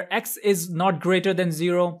their x is not greater than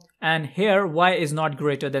 0 and here y is not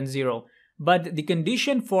greater than 0. But the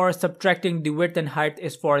condition for subtracting the width and height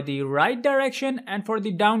is for the right direction and for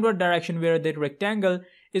the downward direction where the rectangle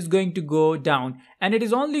is going to go down. And it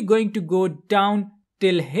is only going to go down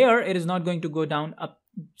till here. It is not going to go down up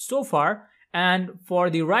so far. And for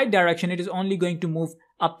the right direction, it is only going to move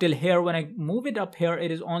up till here. When I move it up here,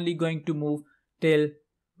 it is only going to move till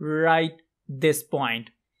right this point.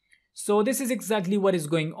 So this is exactly what is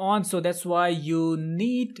going on. So that's why you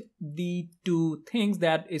need the two things,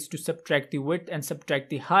 that is to subtract the width and subtract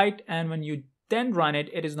the height. And when you then run it,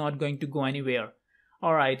 it is not going to go anywhere.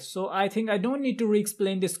 Alright, so I think I don't need to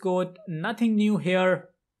re-explain this code. Nothing new here.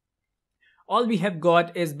 All we have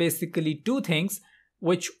got is basically two things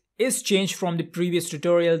which is changed from the previous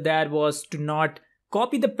tutorial. That was to not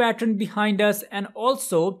copy the pattern behind us and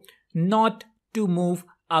also not to move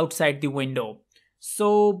outside the window.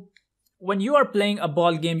 So when you are playing a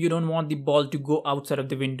ball game, you don't want the ball to go outside of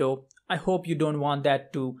the window. I hope you don't want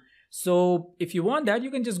that too. So if you want that, you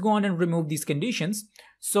can just go on and remove these conditions.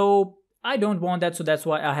 So I don't want that, so that's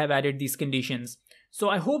why I have added these conditions. So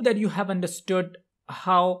I hope that you have understood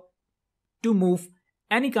how to move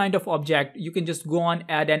any kind of object. You can just go on,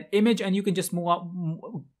 add an image, and you can just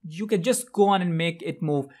you can just go on and make it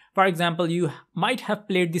move. For example, you might have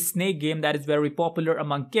played the snake game that is very popular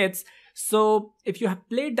among kids. So if you have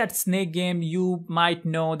played that snake game, you might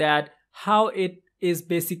know that how it is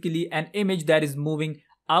basically an image that is moving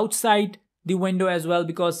outside the window as well,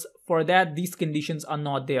 because for that these conditions are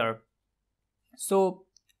not there. So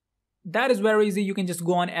that is very easy. You can just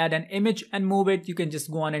go on, add an image and move it. You can just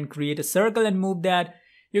go on and create a circle and move that.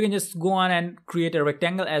 You can just go on and create a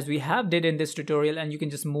rectangle as we have did in this tutorial, and you can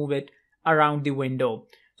just move it around the window.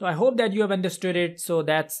 So I hope that you have understood it. So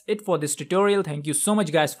that's it for this tutorial. Thank you so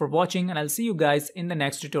much guys for watching, and I'll see you guys in the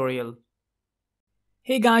next tutorial.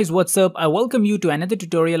 Hey guys, what's up? I welcome you to another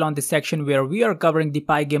tutorial on this section where we are covering the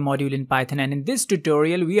Pygame module in Python, and in this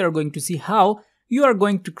tutorial we are going to see how you are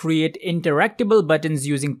going to create interactable buttons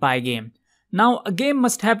using Pygame. Now, a game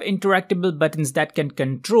must have interactable buttons that can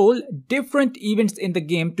control different events in the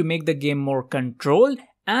game to make the game more controlled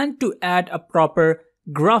and to add a proper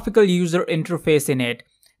graphical user interface in it.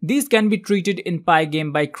 These can be treated in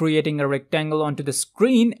Pygame by creating a rectangle onto the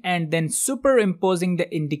screen and then superimposing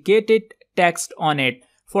the indicated text on it.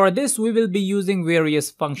 For this, we will be using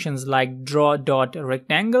various functions like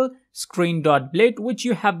draw.rectangle, screen.blade, which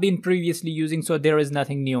you have been previously using, so there is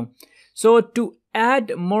nothing new. So to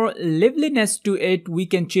add more liveliness to it, we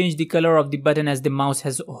can change the color of the button as the mouse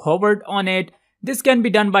has hovered on it. This can be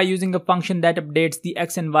done by using a function that updates the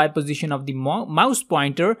X and Y position of the mouse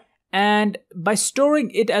pointer and by storing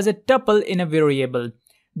it as a tuple in a variable.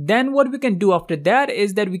 Then what we can do after that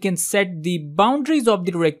is that we can set the boundaries of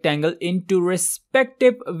the rectangle into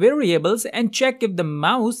respective variables and check if the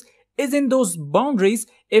mouse is in those boundaries.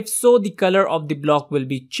 If so, the color of the block will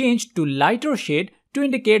be changed to lighter shade to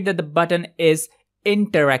indicate that the button is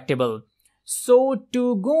interactable. So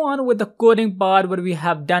to go on with the coding part, what we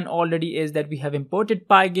have done already is that we have imported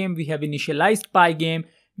Pygame, we have initialized Pygame,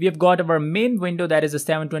 we have got our main window that is a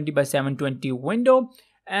 720 by 720 window,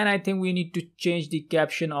 and I think we need to change the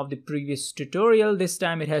caption of the previous tutorial. This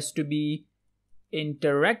time it has to be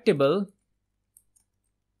interactable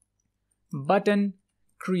button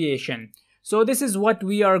creation. So this is what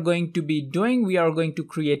we are going to be doing. We are going to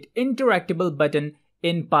create interactable button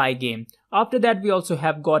in Pygame. After that, we also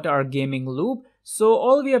have got our gaming loop. So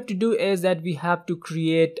all we have to do is that we have to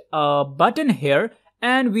create a button here,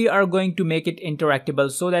 and we are going to make it interactable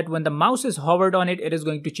so that when the mouse is hovered on it, it is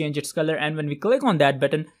going to change its color, and when we click on that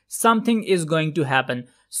button, something is going to happen.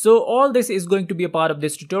 So all this is going to be a part of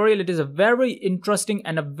this tutorial. It is a very interesting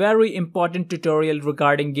and a very important tutorial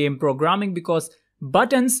regarding game programming, because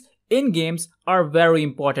buttons in games are very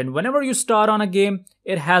important. Whenever you start on a game,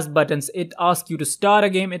 it has buttons. It asks you to start a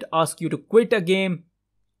game, it asks you to quit a game.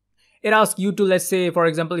 It asks you to, let's say, for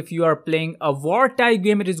example, if you are playing a war type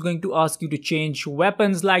game, it is going to ask you to change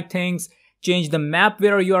weapons like things, change the map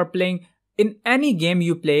where you are playing. In any game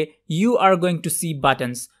you play, you are going to see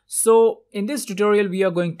buttons. So in this tutorial, we are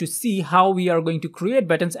going to see how we are going to create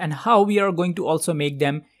buttons and how we are going to also make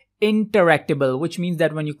them interactable, which means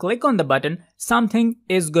that when you click on the button, something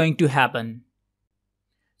is going to happen.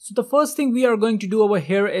 So the first thing we are going to do over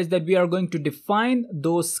here is that we are going to define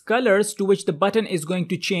those colors to which the button is going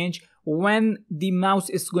to change when the mouse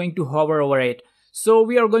is going to hover over it. So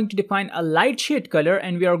we are going to define a light shade color,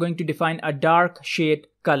 and we are going to define a dark shade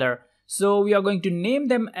color. So we are going to name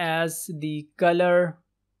them as the color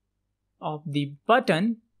of the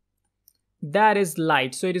button that is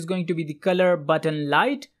light. So it is going to be the color button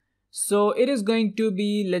light. So it is going to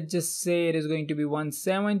be, let's just say it is going to be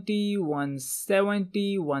 170,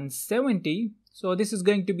 170, 170. So this is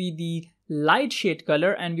going to be the light shade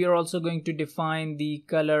color, and we are also going to define the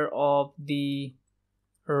color of the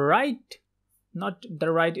right, not the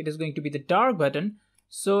right, it is going to be the dark button.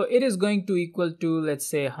 So it is going to equal to, let's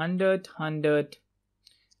say, 100, 100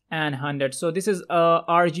 and 100. So this is a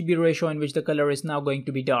RGB ratio in which the color is now going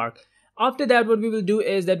to be dark. After that, what we will do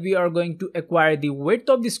is that we are going to acquire the width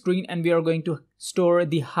of the screen, and we are going to store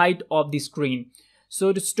the height of the screen.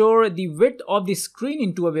 So to store the width of the screen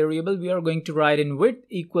into a variable, we are going to write in width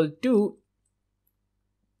equal to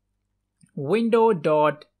window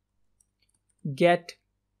dot get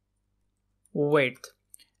width,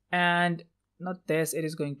 and not this, it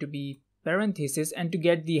is going to be parenthesis, and to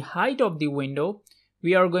get the height of the window,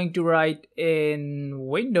 we are going to write in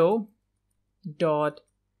window dot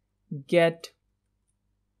get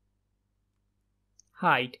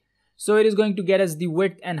height. So it is going to get us the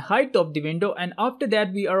width and height of the window, and after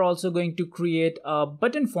that we are also going to create a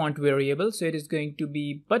button font variable. So it is going to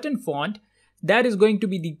be button font. That is going to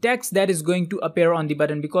be the text that is going to appear on the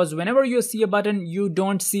button, because whenever you see a button, you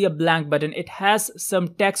don't see a blank button, it has some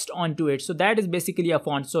text onto it. So that is basically a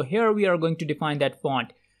font. So here we are going to define that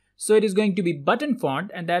font. So it is going to be button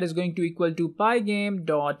font, and that is going to equal to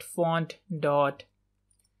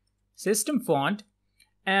pygame.font.system font.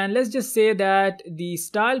 And let's just say that the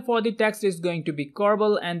style for the text is going to be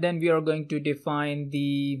Corbel, and then we are going to define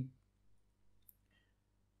the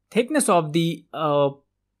thickness of the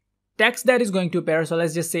text that is going to appear. So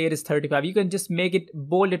let's just say it is 35. You can just make it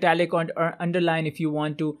bold, italic, or underline if you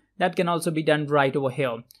want to. That can also be done right over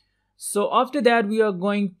here. So after that, we are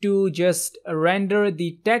going to just render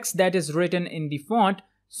the text that is written in the font.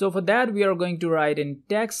 So for that, we are going to write in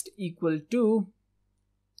text equal to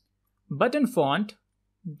button font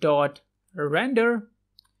dot render,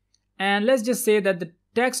 and let's just say that the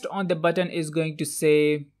text on the button is going to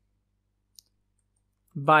say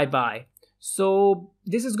bye bye. So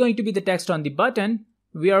this is going to be the text on the button.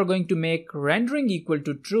 We are going to make rendering equal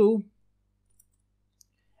to true,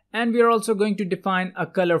 and we are also going to define a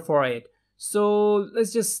color for it. So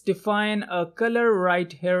let's just define a color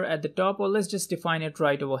right here at the top, or let's just define it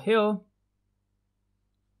right over here,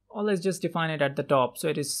 or let's just define it at the top so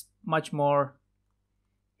it is much more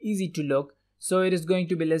easy to look. So it is going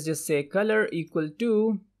to be, let's just say color equal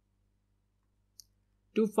to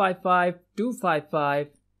 255, 255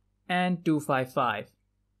 and 255.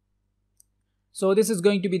 So this is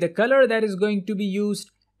going to be the color that is going to be used,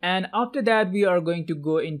 and after that we are going to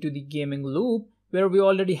go into the gaming loop, where we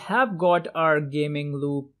already have got our gaming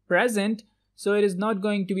loop present. So it is not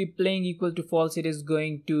going to be playing equal to false, it is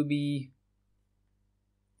going to be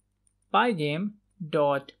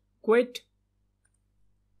pygame.quit.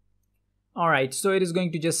 Alright, so it is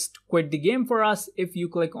going to just quit the game for us if you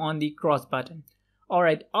click on the cross button.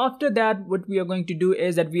 Alright, after that what we are going to do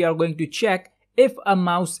is that we are going to check if a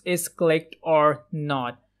mouse is clicked or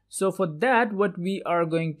not. So for that, what we are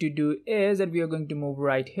going to do is that we are going to move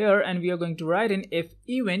right here, and we are going to write in if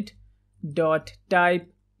event dot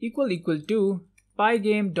type equal to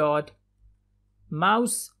pygame dot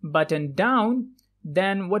mouse button down.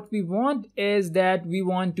 Then what we want is that we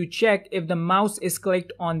want to check if the mouse is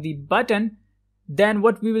clicked on the button. Then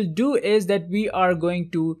what we will do is that we are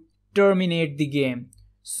going to terminate the game.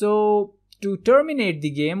 So to terminate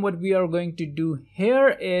the game, what we are going to do here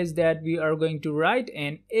is that we are going to write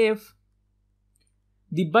in if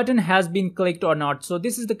the button has been clicked or not. So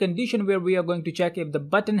this is the condition where we are going to check if the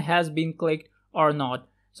button has been clicked or not.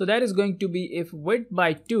 So that is going to be if width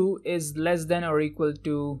by 2 is less than or equal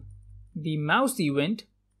to the mouse event,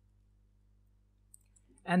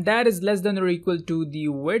 and that is less than or equal to the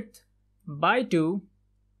width by 2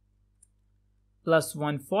 plus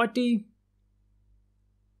 140,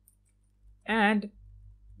 and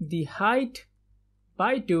the height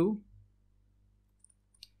by 2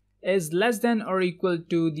 is less than or equal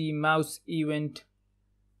to the mouse event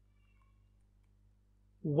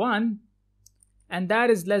 1, and that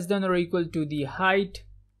is less than or equal to the height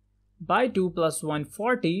by 2 plus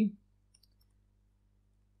 140,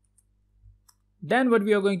 then what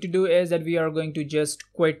we are going to do is that we are going to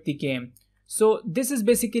just quit the game. So this is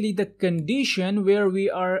basically the condition where we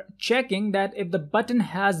are checking that if the button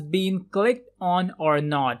has been clicked on or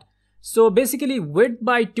not. So basically width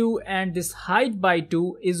by 2 and this height by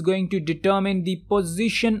 2 is going to determine the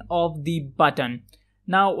position of the button.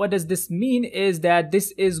 Now what does this mean is that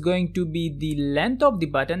this is going to be the length of the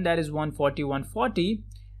button, that is 140.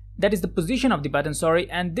 That is the position of the button,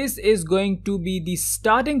 sorry, and this is going to be the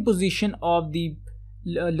starting position of the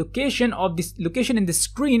location in the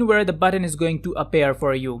screen where the button is going to appear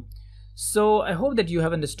for you. So I hope that you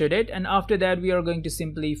have understood it, and after that we are going to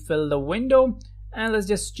simply fill the window, and let's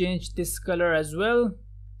just change this color as well.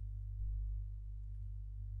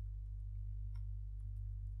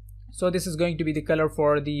 So this is going to be the color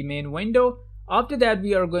for the main window. After that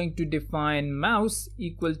we are going to define mouse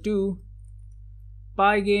equal to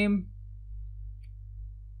pygame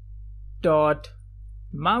dot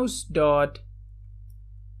mouse dot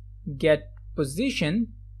get position,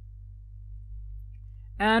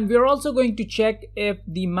 and we are also going to check if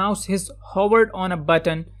the mouse has hovered on a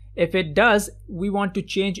button. If it does, we want to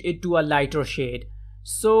change it to a lighter shade.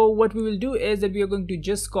 So what we will do is that we are going to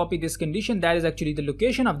just copy this condition, that is actually the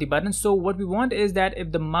location of the button. So what we want is that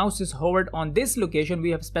if the mouse is hovered on this location,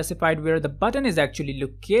 we have specified where the button is actually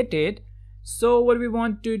located. So what we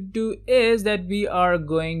want to do is that we are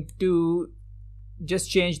going to just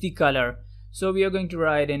change the color. So we are going to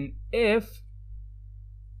write in if,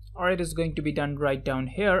 or it is going to be done right down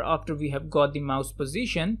here after we have got the mouse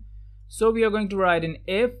position. So we are going to write in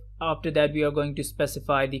if, after that we are going to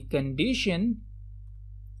specify the condition,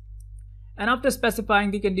 and after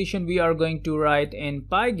specifying the condition we are going to write in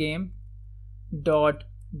pygame dot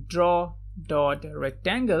draw dot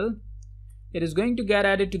rectangle. It is going to get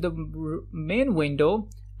added to the main window,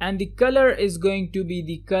 and the color is going to be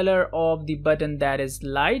the color of the button, that is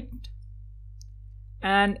light,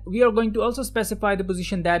 and we are going to also specify the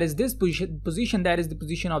position, that is this position that is the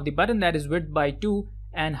position of the button, that is width by 2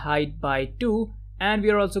 and height by 2, and we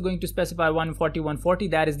are also going to specify 140,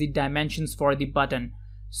 that is the dimensions for the button.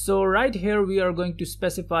 So right here we are going to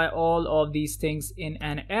specify all of these things in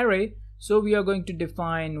an array. So we are going to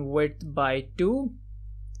define width by 2,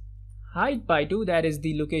 height by 2, that is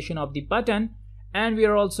the location of the button, and we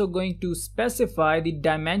are also going to specify the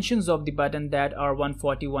dimensions of the button, that are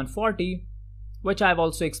 140, which I've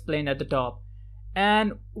also explained at the top.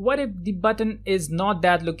 And what if the button is not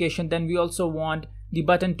that location? Then we also want the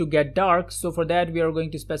button to get dark. So for that we are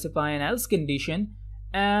going to specify an else condition,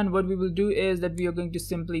 and what we will do is that we are going to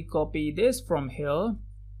simply copy this from here.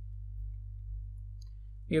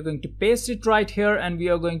 We are going to paste it right here, and we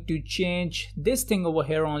are going to change this thing over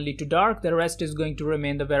here only to dark. The rest is going to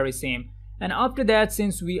remain the very same. And after that,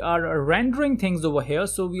 since we are rendering things over here,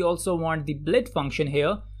 so we also want the blit function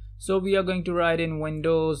here. So we are going to write in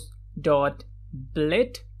windows dot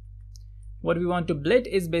blit. What we want to blit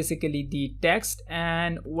is basically the text,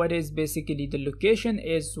 and what is basically the location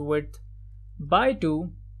is width by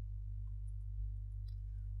 2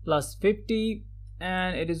 plus 50,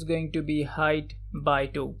 and it is going to be height by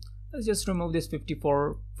 2. Let's just remove this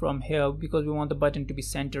 54 from here because we want the button to be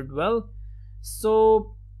centered well.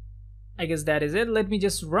 So I guess that is it. Let me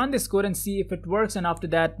just run this code and see if it works, and after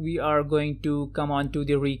that we are going to come on to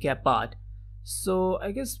the recap part. So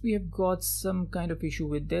I guess we have got some kind of issue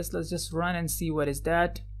with this. Let's just run and see what is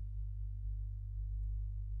that.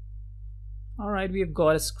 Alright, we have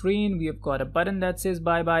got a screen, we have got a button that says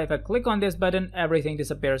bye bye. If I click on this button, everything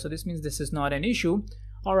disappears, so this means this is not an issue.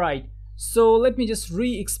 Alright, so let me just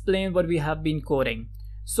re-explain what we have been coding.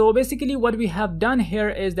 So basically what we have done here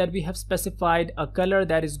is that we have specified a color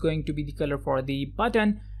that is going to be the color for the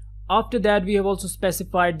button. After that we have also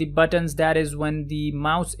specified the buttons, that is when the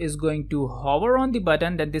mouse is going to hover on the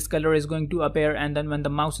button, then this color is going to appear, and then when the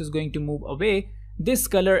mouse is going to move away, this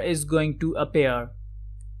color is going to appear.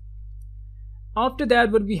 After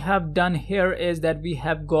that what we have done here is that we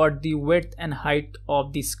have got the width and height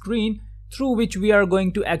of the screen through which we are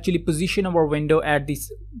going to actually position our window at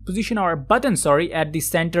this, position our button, sorry, at the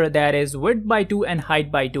center, that is width by 2 and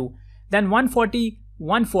height by 2. Then 140,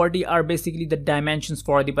 140 are basically the dimensions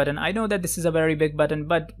for the button. I know that this is a very big button,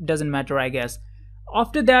 but doesn't matter, I guess.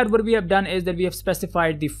 After that, what we have done is that we have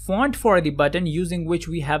specified the font for the button, using which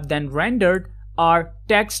we have then rendered our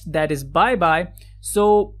text, that is bye bye.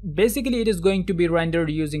 So basically it is going to be rendered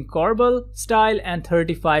using Corbel style and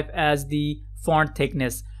 35 as the font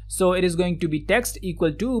thickness. So it is going to be text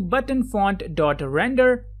equal to button font dot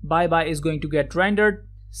render. Bye bye is going to get rendered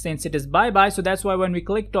since it is bye bye. So that's why when we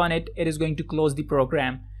clicked on it, it is going to close the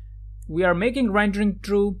program. We are making rendering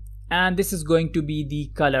true, and this is going to be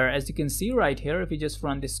the color. As you can see right here, if we just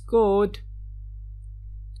run this code,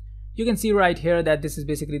 you can see right here that this is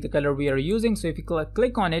basically the color we are using. So if you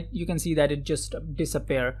click on it, you can see that it just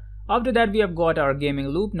disappear. After that, we have got our gaming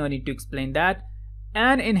loop. No need to explain that.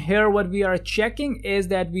 And in here, what we are checking is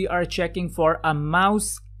that we are checking for a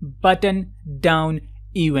mouse button down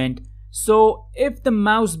event. So if the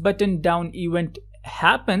mouse button down event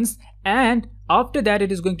happens, and after that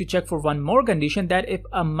it is going to check for one more condition, that if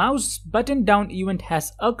a mouse button down event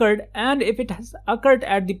has occurred, and if it has occurred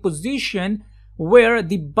at the position where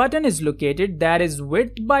the button is located, that is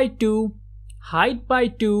width by 2, height by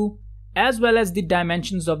 2, as well as the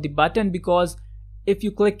dimensions of the button, because if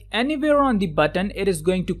you click anywhere on the button, it is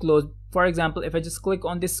going to close. For example, if I just click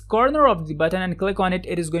on this corner of the button and click on it,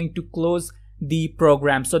 it is going to close the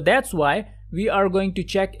program. So that's why we are going to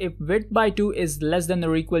check if width by 2 is less than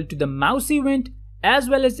or equal to the mouse event, as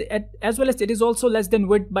well as it is also less than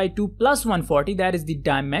width by 2 plus 140, that is the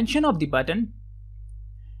dimension of the button,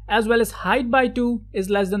 as well as height by 2 is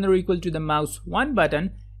less than or equal to the mouse 1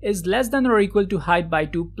 button is less than or equal to height by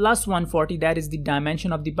 2 plus 140, that is the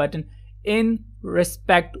dimension of the button in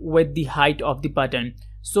respect with the height of the button.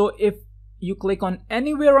 So if you click on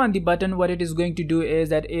anywhere on the button, what it is going to do is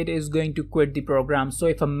that it is going to quit the program. So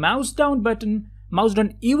if a mouse down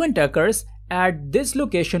event occurs at this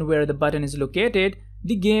location where the button is located,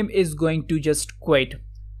 the game is going to just quit.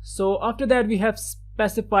 So after that, we have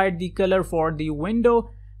specified the color for the window,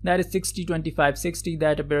 that is 60 25 60.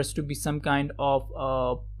 That appears to be some kind of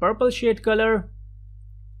purple shade color,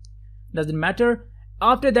 doesn't matter.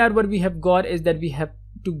 After that, what we have got is that we have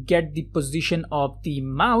to get the position of the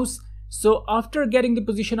mouse. So after getting the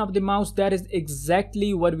position of the mouse, that is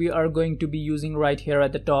exactly what we are going to be using right here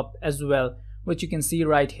at the top as well, which you can see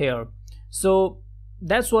right here. So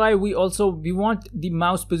that's why we want the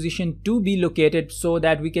mouse position to be located, so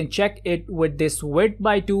that we can check it with this width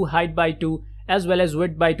by 2, height by 2, as well as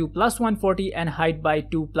width by 2 plus 140 and height by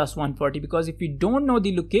 2 plus 140. Because if we don't know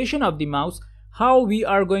the location of the mouse, how we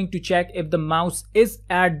are going to check if the mouse is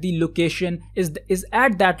at the location, is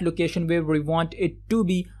at that location where we want it to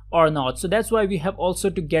be or not. So that's why we have also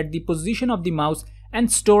to get the position of the mouse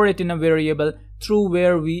and store it in a variable through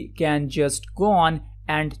where we can just go on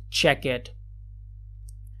and check it.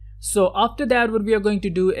 So after that, what we are going to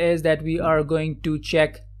do is that we are going to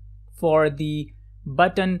check for the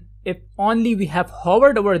button if only we have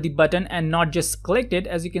hovered over the button and not just clicked it.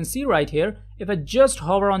 As you can see right here, if I just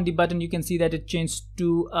hover on the button, you can see that it changed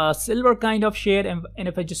to a silver kind of shade, and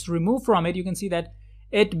if I just remove from it, you can see that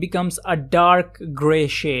it becomes a dark gray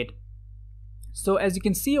shade. So as you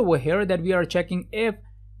can see over here, that we are checking if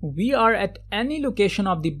we are at any location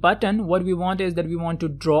of the button. What we want is that we want to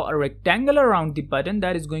draw a rectangle around the button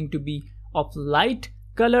that is going to be of light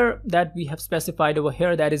color that we have specified over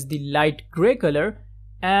here, that is the light gray color,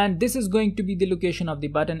 and this is going to be the location of the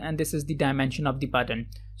button, and this is the dimension of the button.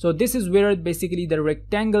 So this is where basically the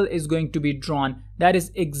rectangle is going to be drawn. That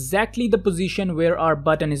is exactly the position where our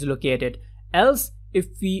button is located. Else, if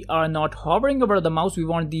we are not hovering over the mouse, we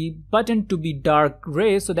want the button to be dark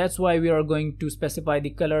gray. So that's why we are going to specify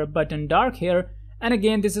the color button dark here. And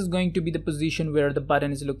again, this is going to be the position where the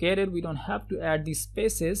button is located. We don't have to add these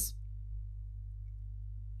spaces.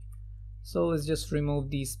 So let's just remove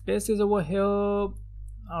these spaces over here.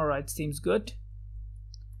 Alright, seems good.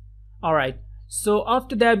 Alright, so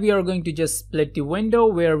after that, we are going to just split the window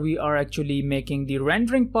where we are actually making the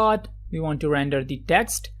rendering part. We want to render the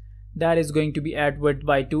text. That is going to be at width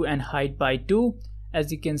by 2 and height by 2. As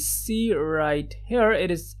you can see right here, it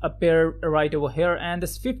is appear right over here, and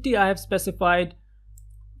this 50 I have specified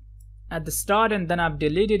at the start and then I've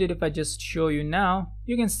deleted it. If I just show you now,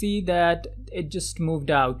 you can see that it just moved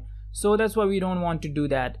out. So that's why we don't want to do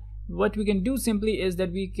that. What we can do simply is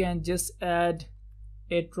that we can just add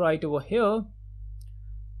it right over here,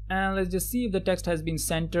 and let's just see if the text has been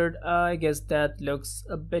centered. I guess that looks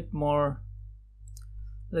a bit more.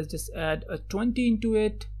 Let's just add a 20 into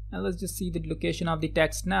it, and let's just see the location of the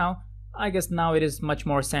text now. I guess now it is much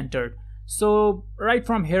more centered. So right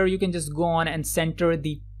from here you can just go on and center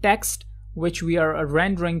the text which we are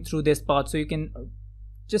rendering through this path. So you can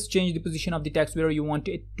just change the position of the text where you want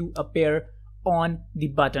it to appear on the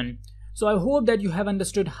button. So I hope that you have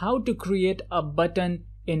understood how to create a button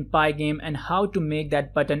in Pygame and how to make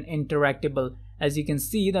that button interactable. As you can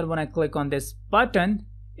see that when I click on this button,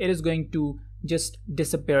 it is going to just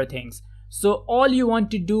disappear things. So all you want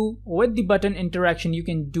to do with the button interaction you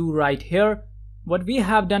can do right here. What we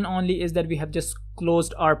have done only is that we have just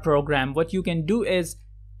closed our program. What you can do is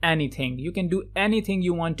anything. You can do anything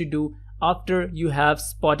you want to do after you have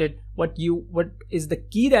spotted what is the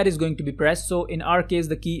key that is going to be pressed. So in our case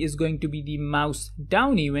the key is going to be the mouse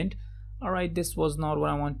down event. Alright, this was not what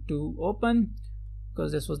I want to open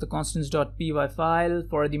because this was the constants.py file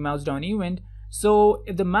for the mouse down event. So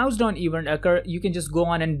if the mouse down event occur, you can just go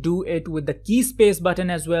on and do it with the key space button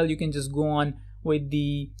as well. You can just go on with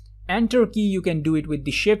the enter key, you can do it with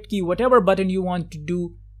the shift key, whatever button you want to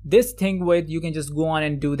do this thing with, you can just go on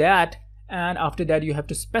and do that. And after that you have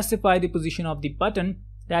to specify the position of the button,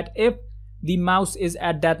 that if the mouse is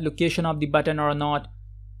at that location of the button or not.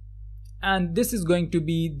 And this is going to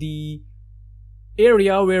be the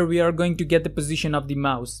area where we are going to get the position of the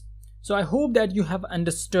mouse. So I hope that you have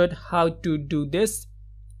understood how to do this.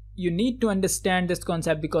 You need to understand this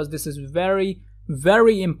concept because this is very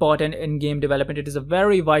important in game development. It is a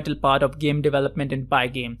very vital part of game development in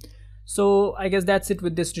Pygame. So I guess that's it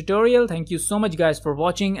with this tutorial. Thank you so much guys for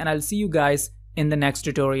watching, and I'll see you guys in the next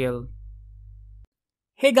tutorial.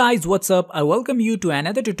 Hey guys, what's up? I welcome you to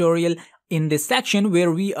another tutorial in this section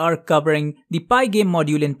where we are covering the Pygame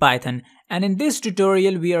module in Python. And in this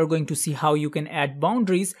tutorial we are going to see how you can add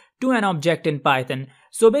boundaries to an object in Python.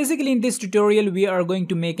 So basically in this tutorial we are going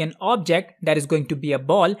to make an object that is going to be a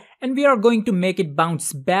ball, and we are going to make it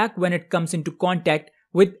bounce back when it comes into contact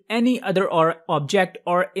with any other object,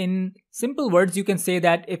 or in simple words you can say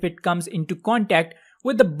that if it comes into contact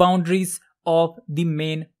with the boundaries of the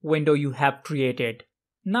main window you have created.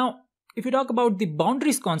 Now if you talk about the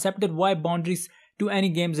boundaries concept, that why boundaries to any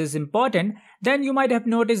games is important, then you might have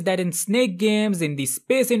noticed that in snake games, in the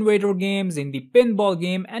space invader games, in the pinball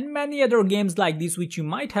game and many other games like these which you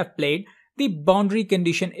might have played, the boundary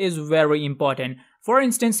condition is very important. For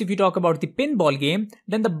instance, if you talk about the pinball game,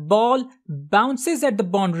 then the ball bounces at the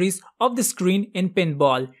boundaries of the screen in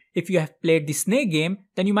pinball. If you have played the snake game,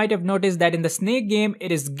 then you might have noticed that in the snake game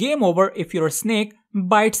it is game over if your snake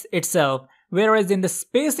bites itself. Whereas in the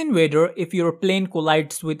Space Invader, if your plane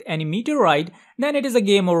collides with any meteorite, then it is a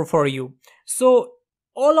game over for you. So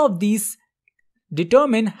all of these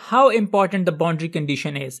determine how important the boundary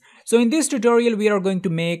condition is. So in this tutorial, we are going to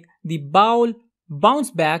make the ball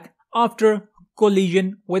bounce back after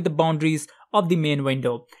collision with the boundaries of the main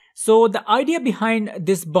window. So the idea behind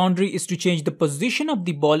this boundary is to change the position of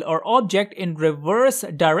the ball or object in reverse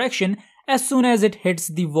direction as soon as it hits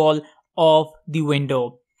the wall of the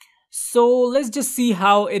window. So let's just see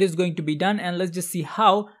how it is going to be done, and let's just see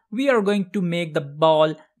how we are going to make the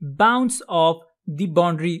ball bounce off the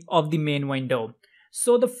boundary of the main window.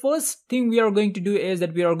 So the first thing we are going to do is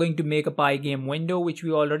that we are going to make a Pygame window, which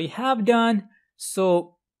we already have done.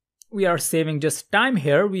 So we are saving just time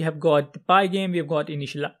here. We have got the Pygame, we have got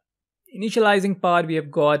initializing part, we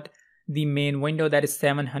have got the main window that is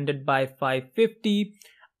 700 by 550.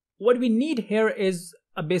 What we need here is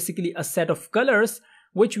basically a set of colors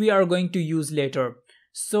which we are going to use later.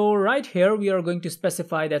 So right here we are going to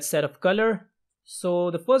specify that set of color.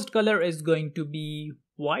 So the first color is going to be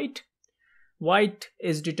white. White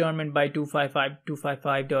is determined by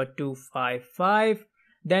 255.255.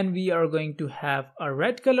 Then we are going to have a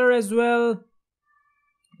red color as well.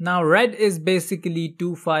 Now red is basically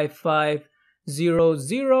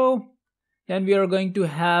 25500. Then we are going to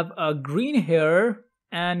have a green here,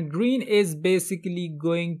 and green is basically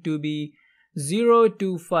going to be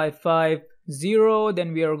 02550.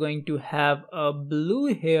 Then we are going to have a blue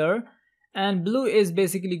here, and blue is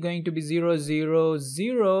basically going to be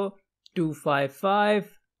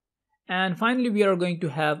 000255. And finally we are going to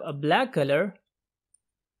have a black color,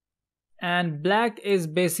 and black is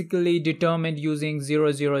basically determined using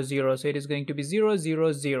 000, so it is going to be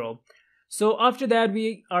 000. So after that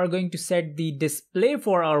we are going to set the display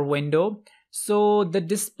for our window. So the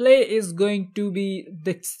display is going to be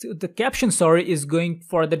the caption is going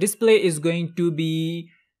for the display is going to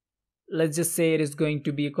be, let's just say it is going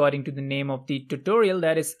to be according to the name of the tutorial,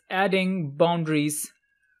 that is adding boundaries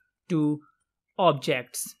to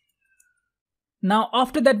objects. Now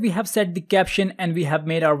after that we have set the caption and we have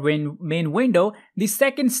made our main window. The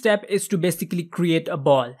second step is to basically create a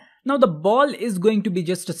ball. Now the ball is going to be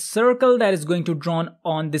just a circle that is going to drawn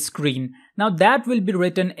on the screen. Now that will be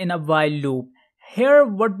written in a while loop. Here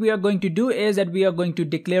what we are going to do is that we are going to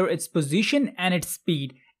declare its position and its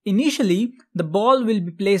speed. Initially, the ball will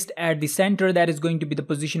be placed at the center, that is going to be the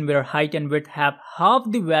position where height and width have half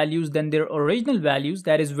the values than their original values,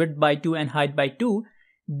 that is width by 2 and height by 2.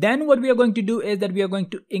 Then what we are going to do is that we are going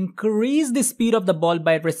to increase the speed of the ball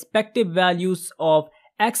by respective values of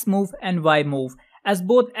x move and y move. As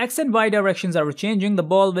both x and y directions are changing, the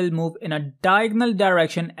ball will move in a diagonal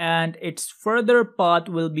direction and its further path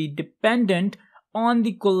will be dependent on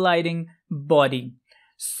the colliding body.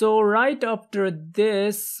 So right after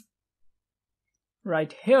this,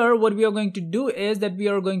 right here, what we are going to do is that we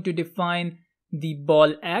are going to define the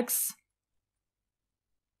ball x.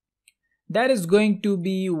 That is going to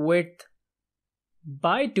be width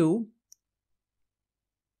by 2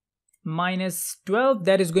 minus 12.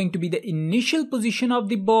 That is going to be the initial position of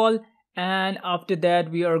the ball. And after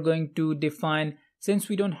that, we are going to define, since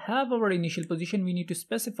we don't have our initial position, we need to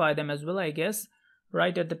specify them as well, I guess.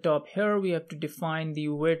 Right at the top here, we have to define the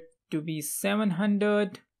width to be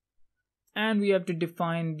 700 and we have to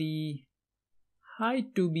define the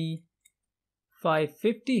height to be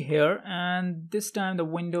 550 here, and this time the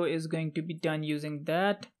window is going to be done using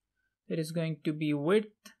that. It is going to be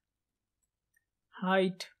width,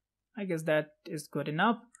 height. I guess that is good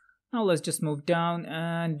enough. Now let's just move down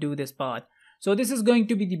and do this part. So this is going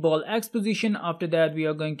to be the ball x position. After that, we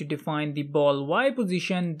are going to define the ball y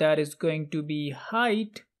position. That is going to be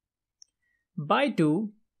height by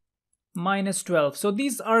 2 minus 12. So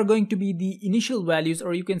these are going to be the initial values,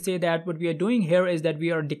 or you can say that what we are doing here is that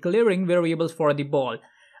we are declaring variables for the ball.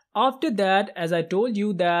 After that, as I told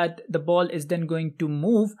you, that the ball is then going to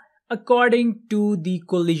move according to the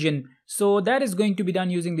collision. So that is going to be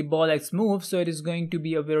done using the ball x move. So it is going to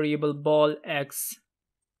be a variable ball x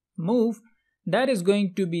move. That is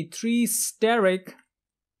going to be 3 steric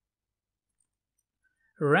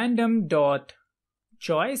random dot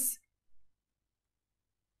choice,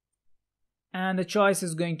 and the choice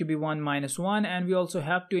is going to be 1 minus 1, and we also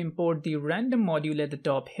have to import the random module at the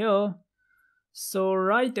top here. So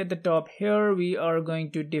right at the top here, we are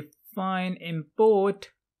going to define import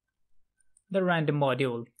the random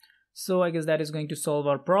module. So I guess that is going to solve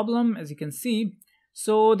our problem, as you can see.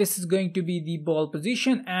 So this is going to be the ball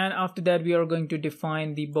position, and after that we are going to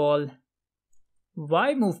define the ball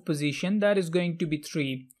y move position. That is going to be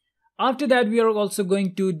 3. After that, we are also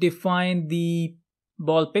going to define the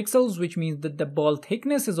ball pixels, which means that the ball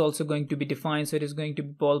thickness is also going to be defined. So it is going to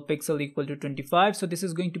be ball pixel equal to 25. So this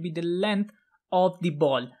is going to be the length of the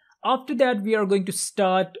ball. After that, we are going to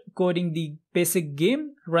start coding the basic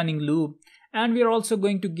game running loop, and we are also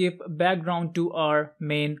going to give background to our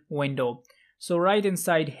main window. So right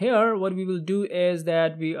inside here, what we will do is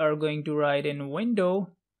that we are going to write in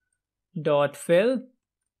window dot fill,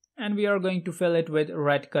 and we are going to fill it with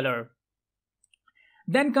red color.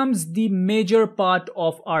 Then comes the major part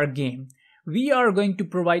of our game. We are going to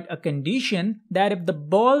provide a condition that if the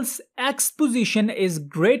ball's x position is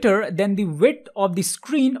greater than the width of the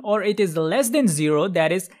screen, or it is less than 0,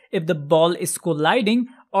 that is if the ball is colliding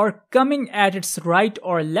or coming at its right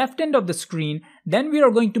or left end of the screen, then we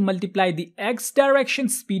are going to multiply the x direction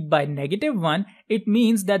speed by -1. It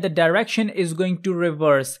means that the direction is going to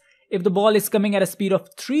reverse. If the ball is coming at a speed of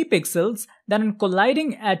 3 pixels, then on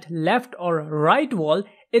colliding at left or right wall,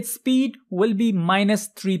 its speed will be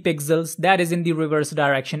 -3 pixels, that is in the reverse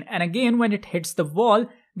direction. And again, when it hits the wall,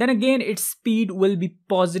 then again its speed will be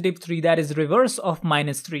 +3, that is reverse of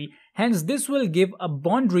 -3. Hence this will give a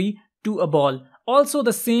boundary to a ball. Also,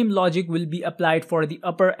 the same logic will be applied for the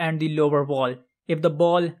upper and the lower wall. If the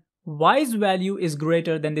ball y's value is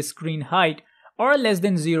greater than the screen height or less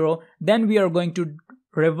than 0, then we are going to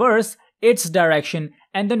reverse its direction,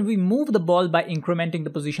 and then we move the ball by incrementing the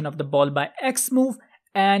position of the ball by x move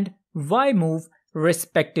and y move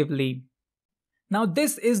respectively. Now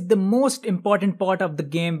this is the most important part of the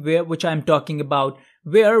game which I'm talking about,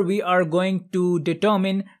 where we are going to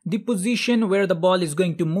determine the position where the ball is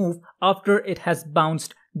going to move after it has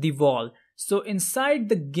bounced the wall. So inside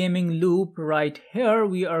the gaming loop right here,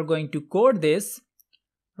 we are going to code this.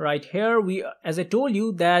 Right here, as I told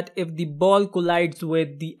you, that if the ball collides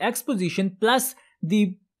with the x position plus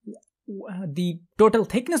the total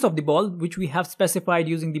thickness of the ball, which we have specified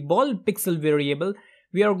using the ball pixel variable,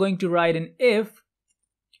 we are going to write an if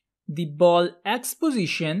the ball x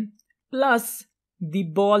position plus the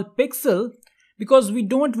ball pixel, because we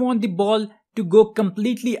don't want the ball to go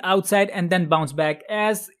completely outside and then bounce back.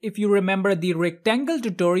 As if you remember the rectangle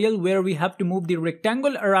tutorial where we have to move the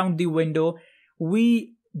rectangle around the window,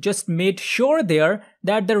 we just made sure there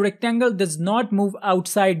that the rectangle does not move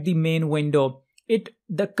outside the main window.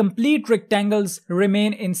 The complete rectangles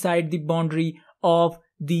remain inside the boundary of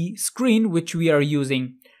the screen which we are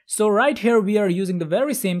using. So right here we are using the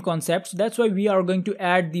very same concept. So that's why we are going to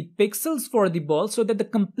add the pixels for the ball so that the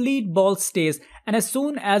complete ball stays. And as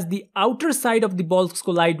soon as the outer side of the balls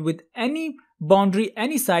collide with any boundary,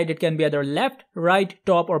 any side, it can be either left, right,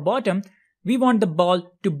 top or bottom, we want the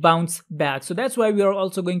ball to bounce back. So that's why we are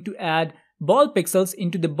also going to add ball pixels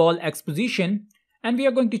into the ball X position. And we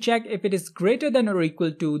are going to check if it is greater than or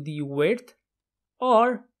equal to the width,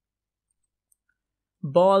 or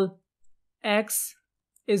ball X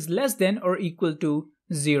is less than or equal to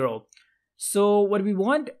 0. So what we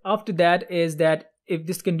want after that is that if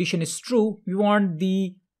this condition is true, we want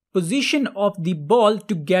the position of the ball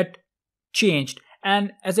to get changed.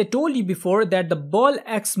 And as I told you before, that the ball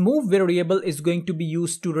X move variable is going to be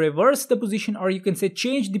used to reverse the position, or you can say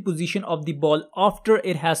change the position of the ball after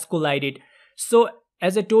it has collided. So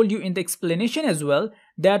as I told you in the explanation as well,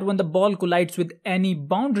 that when the ball collides with any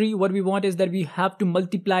boundary, what we want is that we have to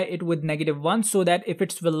multiply it with -1, so that if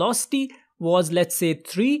its velocity was, let's say,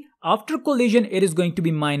 3, after collision it is going to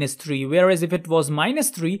be -3, whereas if it was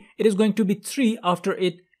 -3, it is going to be 3 after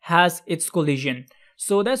it has its collision.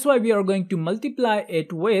 So that's why we are going to multiply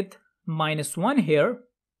it with -1 here.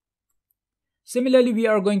 Similarly, we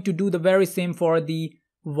are going to do the very same for the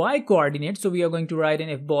y coordinate. So we are going to write in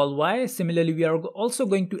if ball y. Similarly, we are also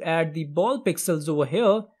going to add the ball pixels over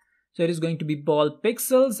here. So it is going to be ball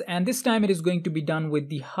pixels, and this time it is going to be done with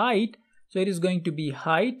the height. So it is going to be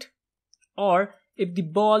height, or if the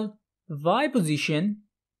ball y position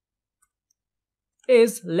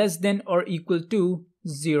is less than or equal to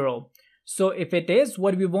 0. So if it is,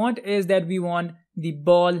 what we want is that we want the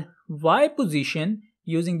ball y position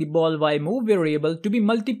using the ball y move variable to be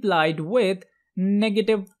multiplied with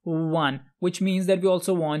 -1, which means that we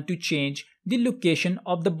also want to change the location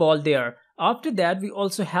of the ball there. After that, we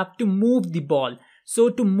also have to move the ball. So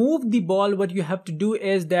to move the ball, what you have to do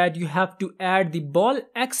is that you have to add the ball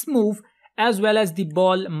X move as well as the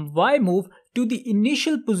ball Y move to the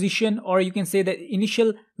initial position, or you can say the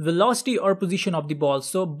initial velocity or position of the ball.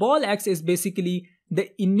 So ball X is basically the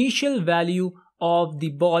initial value of the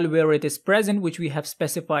ball where it is present, which we have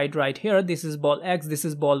specified right here. This is ball X, this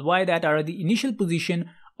is ball Y, that are the initial position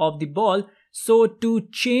of the ball. So to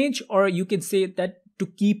change, or you can say that to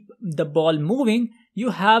keep the ball moving, you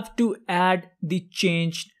have to add the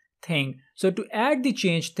changed thing. So to add the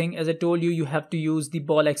changed thing, as I told you, you have to use the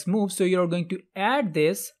ball X move. So you're going to add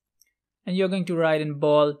this and you're going to write in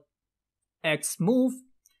ball X move.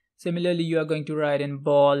 Similarly, you are going to write in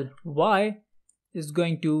ball Y is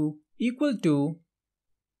going to equal to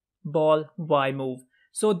ball Y move.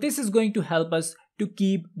 So this is going to help us to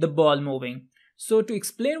keep the ball moving. So to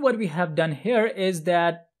explain what we have done here is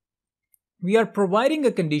that we are providing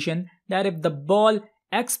a condition that if the ball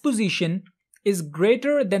X position is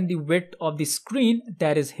greater than the width of the screen,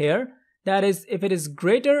 that is here, that is if it is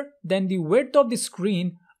greater than the width of the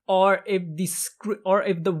screen, or if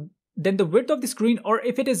the width of the screen, or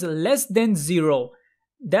if it is less than 0,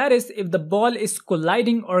 that is if the ball is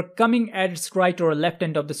colliding or coming at its right or left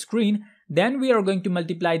end of the screen, then we are going to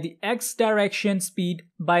multiply the X direction speed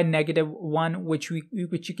by -1, which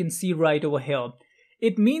you can see right over here.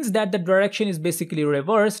 It means that the direction is basically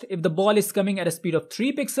reversed. If the ball is coming at a speed of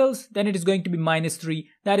 3 pixels, then it is going to be -3,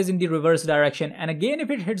 that is in the reverse direction. And again, if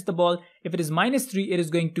it hits the ball, if it is -3, it is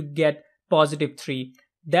going to get +3.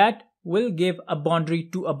 That will give a boundary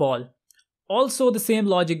to a ball. Also, the same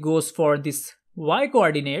logic goes for this Y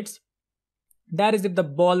coordinates. That is if the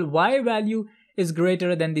ball Y value is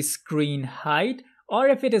greater than the screen height, or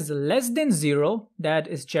if it is less than 0, that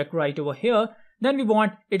is checked right over here, then we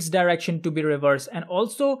want its direction to be reversed. And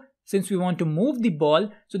also, since we want to move the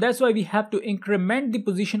ball, so that's why we have to increment the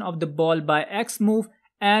position of the ball by X move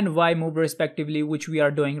and Y move respectively, which we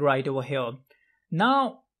are doing right over here.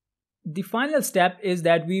 Now, the final step is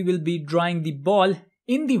that we will be drawing the ball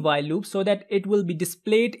in the while loop so that it will be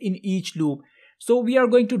displayed in each loop. So we are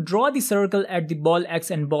going to draw the circle at the ball X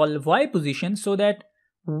and ball Y position so that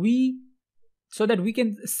we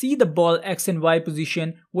can see the ball X and Y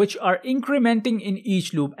position, which are incrementing in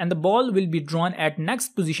each loop, and the ball will be drawn at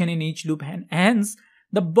next position in each loop, and hence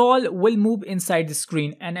the ball will move inside the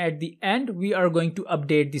screen, and at the end we are going to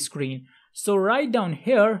update the screen. So right down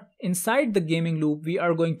here inside the gaming loop, we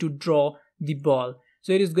are going to draw the ball.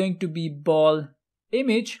 So it is going to be ball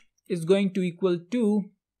image is going to equal to,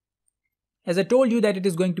 as I told you that it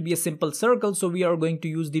is going to be a simple circle, so we are going to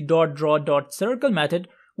use the .draw.circle method,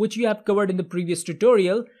 which we have covered in the previous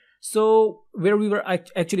tutorial. So where we were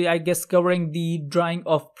actually, I guess, covering the drawing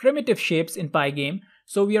of primitive shapes in Pygame.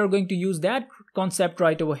 So we are going to use that concept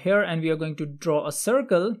right over here, and we are going to draw a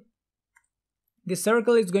circle. This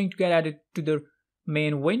circle is going to get added to the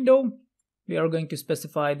main window. We are going to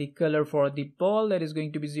specify the color for the ball, that is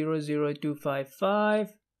going to be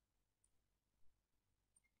 00255.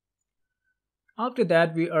 After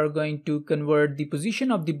that, we are going to convert the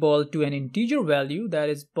position of the ball to an integer value, that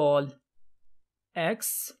is ball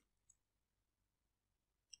x,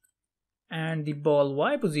 and the ball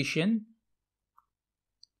y position.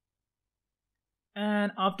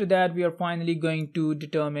 And after that, we are finally going to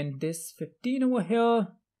determine this 15 over here.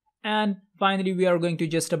 And finally, we are going to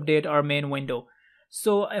just update our main window.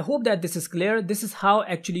 So I hope that this is clear. This is how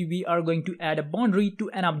actually we are going to add a boundary to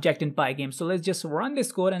an object in Pygame. So let's just run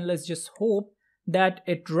this code and let's just hope that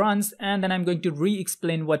it runs, and then I'm going to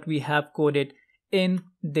re-explain what we have coded in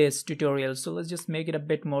this tutorial. So let's just make it a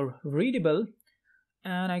bit more readable.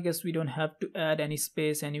 And I guess we don't have to add any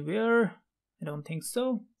space anywhere. I don't think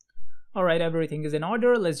so. Alright, everything is in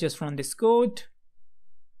order. Let's just run this code.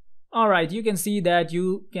 Alright, you can see that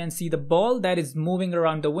you can see the ball that is moving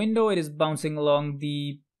around the window. It is bouncing along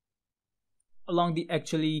the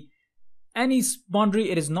actually any boundary.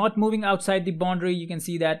 It is not moving outside the boundary. You can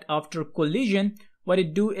see that after collision, what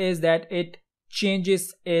it do is that it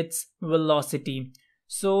changes its velocity.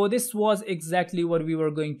 So this was exactly what we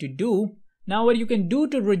were going to do. Now what you can do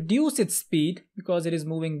to reduce its speed, because it is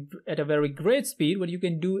moving at a very great speed, what you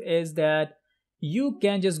can do is that you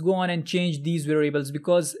can just go on and change these variables,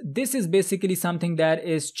 because this is basically something that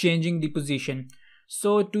is changing the position.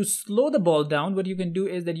 So to slow the ball down, what you can do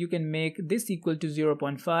is that you can make this equal to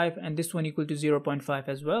 0.5 and this one equal to 0.5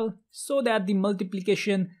 as well, so that the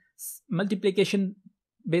multiplication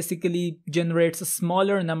basically generates a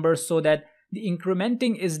smaller number, so that the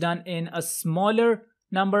incrementing is done in a smaller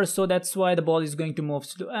number. So that's why the ball is going to move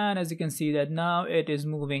slow, and as you can see that now it is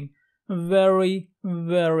moving very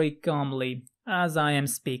calmly as I am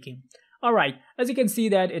speaking. Alright, as you can see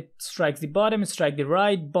that it strikes the bottom, it strikes the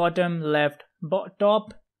right, bottom, left,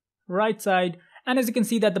 top, right side, and as you can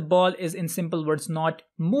see that the ball is, in simple words, not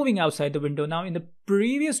moving outside the window. Now in the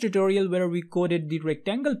previous tutorial where we coded the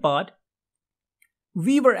rectangle part,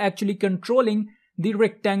 we were actually controlling the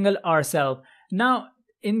rectangle ourselves. Now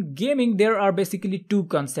in gaming there are basically two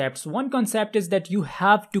concepts. One concept is that you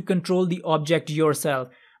have to control the object yourself,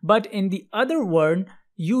 but in the other one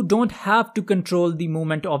you don't have to control the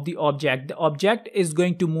movement of the object. The object is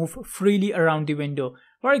going to move freely around the window.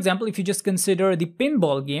 For example, if you just consider the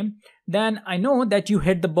pinball game, then I know that you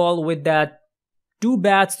hit the ball with that 2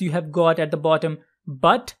 bats you have got at the bottom,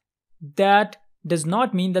 but that does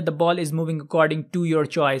not mean that the ball is moving according to your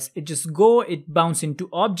choice. It bounce into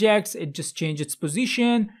objects, it just changes its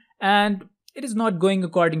position, and it is not going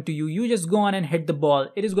according to you. You just go on and hit the ball.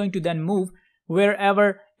 It is going to then move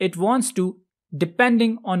wherever it wants to,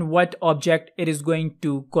 depending on what object it is going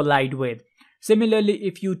to collide with. Similarly,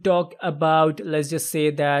 if you talk about, let's just say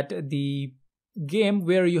that the game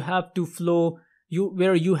where you have to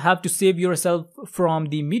where you have to save yourself from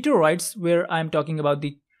the meteorites, where I'm talking about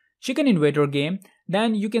the Chicken Invader game,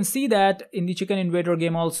 then you can see that in the Chicken Invader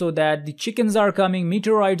game also that the chickens are coming,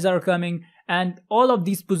 meteorites are coming, and all of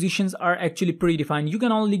these positions are actually predefined. You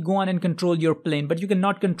can only go on and control your plane, but you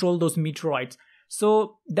cannot control those meteorites.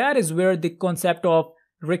 So that is where the concept of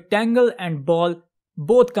rectangle and ball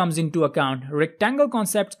both comes into account. Rectangle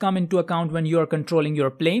concepts come into account when you are controlling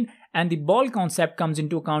your plane, and the ball concept comes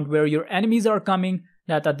into account where your enemies are coming,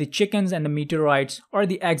 that are the chickens and the meteorites or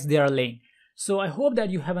the eggs they are laying. So I hope that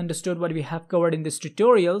you have understood what we have covered in this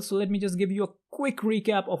tutorial. So let me just give you a quick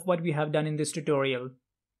recap of what we have done in this tutorial.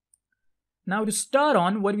 Now to start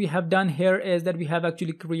on, what we have done here is that we have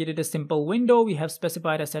actually created a simple window. We have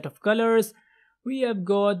specified a set of colors. We have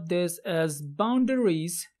got this as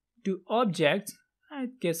boundaries to objects. I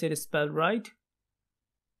guess it is spelled right.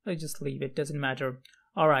 I just leave it, doesn't matter.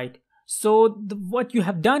 Alright, so what you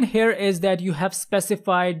have done here is that you have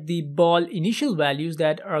specified the ball initial values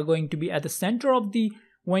that are going to be at the center of the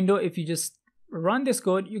window. If you just run this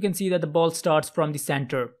code, you can see that the ball starts from the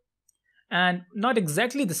center. And not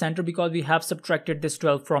exactly the center, because we have subtracted this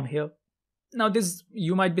 12 from here. Now this,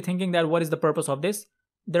 you might be thinking that what is the purpose of this?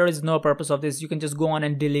 There is no purpose of this. You can just go on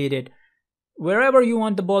and delete it. Wherever you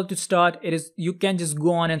want the ball to start, you can just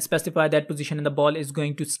go on and specify that position, and the ball is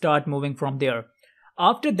going to start moving from there.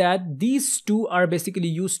 After that, these two are basically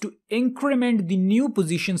used to increment the new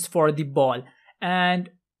positions for the ball,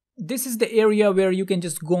 and this is the area where you can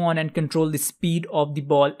just go on and control the speed of the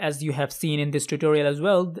ball, as you have seen in this tutorial as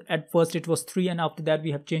well. At first it was 3, and after that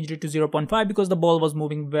we have changed it to 0.5 because the ball was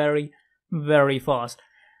moving very fast.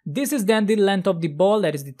 This is then the length of the ball,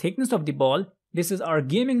 that is the thickness of the ball. This is our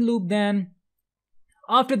gaming loop then.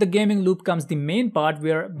 After the gaming loop comes the main part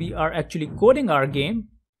where we are actually coding our game.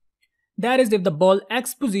 That is, if the ball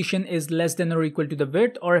X position is less than or equal to the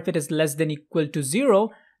width, or if it is less than equal to 0,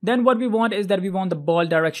 then what we want is that we want the ball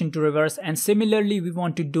direction to reverse, and similarly we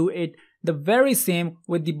want to do it the very same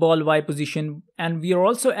with the ball Y position, and we are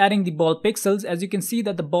also adding the ball pixels. As you can see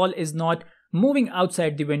that the ball is not moving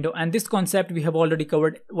outside the window, and this concept we have already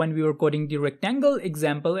covered when we were coding the rectangle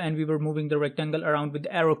example and we were moving the rectangle around with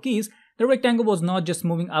the arrow keys. The rectangle was not just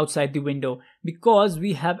moving outside the window because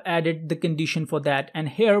we have added the condition for that, and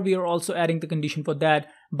here we are also adding the condition for that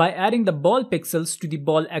by adding the ball pixels to the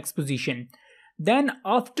ball X position. Then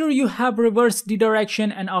after you have reversed the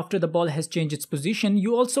direction and after the ball has changed its position,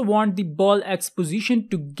 you also want the ball X position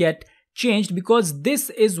to get changed, because this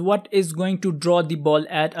is what is going to draw the ball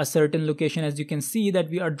at a certain location. As you can see that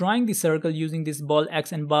we are drawing the circle using this ball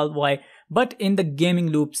X and ball Y, but in the gaming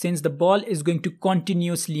loop, since the ball is going to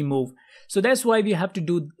continuously move. So that's why we have to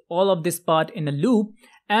do all of this part in a loop,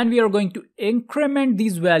 and we are going to increment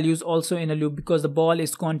these values also in a loop, because the ball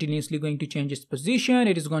is continuously going to change its position.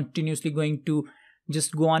 It is continuously going to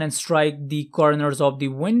just go on and strike the corners of the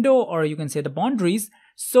window, or you can say the boundaries.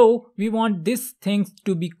 So we want this thing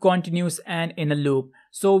to be continuous and in a loop.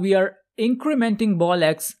 So we are incrementing ball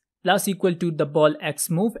X plus equal to the ball X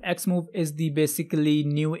move. X move is the basically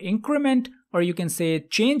new increment, or you can say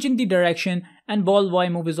change in the direction, and ball Y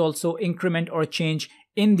move is also increment or change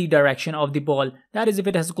in the direction of the ball. That is if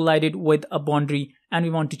it has collided with a boundary and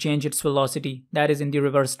we want to change its velocity, that is in the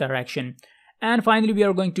reverse direction. And finally we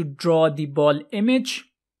are going to draw the ball image.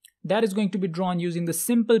 That is going to be drawn using the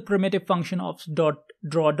simple primitive function of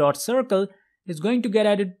draw.circle. It's going to get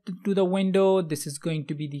added to the window. This is going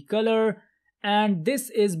to be the color, and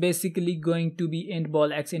this is basically going to be int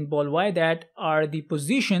ball X, int ball Y. That are the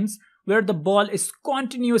positions where the ball is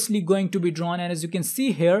continuously going to be drawn. And as you can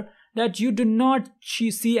see here, that you do not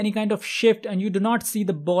see any kind of shift, and you do not see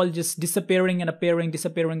the ball just disappearing and appearing,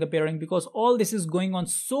 disappearing, appearing, because all this is going on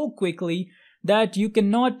so quickly that you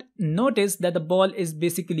cannot notice that the ball is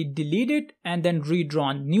basically deleted and then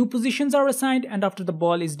redrawn. New positions are assigned, and after the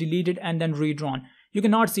ball is deleted and then redrawn. You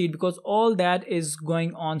cannot see it because all that is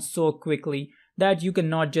going on so quickly that you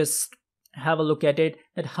cannot just have a look at it,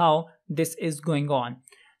 that how this is going on.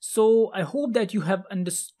 So I hope that you have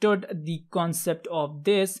understood the concept of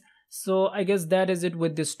this. So I guess that is it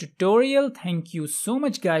with this tutorial. Thank you so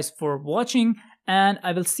much guys for watching, and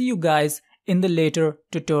I will see you guys in the later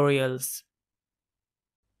tutorials.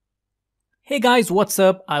 Hey guys, what's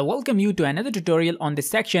up? I welcome you to another tutorial on this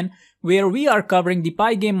section where we are covering the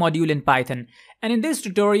Pygame module in Python. And in this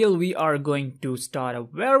tutorial, we are going to start a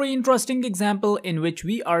very interesting example in which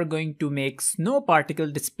we are going to make snow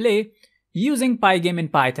particle display using Pygame in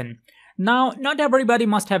Python. Now, not everybody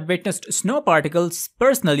must have witnessed snow particles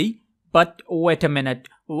personally, but wait a minute.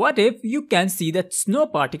 What if you can see that snow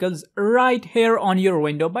particles right here on your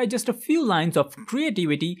window by just a few lines of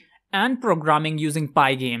creativity and programming using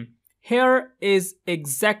Pygame? Here is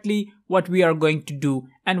exactly what we are going to do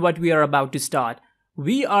and what we are about to start.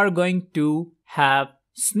 We are going to have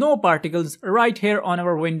snow particles right here on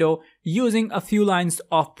our window using a few lines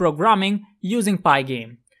of programming using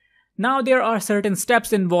Pygame. Now there are certain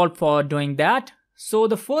steps involved for doing that. So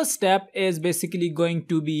the first step is basically going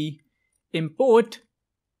to be import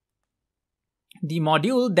the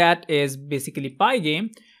module that is basically Pygame.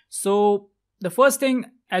 So the first thing,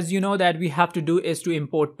 as you know, that we have to do is to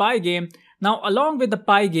import Pygame. Now along with the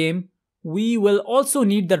Pygame, we will also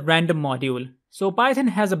need the random module. So Python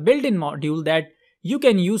has a built-in module that you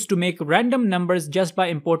can use to make random numbers just by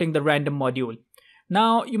importing the random module.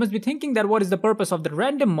 Now you must be thinking that what is the purpose of the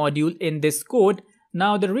random module in this code?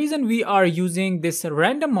 Now the reason we are using this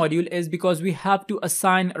random module is because we have to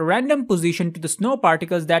assign a random position to the snow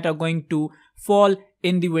particles that are going to fall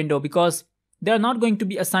in the window, because they are not going to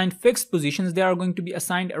be assigned fixed positions. They are going to be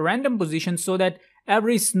assigned a random position, so that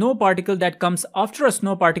every snow particle that comes after a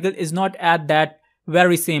snow particle is not at that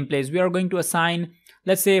very same place. We are going to assign,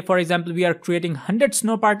 let's say for example, we are creating 100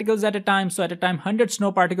 snow particles at a time. So at a time 100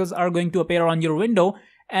 snow particles are going to appear on your window,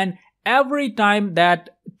 and every time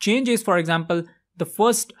that changes, for example, the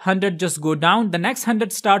first 100 just go down, the next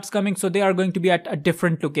 100 starts coming, so they are going to be at a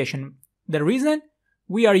different location. The reason?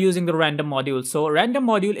 We are using the random module. So random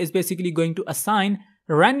module is basically going to assign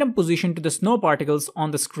a random position to the snow particles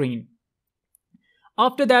on the screen.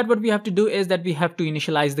 After that, what we have to do is that we have to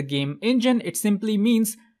initialize the game engine. It simply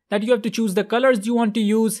means that you have to choose the colors you want to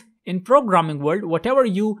use in programming world, whatever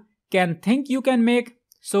you can think you can make.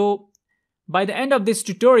 So by the end of this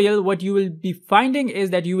tutorial, what you will be finding is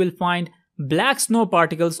that you will find black snow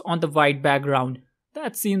particles on the white background.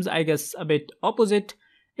 That seems, I guess, a bit opposite.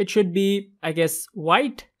 It should be, I guess,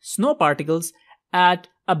 white snow particles at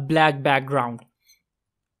a black background.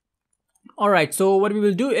 Alright, so what we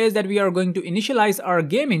will do is that we are going to initialize our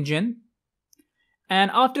game engine. And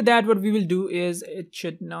after that, what we will do is, it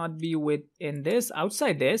should not be within this,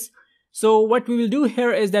 outside this. So what we will do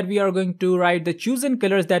here is that we are going to write the chosen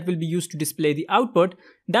colors that will be used to display the output,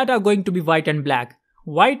 that are going to be white and black.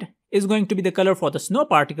 White is going to be the color for the snow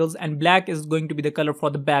particles and black is going to be the color for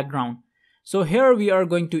the background. So here we are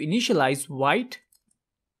going to initialize white.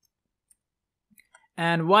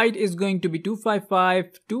 And white is going to be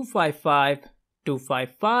 255, 255,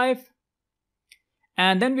 255.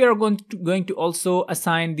 And then we are going to also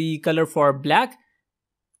assign the color for black.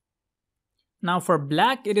 Now for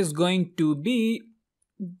black, it is going to be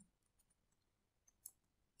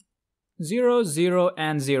 0, 0,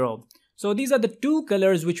 and 0. So these are the two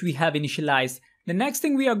colors which we have initialized. The next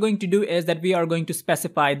thing we are going to do is that we are going to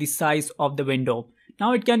specify the size of the window.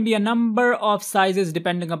 Now it can be a number of sizes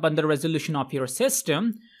depending upon the resolution of your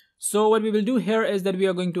system. So what we will do here is that we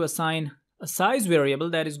are going to assign a size variable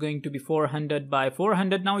that is going to be 400 by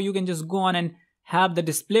 400. Now you can just go on and have the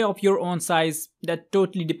display of your own size. That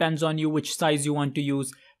totally depends on you which size you want to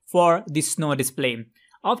use for the snow display.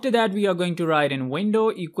 After that, we are going to write in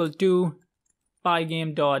window equal to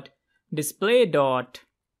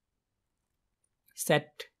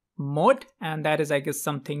pygame.display.set mode, and that is, I guess,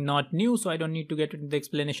 something not new, so I don't need to get into the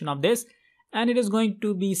explanation of this. And it is going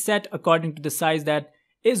to be set according to the size that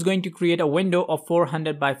is going to create a window of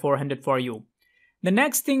 400 by 400 for you. The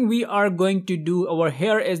next thing we are going to do over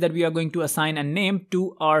here is that we are going to assign a name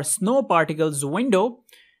to our snow particles window.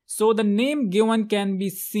 So the name given can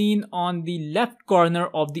be seen on the left corner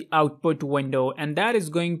of the output window, and that is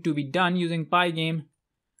going to be done using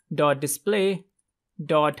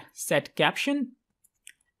pygame.display.setCaption.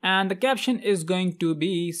 And the caption is going to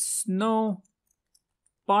be snow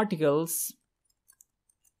particles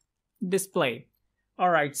display.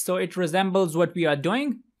 Alright, so it resembles what we are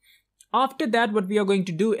doing. After that, what we are going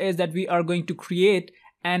to do is that we are going to create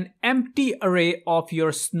an empty array of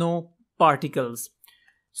your snow particles.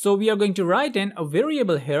 So we are going to write in a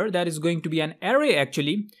variable here that is going to be an array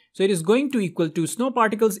actually. So it is going to equal to snow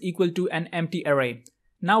particles equal to an empty array.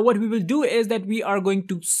 Now what we will do is that we are going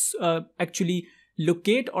to actually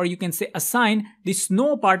locate, or you can say assign, the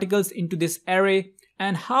snow particles into this array.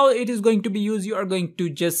 And how it is going to be used, you are going to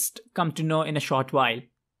just come to know in a short while.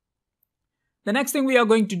 The next thing we are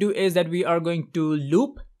going to do is that we are going to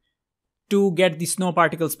loop to get the snow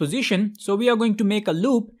particles position. So we are going to make a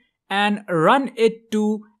loop and run it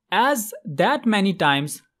to as that many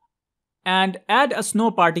times and add a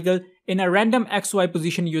snow particle in a random XY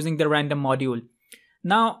position using the random module.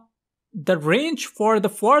 Now, the range for the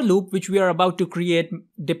for loop which we are about to create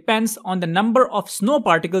depends on the number of snow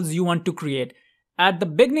particles you want to create. At the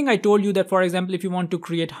beginning, I told you that, for example, if you want to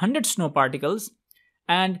create 100 snow particles,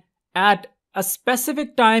 and at a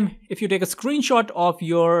specific time, if you take a screenshot of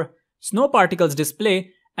your snow particles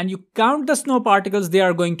display and you count the snow particles, they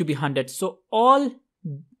are going to be 100. So all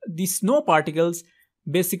the snow particles,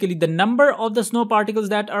 basically the number of the snow particles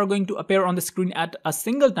that are going to appear on the screen at a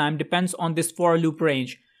single time depends on this for loop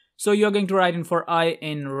range. So you're going to write in for I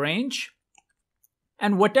in range,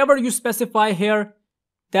 and whatever you specify here,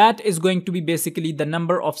 that is going to be basically the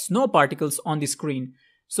number of snow particles on the screen.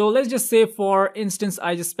 So let's just say, for instance,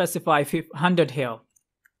 I just specify 100 here.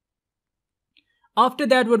 After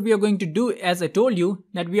that, what we are going to do, as I told you,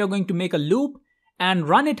 that we are going to make a loop and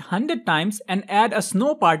run it 100 times and add a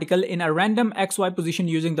snow particle in a random XY position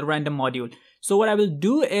using the random module. So what I will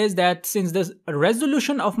do is that since the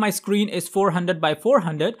resolution of my screen is 400 by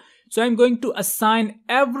 400, so I'm going to assign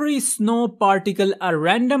every snow particle a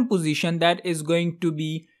random position that is going to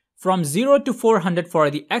be from 0 to 400 for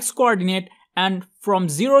the X coordinate and from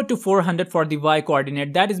 0 to 400 for the Y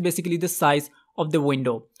coordinate. That is basically the size of the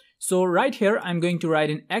window. So right here, I'm going to write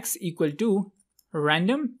in X equal to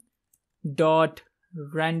random dot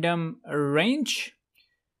random range.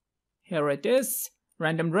 Here it is,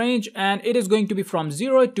 random range, and it is going to be from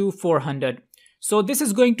 0 to 400. So this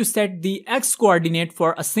is going to set the X coordinate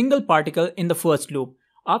for a single particle in the first loop.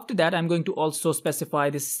 After that, I'm going to also specify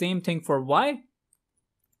the same thing for Y.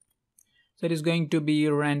 So it is going to be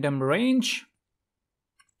random range,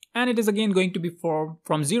 and it is again going to be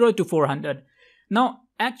from 0 to 400. Now,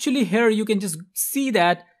 actually here you can just see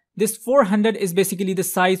that this 400 is basically the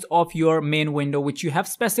size of your main window, which you have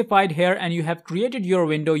specified here, and you have created your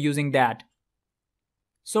window using that.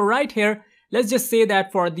 So right here, let's just say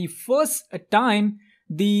that for the first time,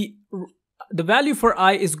 the value for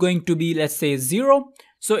I is going to be, let's say, 0.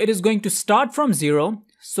 So it is going to start from 0.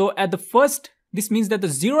 So at the first, this means that the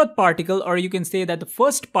 0th particle, or you can say that the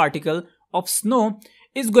first particle of snow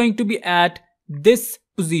is going to be at this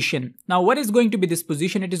position. Now what is going to be this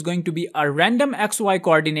position? It is going to be a random xy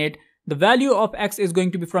coordinate. The value of x is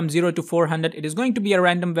going to be from 0 to 400. It is going to be a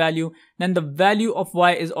random value. Then the value of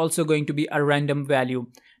y is also going to be a random value.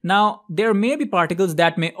 Now, there may be particles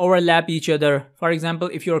that may overlap each other. For example,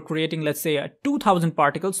 if you're creating, let's say, a 2000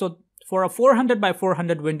 particles, so for a 400 by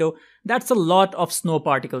 400 window, that's a lot of snow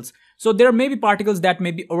particles. So there may be particles that may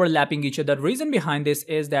be overlapping each other. The reason behind this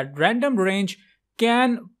is that random range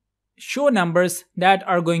can show numbers that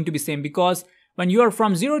are going to be same, because when you are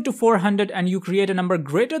from 0 to 400 and you create a number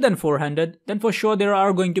greater than 400, then for sure there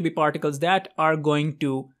are going to be particles that are going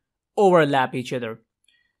to overlap each other.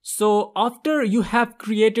 So after you have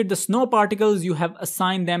created the snow particles, you have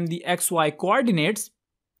assigned them the xy coordinates.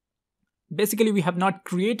 Basically, we have not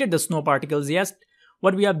created the snow particles yet.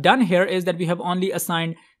 What we have done here is that we have only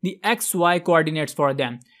assigned the xy coordinates for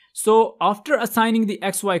them. So after assigning the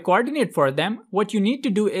xy coordinate for them, what you need to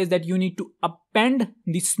do is that you need to append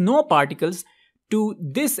the snow particles to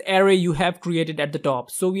this array you have created at the top.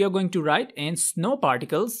 So we are going to write in snow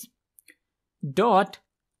particles dot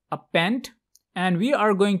append, and we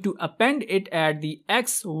are going to append it at the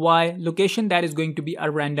xy location that is going to be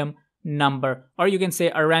a random number, or you can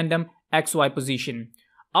say a random xy position.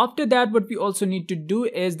 After that, what we also need to do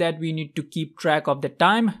is that we need to keep track of the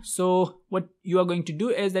time. So what you are going to do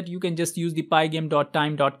is that you can just use the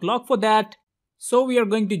pygame.time.clock for that. So we are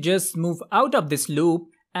going to just move out of this loop,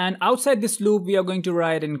 and outside this loop we are going to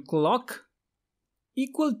write in clock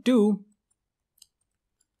equal to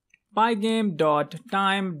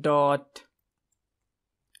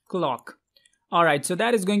pygame.time.clock. Alright, so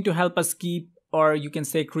that is going to help us keep, or you can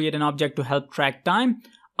say create an object to help track time.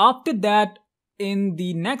 After that, in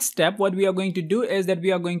the next step, what we are going to do is that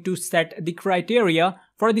we are going to set the criteria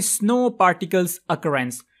for the snow particles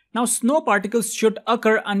occurrence. Now snow particles should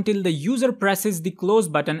occur until the user presses the close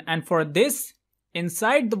button, and for this,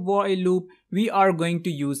 inside the while loop, we are going to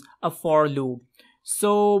use a for loop.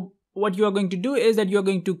 So what you are going to do is that you are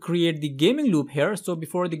going to create the gaming loop here. So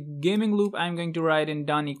before the gaming loop, I'm going to write in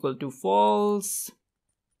done equal to false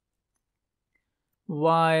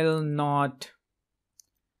while not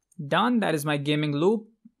done. That is my gaming loop.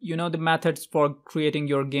 You know the methods for creating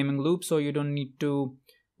your gaming loop, so you don't need to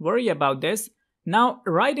worry about this. Now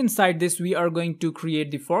right inside this, we are going to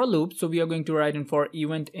create the for loop. So we are going to write in for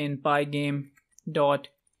event in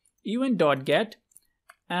pygame.event.get,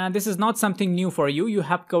 and this is not something new for you. You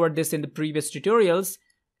have covered this in the previous tutorials.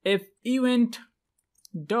 If event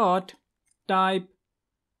dot type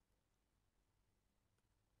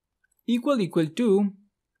equal to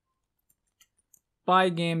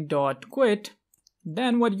pygame.quit,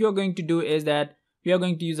 then what you're going to do is that we are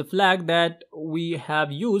going to use a flag that we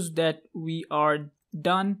have used, that we are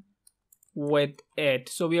done with it.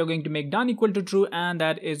 So we are going to make done equal to true, and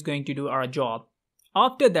that is going to do our job.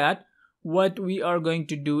 After that, what we are going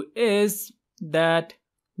to do is that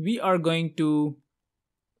we are going to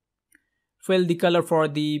fill the color for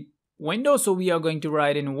the window. So we are going to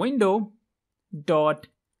write in window dot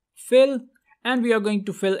fill, and we are going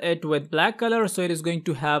to fill it with black color. So it is going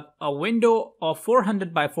to have a window of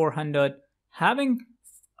 400 by 400 having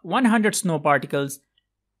 100 snow particles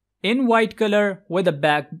in white color with a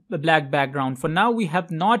black background. For now, we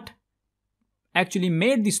have not actually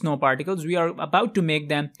made the snow particles. We are about to make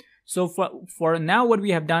them. So for now, what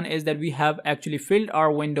we have done is that we have actually filled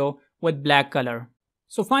our window with black color.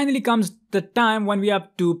 So finally comes the time when we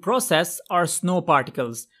have to process our snow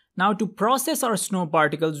particles. Now to process our snow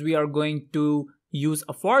particles, we are going to use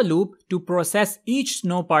a for loop to process each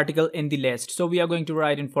snow particle in the list. So we are going to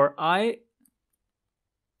write in for I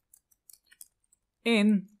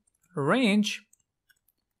in range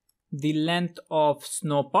the length of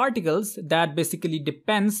snow particles. That basically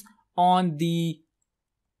depends on the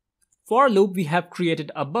for loop we have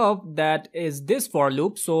created above, that is this for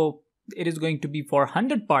loop. So it is going to be for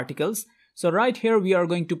 100 particles. So right here we are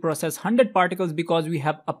going to process 100 particles because we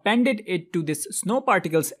have appended it to this snow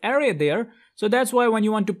particles array there. So that's why when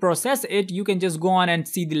you want to process it, you can just go on and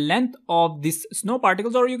see the length of this snow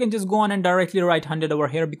particles, or you can just go on and directly write 100 over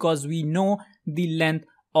here because we know the length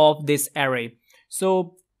of this array.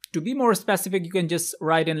 So to be more specific, you can just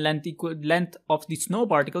write in length equal length of the snow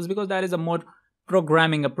particles, because that is a more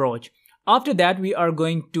programming approach. After that, we are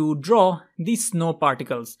going to draw the snow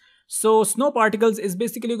particles. So snow particles is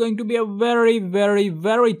basically going to be a very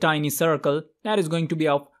tiny circle that is going to be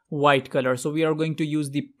of white color. So we are going to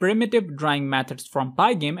use the primitive drawing methods from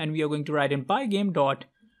Pygame, and we are going to write in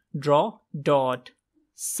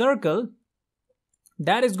pygame.draw.circle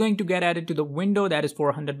that is going to get added to the window, that is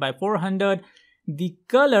 400 by 400. The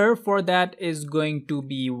color for that is going to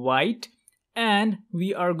be white, and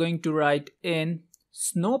we are going to write in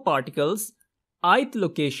snow particles ith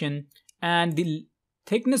location, and the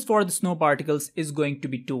thickness for the snow particles is going to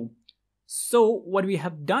be 2. So what we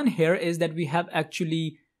have done here is that we have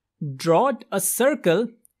actually drawn a circle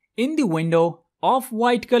in the window of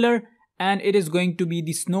white color, and it is going to be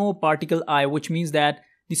the snow particle I, which means that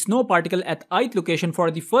the snow particle at ith location for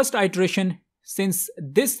the first iteration, since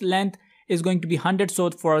this length is going to be 100, so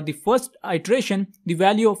for the first iteration the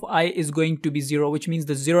value of I is going to be 0, which means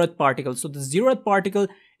the 0th particle. So the 0th particle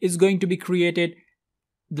is going to be created.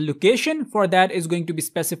 The location for that is going to be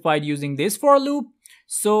specified using this for loop.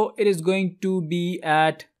 So it is going to be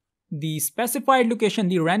at the specified location,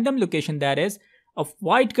 the random location that is of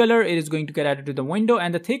white color. It is going to get added to the window,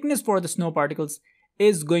 and the thickness for the snow particles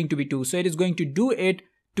is going to be 2. So it is going to do it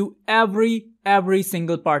to every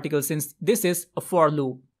single particle, since this is a for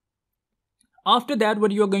loop. After that,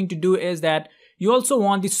 what you are going to do is that you also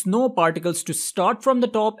want the snow particles to start from the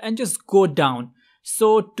top and just go down.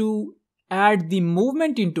 So to add the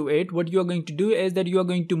movement into it, what you are going to do is that you are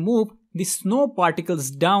going to move the snow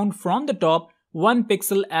particles down from the top 1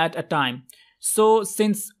 pixel at a time. So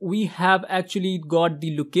since we have actually got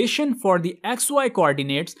the location for the XY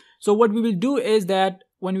coordinates, so what we will do is that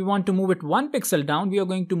when we want to move it 1 pixel down, we are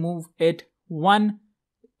going to move it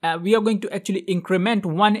we are going to actually increment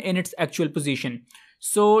 1 in its actual position.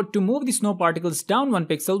 So to move the snow particles down 1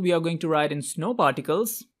 pixel, we are going to write in snow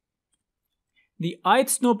particles. The ith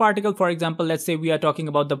snow particle, for example, let's say we are talking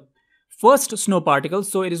about the first snow particle.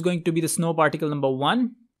 So it is going to be the snow particle number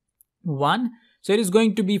 1. So it is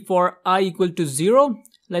going to be for I equal to 0.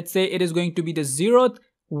 Let's say it is going to be the 0th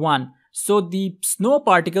 1. So the snow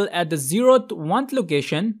particle at the 0th 1th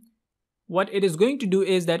location, what it is going to do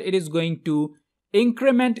is that it is going to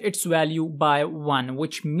increment its value by 1,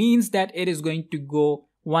 which means that it is going to go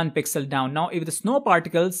 1 pixel down. Now if the snow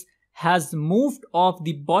particles has moved off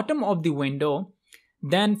the bottom of the window,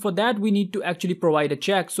 then for that we need to actually provide a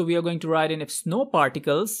check. So we are going to write in if snow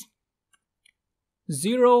particles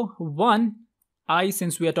 0, 1, I,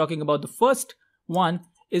 since we are talking about the first one,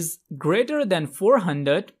 is greater than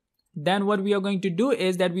 400, then what we are going to do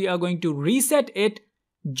is that we are going to reset it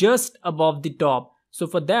just above the top. So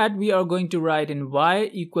for that we are going to write in y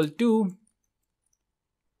equal to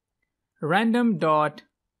random dot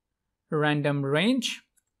random range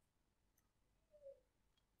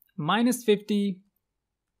 -50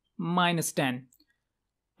 -10.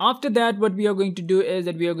 After that, what we are going to do is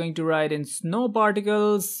that we are going to write in snow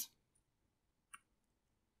particles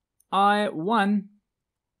I1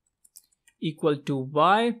 equal to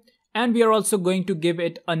y, and we are also going to give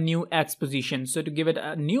it a new x position. So to give it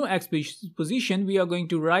a new x position, we are going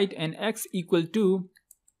to write an x equal to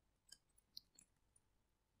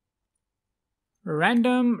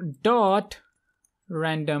random dot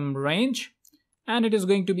random range, and it is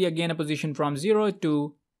going to be again a position from 0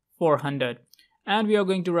 to 400. And we are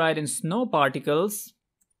going to write in snow particles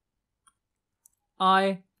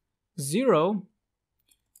I0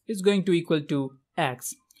 is going to equal to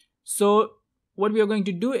x. So what we are going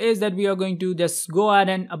to do is that we are going to just go ahead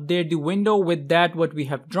and update the window with that what we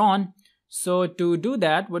have drawn. So to do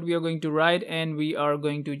that, what we are going to write, and we are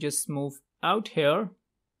going to just move out here,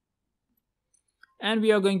 and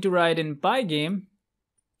we are going to write in pygame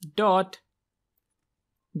dot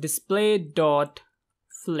display dot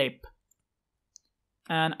flip,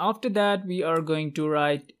 and after that we are going to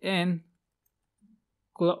write in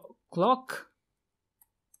clock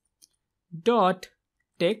dot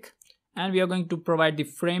tick, and we are going to provide the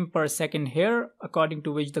frame per second here according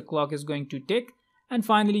to which the clock is going to tick, and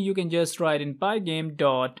finally you can just write in pygame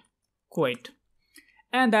dot quit,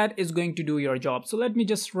 and that is going to do your job. So let me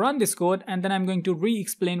just run this code, and then I'm going to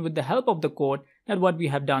re-explain with the help of the code that what we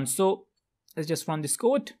have done. So let's just run this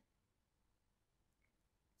code,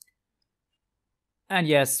 and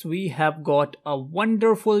yes, we have got a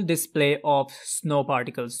wonderful display of snow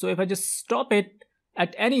particles. So if I just stop it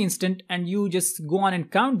at any instant and you just go on and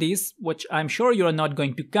count these, which I'm sure you are not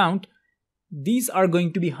going to count, these are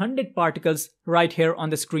going to be 100 particles right here on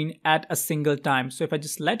the screen at a single time. So if I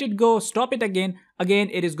just let it go, stop it again,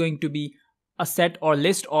 it is going to be a set or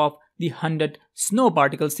list of the 100 snow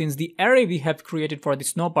particles, since the array we have created for the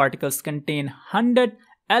snow particles contain 100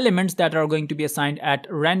 elements that are going to be assigned at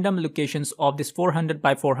random locations of this 400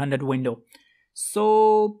 by 400 window.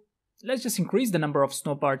 So let's just increase the number of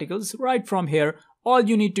snow particles right from here. All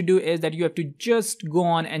you need to do is that you have to just go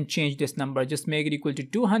on and change this number. Just make it equal to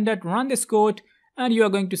 200, run this code, and you are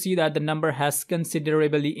going to see that the number has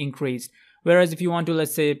considerably increased. Whereas if you want to,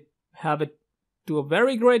 let's say, have it to a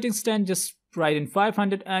very great extent, just write in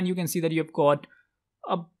 500 and you can see that you've got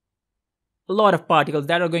a lot of particles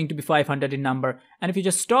that are going to be 500 in number. And if you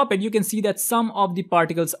just stop it, you can see that some of the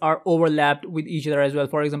particles are overlapped with each other as well.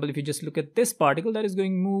 For example, if you just look at this particle that is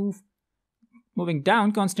moving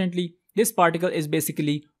down constantly, this particle is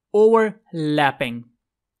basically overlapping.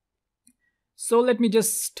 So let me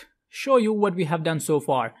just show you what we have done so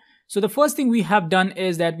far. So the first thing we have done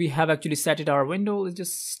is that we have actually set it our window. Let's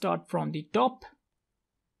just start from the top.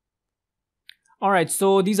 Alright,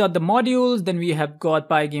 so these are the modules. Then we have got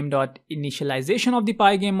pygame.initialization of the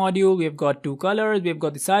pygame module. We have got two colors. We have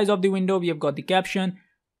got the size of the window. We have got the caption.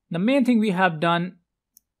 The main thing we have done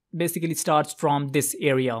basically starts from this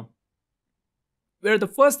area, where the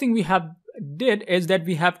first thing we have did is that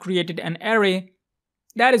we have created an array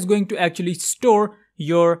that is going to actually store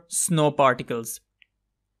your snow particles.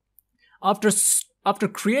 After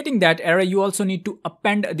creating that array, you also need to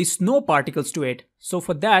append the snow particles to it. So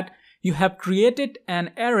for that, you have created an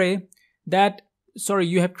array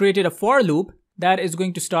you have created a for loop that is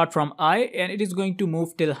going to start from I and it is going to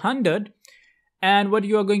move till 100. And what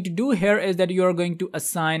you are going to do here is that you are going to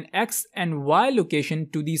assign X and Y location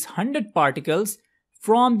to these 100 particles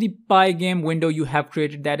from the pygame window you have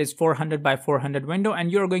created, that is 400 by 400 window,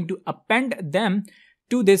 and you are going to append them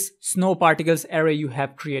to this snow particles array you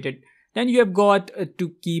have created. Then you have got to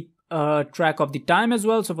keep track of the time as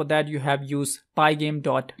well. So for that you have used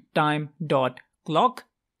pygame.time.clock.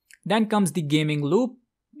 Then comes the gaming loop.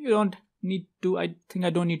 You don't need to, I think I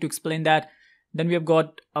don't need to explain that. Then we have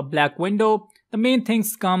got a black window. The main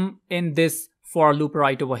things come in this for loop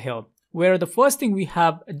right over here, where the first thing we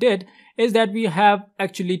have did is that we have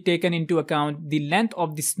actually taken into account the length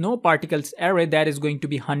of the snow particles array, that is going to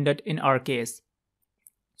be 100 in our case.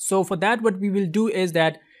 So for that, what we will do is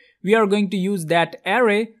that we are going to use that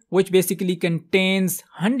array which basically contains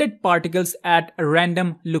 100 particles at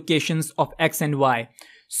random locations of X and Y.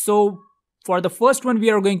 So for the first one,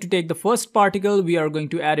 we are going to take the first particle, we are going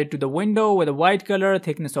to add it to the window with a white color,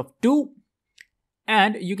 thickness of 2.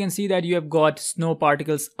 And you can see that you have got snow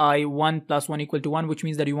particles I1 plus 1 equal to 1, which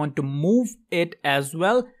means that you want to move it as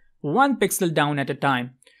well 1 pixel down at a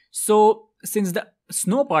time. So since the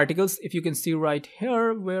snow particles, if you can see right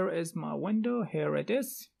here, where is my window? Here it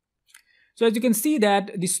is. So as you can see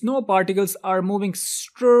that the snow particles are moving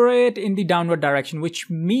straight in the downward direction, which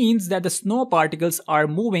means that the snow particles are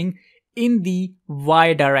moving in the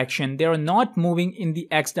Y direction. They are not moving in the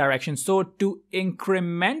X direction. So to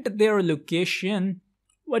increment their location,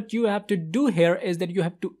 what you have to do here is that you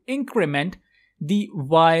have to increment the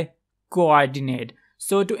Y coordinate.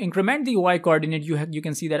 So to increment the Y coordinate, you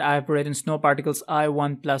can see that I have written snow particles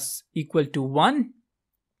I1 plus equal to 1.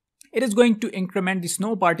 It is going to increment the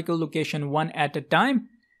snow particle location 1 at a time.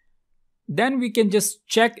 Then we can just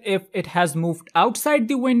check if it has moved outside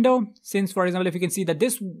the window. Since, for example, if you can see that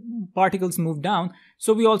this particles move down,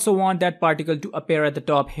 so we also want that particle to appear at the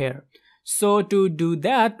top here. So to do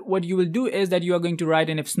that, what you will do is that you are going to write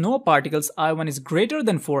in if snow particles I1 is greater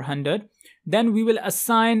than 400, then we will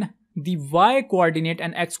assign the Y coordinate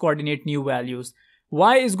and X coordinate new values.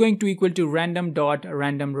 Y is going to equal to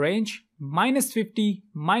random.random range -50,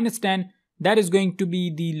 -10. That is going to be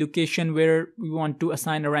the location where we want to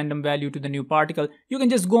assign a random value to the new particle. You can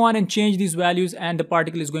just go on and change these values and the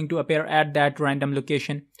particle is going to appear at that random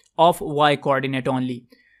location of Y coordinate only.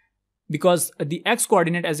 Because the X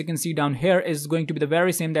coordinate, as you can see down here, is going to be the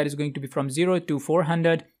very same. That is going to be from 0 to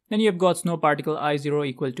 400. Then you have got snow particle I0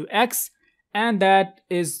 equal to X. And that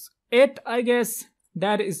is it, I guess.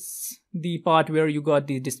 That is the part where you got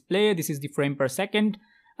the display. This is the frame per second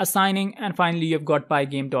assigning. And finally, you've got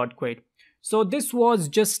pygame.quit. So this was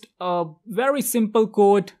just a very simple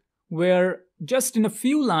code where just in a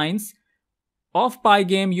few lines of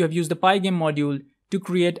pygame, you have used the pygame module to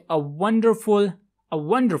create a wonderful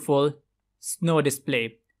snow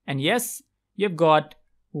display. And yes, you've got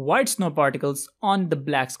white snow particles on the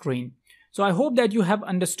black screen. So I hope that you have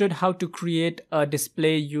understood how to create a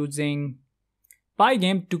display using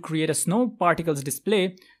pygame to create a snow particles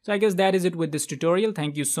display. So I guess that is it with this tutorial.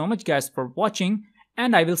 Thank you so much guys for watching,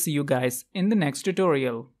 and I will see you guys in the next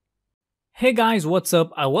tutorial. Hey guys, what's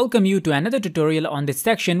up? I welcome you to another tutorial on this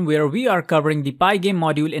section where we are covering the pygame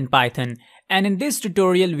module in Python. And in this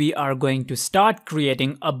tutorial, we are going to start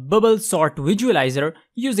creating a bubble sort visualizer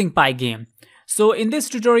using pygame. So in this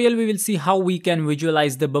tutorial, we will see how we can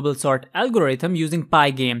visualize the bubble sort algorithm using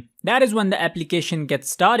pygame. That is when the application gets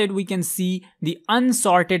started, we can see the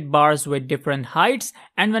unsorted bars with different heights.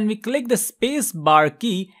 And when we click the space bar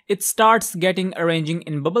key, it starts getting arranging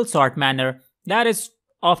in bubble sort manner. That is,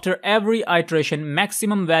 after every iteration,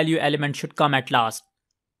 maximum value element should come at last.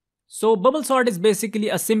 So bubble sort is basically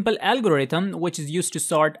a simple algorithm which is used to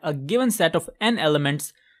sort a given set of n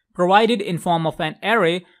elements provided in form of an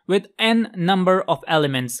array with n number of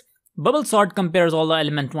elements. Bubble sort compares all the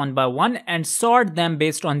elements one by one and sort them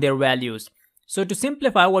based on their values. So to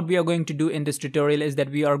simplify, what we are going to do in this tutorial is that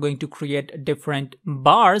we are going to create different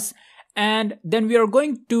bars, and then we are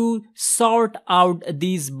going to sort out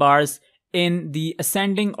these bars in the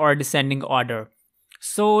ascending or descending order.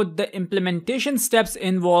 So the implementation steps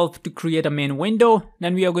involve to create a main window.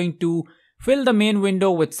 Then we are going to fill the main window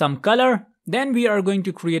with some color. Then we are going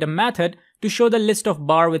to create a method to show the list of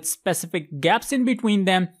bar with specific gaps in between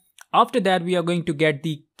them. After that, we are going to get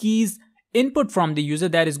the keys input from the user,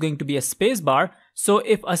 that is going to be a space bar. So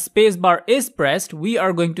if a space bar is pressed, we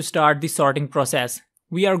are going to start the sorting process.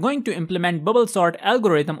 We are going to implement bubble sort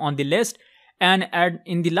algorithm on the list, and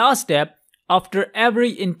in the last step, after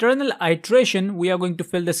every internal iteration, we are going to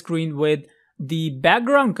fill the screen with the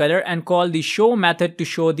background color and call the show method to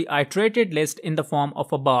show the iterated list in the form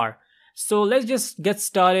of a bar. So let's just get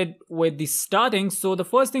started with the starting. So the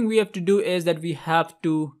first thing we have to do is that we have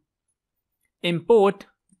to import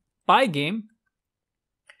Pygame,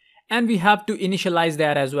 and we have to initialize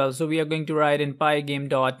that as well. So we are going to write in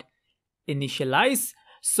pygame.initialize.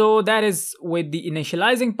 So that is with the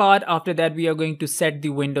initializing part. After that, we are going to set the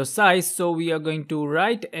window size. So we are going to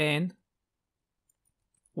write in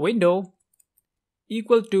window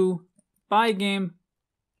equal to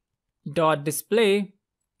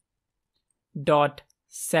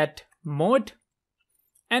pygame.display.setMode,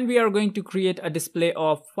 and we are going to create a display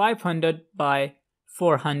of 500 by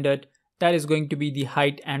 400. That is going to be the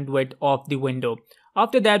height and width of the window.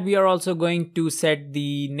 After that, we are also going to set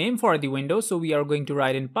the name for the window. So we are going to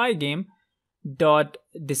write in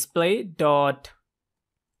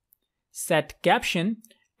pygame.display.setCaption,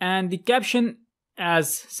 and the caption,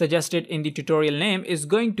 as suggested in the tutorial name, is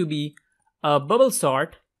going to be a bubble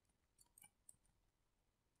sort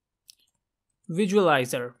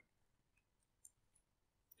visualizer.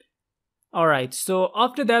 Alright, so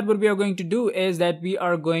after that, what we are going to do is that we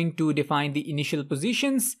are going to define the initial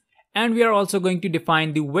positions, and we are also going to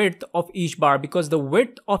define the width of each bar, because the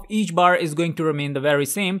width of each bar is going to remain the very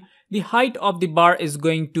same. The height of the bar is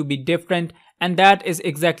going to be different, and that is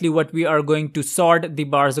exactly what we are going to sort the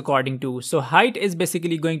bars according to. So height is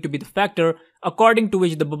basically going to be the factor according to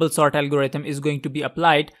which the bubble sort algorithm is going to be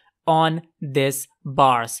applied on these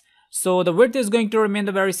bars. So the width is going to remain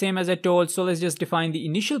the very same as I told. So let's just define the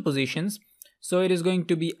initial positions. So it is going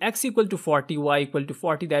to be x equal to 40, y equal to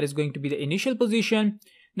 40. That is going to be the initial position.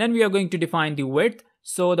 Then we are going to define the width.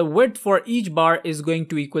 So the width for each bar is going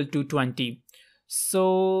to equal to 20.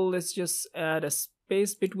 So let's just add a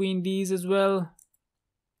space between these as well.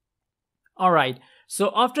 Alright,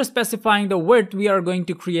 so after specifying the width, we are going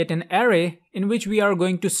to create an array in which we are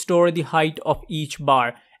going to store the height of each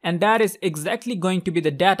bar. And that is exactly going to be the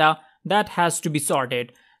data that has to be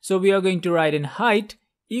sorted. So we are going to write in height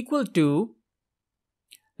equal to,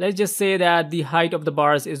 let's just say that the height of the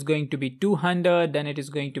bars is going to be 200, then it is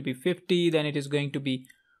going to be 50, then it is going to be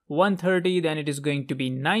 130, then it is going to be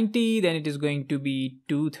 90, then it is going to be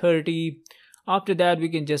 230. After that, we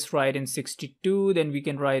can just write in 62, then we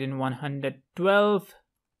can write in 112,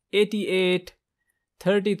 88,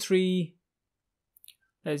 33,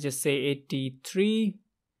 let's just say 83.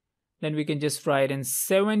 Then we can just write in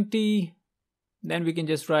 70. Then we can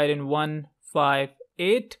just write in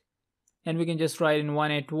 158. Then we can just write in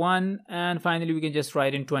 181. And finally, we can just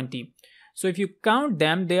write in 20. So if you count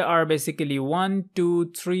them, they are basically 1,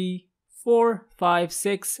 2, 3, 4, 5,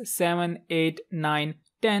 6, 7, 8, 9,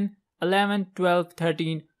 10, 11, 12,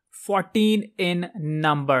 13, 14 in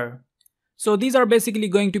number. So these are basically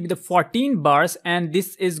going to be the 14 bars, and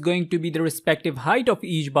this is going to be the respective height of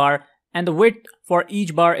each bar, and the width for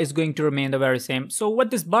each bar is going to remain the very same. So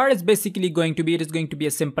what this bar is basically going to be, it is going to be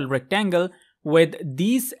a simple rectangle with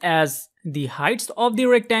these as the heights of the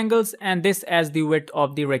rectangles and this as the width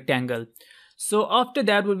of the rectangle. So after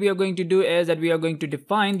that, what we are going to do is that we are going to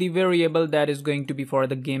define the variable that is going to be for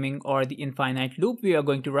the gaming or the infinite loop we are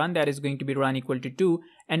going to run, that is going to be run equal to 2.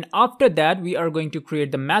 And after that, we are going to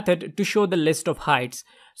create the method to show the list of heights.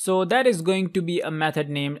 So that is going to be a method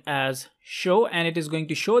named as show, and it is going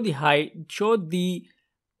to show the height, show the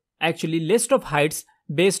actually list of heights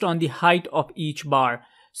based on the height of each bar.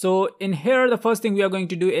 So in here, the first thing we are going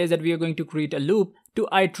to do is that we are going to create a loop to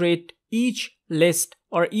iterate each list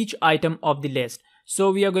or each item of the list.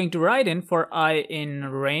 So we are going to write in for I in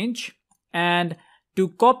range, and to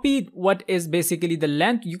copy what is basically the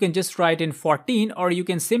length, you can just write in 14, or you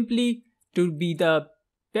can simply, to be the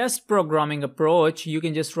best programming approach, you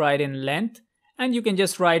can just write in length, and you can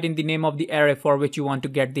just write in the name of the array for which you want to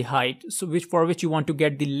get the height, so for which you want to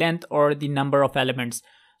get the length or the number of elements.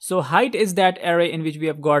 So height is that array in which we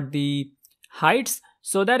have got the heights,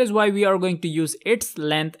 so that is why we are going to use its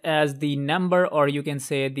length as the number, or you can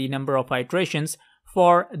say the number of iterations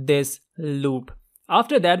for this loop.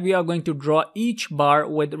 After that, we are going to draw each bar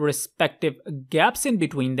with respective gaps in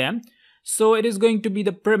between them. So it is going to be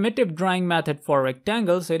the primitive drawing method for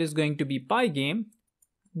rectangle. So it is going to be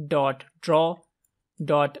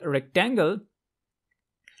pygame.draw.rectangle.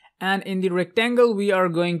 And in the rectangle, we are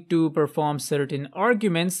going to perform certain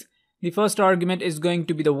arguments. The first argument is going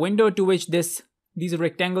to be the window to which these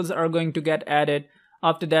rectangles are going to get added.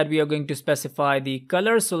 After that, we are going to specify the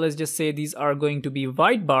color. So let's just say these are going to be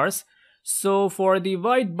white bars. So for the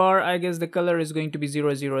white bar, I guess the color is going to be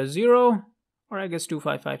 0, 0, 0, or I guess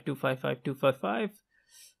 255, 255, 255.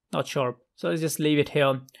 Not sure. So let's just leave it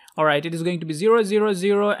here. All right, it is going to be 0, 0,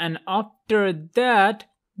 0. And after that,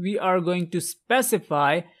 we are going to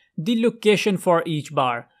specify the location for each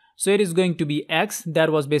bar. So it is going to be X.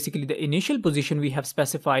 That was basically the initial position we have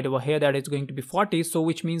specified over here, that is going to be 40. So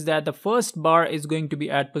which means that the first bar is going to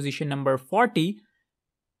be at position number 40.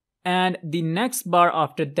 And the next bar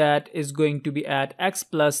after that is going to be at X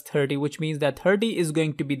plus 30, which means that 30 is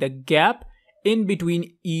going to be the gap in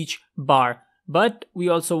between each bar. But we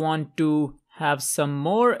also want to have some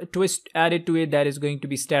more twist added to it, that is going to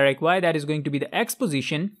be steric Y, that is going to be the X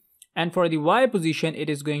position. And for the Y position, it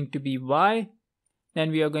is going to be Y.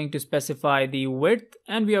 Then we are going to specify the width,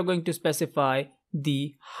 and we are going to specify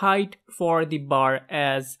the height for the bar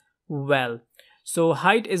as well. So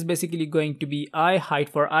height is basically going to be I, height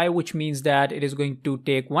for I, which means that it is going to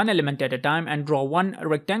take one element at a time and draw one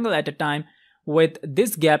rectangle at a time with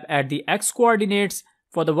this gap at the X coordinates.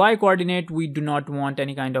 For the Y coordinate, we do not want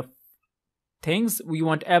any kind of things. We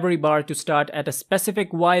want every bar to start at a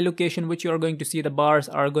specific Y location, which you are going to see the bars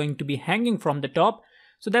are going to be hanging from the top.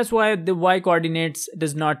 So that's why the Y coordinates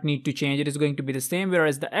does not need to change. It is going to be the same,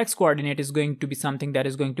 whereas the X coordinate is going to be something that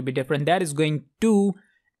is going to be different. That is going to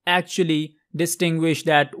actually distinguish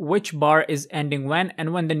that which bar is ending when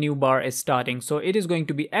and when the new bar is starting. So it is going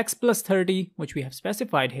to be X plus 30, which we have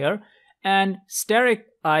specified here. And steric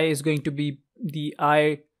I is going to be the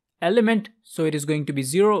I element. So it is going to be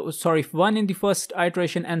 1 in the first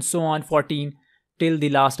iteration and so on 14 till the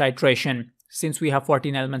last iteration, since we have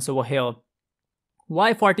 14 elements over here.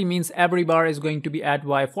 Y40 means every bar is going to be at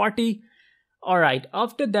Y40. Alright,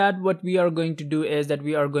 after that, what we are going to do is that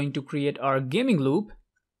we are going to create our gaming loop.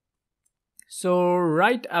 So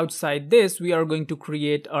right outside this, we are going to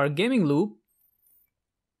create our gaming loop.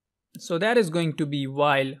 So that is going to be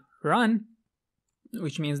while run,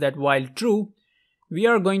 which means that while true, we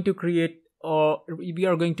are going to create a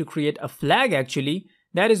flag actually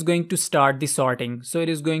that is going to start the sorting. So it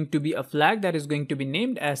is going to be a flag that is going to be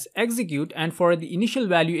named as execute, and for the initial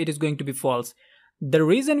value it is going to be false. The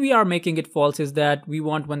reason we are making it false is that we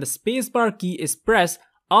want when the spacebar key is pressed,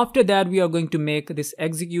 after that we are going to make this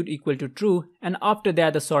execute equal to true, and after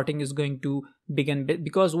that the sorting is going to begin,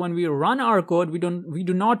 because when we run our code we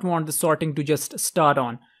do not want the sorting to just start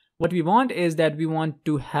on. What we want is that we want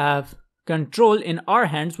to have control in our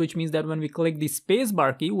hands, which means that when we click the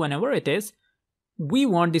spacebar key, whenever it is, we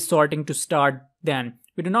want the sorting to start then.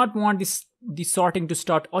 We do not want the sorting to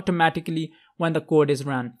start automatically when the code is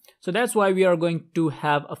run. So that's why we are going to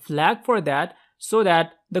have a flag for that, so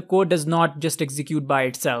that the code does not just execute by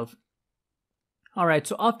itself. Alright,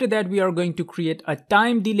 so after that we are going to create a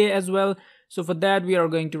time delay as well. So for that we are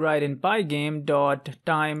going to write in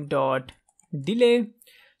pygame.time.delay.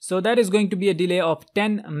 So that is going to be a delay of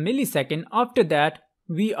 10 milliseconds. After that,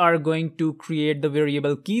 we are going to create the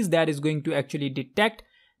variable keys that is going to actually detect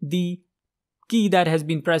the key that has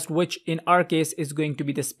been pressed, which in our case is going to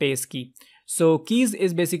be the space key. So keys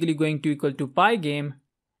is basically going to equal to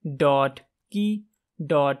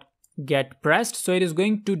pygame.key.getPressed. So it is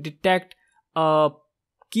going to detect a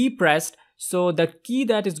key pressed. So the key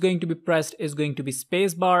that is going to be pressed is going to be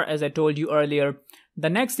spacebar, as I told you earlier. The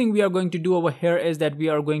next thing we are going to do over here is that we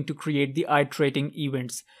are going to create the iterating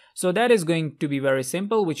events. So that is going to be very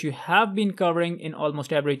simple, which you have been covering in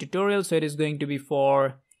almost every tutorial. So it is going to be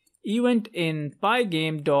for event in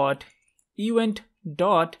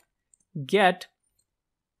pygame.event.get.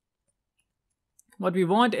 What we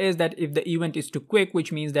want is that if the event is too quick,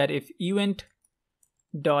 which means that if event.type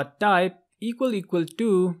equal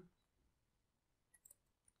to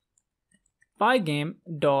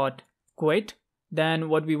pygame.quit, then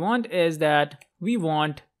what we want is that we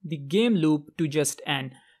want the game loop to just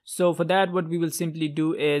end. So for that, what we will simply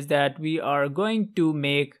do is that we are going to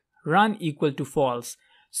make run equal to false.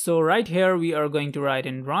 So right here we are going to write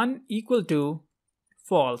in run equal to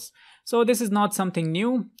false. So this is not something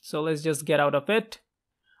new, so let's just get out of it.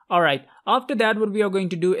 Alright, after that what we are going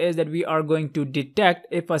to do is that we are going to detect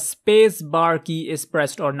if a space bar key is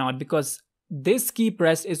pressed or not, because this key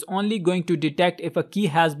press is only going to detect if a key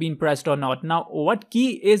has been pressed or not. Now what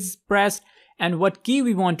key is pressed and what key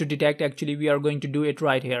we want to detect, actually we are going to do it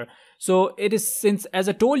right here. So it is, since as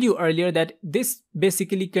I told you earlier, that this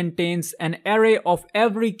basically contains an array of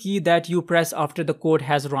every key that you press after the code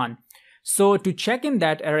has run. So to check in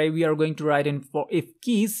that array, we are going to write in for if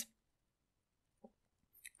keys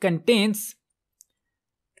contains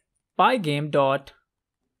pygame dot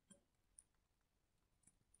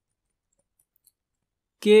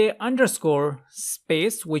k underscore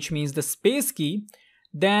space, which means the space key,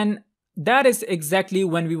 then that is exactly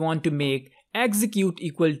when we want to make execute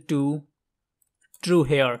equal to true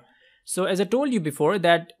here. So as I told you before,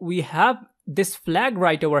 that we have this flag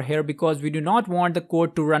right over here because we do not want the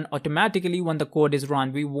code to run automatically when the code is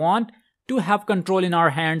run. We want to have control in our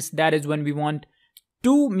hands. That is when we want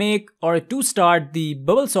to make or to start the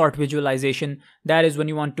bubble sort visualization. That is when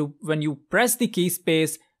you press the key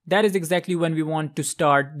space, that is exactly when we want to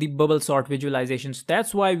start the bubble sort visualization. So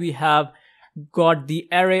that's why we have got the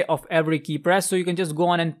array of every key press. So you can just go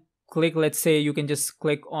on and click, let's say you can just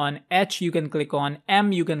click on H, you can click on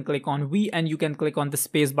M, you can click on V, and you can click on the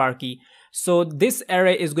spacebar key. So this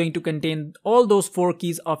array is going to contain all those 4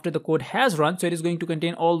 keys after the code has run. So it is going to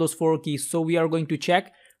contain all those 4 keys. So we are going to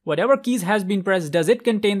check whatever keys has been pressed, does it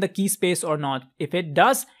contain the key space or not? If it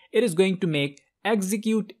does, it is going to make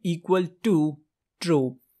execute equal to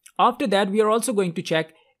true. After that, we are also going to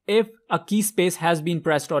check if a key space has been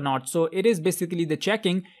pressed or not. So it is basically the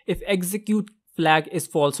checking if execute flag is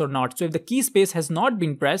false or not. So if the key space has not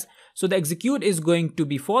been pressed, so the execute is going to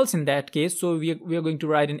be false in that case. So we are going to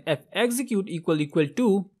write in if execute equal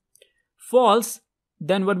to false.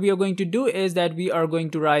 Then what we are going to do is that we are going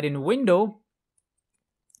to write in window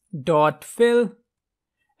dot fill,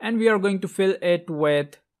 and we are going to fill it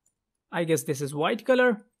with, I guess this is white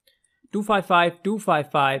color, 255,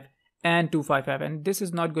 255, and 255, and this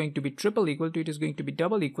is not going to be triple equal to, it is going to be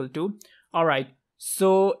double equal to. All right,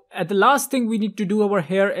 so at the last thing we need to do over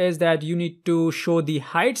here is that you need to show the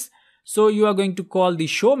heights. So you are going to call the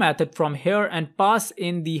show method from here and pass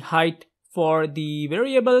in the height for the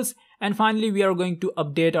variables, and finally we are going to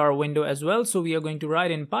update our window as well. So we are going to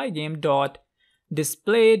write in pygame dot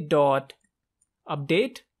display dot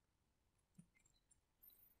update.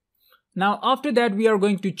 Now after that, we are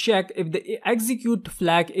going to check if the execute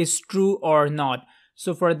flag is true or not.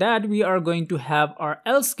 So for that, we are going to have our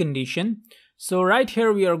else condition. So right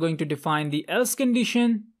here we are going to define the else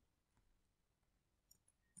condition.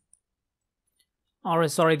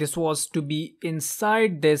 Alright, sorry, this was to be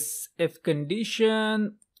inside this if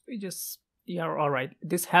condition. Alright,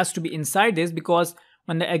 this has to be inside this, because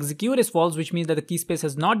when the execute is false, which means that the key space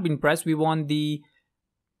has not been pressed, we want the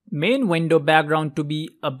main window background to be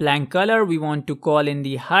a blank color. We want to call in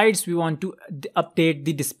the heights. We want to update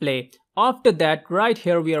the display. After that, right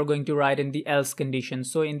here, we are going to write in the else condition.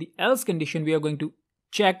 So in the else condition, we are going to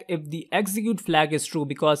check if the execute flag is true,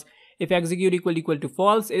 because if execute equal to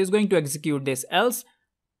false, it is going to execute this. Else,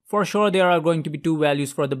 for sure, there are going to be 2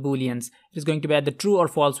 values for the booleans. It is going to be either true or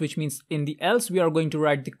false, which means in the else, we are going to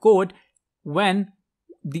write the code when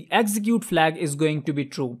the execute flag is going to be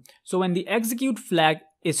true. So when the execute flag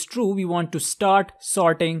is true, we want to start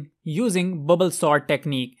sorting using bubble sort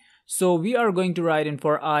technique. So we are going to write in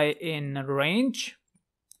for I in range.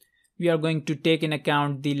 We are going to take in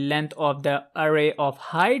account the length of the array of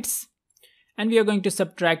heights, and we are going to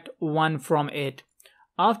subtract 1 from it.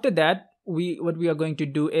 After that, what we are going to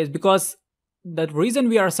do is, because the reason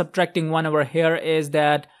we are subtracting 1 over here is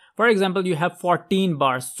that, for example, you have 14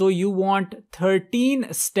 bars. So you want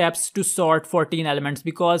 13 steps to sort 14 elements,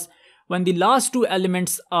 because when the last 2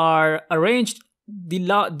 elements are arranged,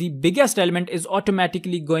 the biggest element is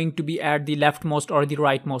automatically going to be at the leftmost or the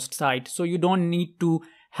rightmost side. So you don't need to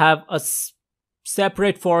have a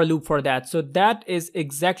separate for loop for that. So that is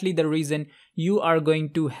exactly the reason you are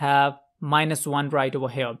going to have -1 right over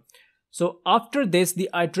here. So after this, the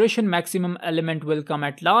iteration maximum element will come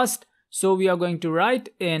at last. So we are going to write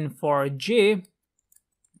in for j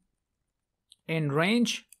in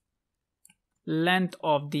range length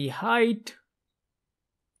of the height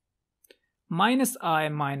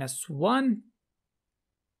 -i-1.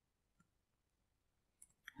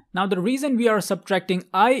 Now the reason we are subtracting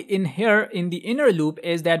I in here in the inner loop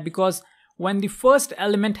is that because when the first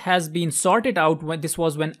element has been sorted out, when this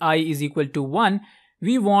was when I is equal to 1,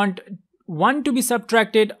 we want 1 to be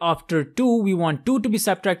subtracted. After 2, we want 2 to be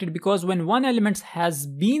subtracted, because when one element has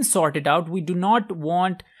been sorted out, we do not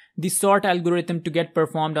want the sort algorithm to get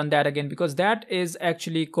performed on that again, because that is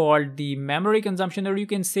actually called the memory consumption. Or you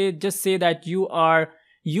can say, just say that you are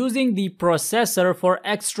using the processor for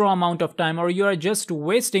extra amount of time, or you are just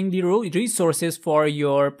wasting the resources for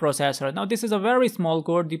your processor. Now this is a very small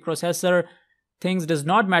code, the processor things does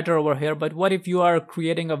not matter over here, but what if you are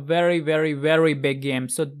creating a very big game?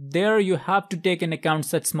 So there you have to take into account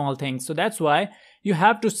such small things. So that's why you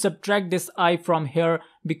have to subtract this I from here,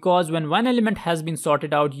 because when one element has been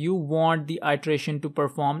sorted out, you want the iteration to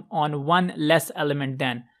perform on one less element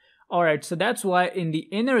then. Alright, so that's why in the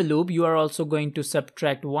inner loop you are also going to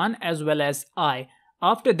subtract 1 as well as I.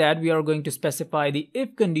 After that, we are going to specify the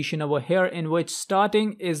if condition over here, in which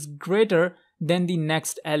starting is greater than the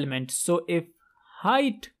next element. So if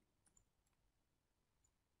height,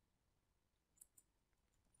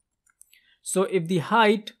 so if the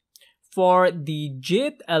height for the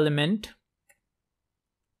jth element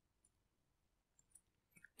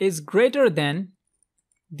is greater than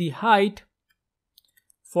the height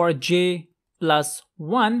for j plus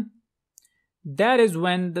 1, that is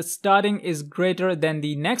when the starting is greater than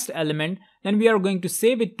the next element. Then we are going to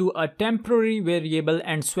save it to a temporary variable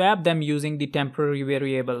and swap them using the temporary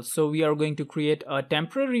variable. So we are going to create a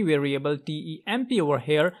temporary variable temp over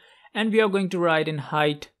here, and we are going to write in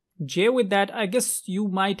height j with that. I guess you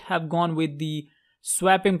might have gone with the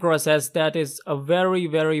swapping process. That is a very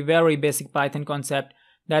basic Python concept.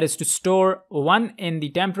 That is to store 1 in the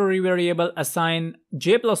temporary variable, assign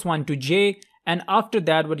j plus 1 to j, and after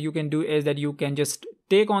that what you can do is that you can just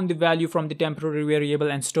take on the value from the temporary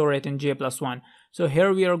variable and store it in j plus 1. So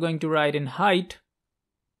here we are going to write in height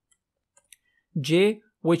j,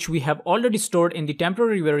 which we have already stored in the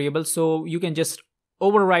temporary variable, so you can just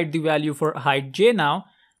overwrite the value for height j now.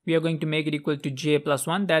 We are going to make it equal to j plus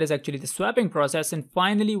 1. That is actually the swapping process. And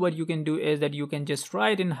finally what you can do is that you can just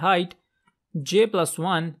write in height j plus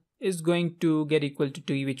 1 is going to get equal to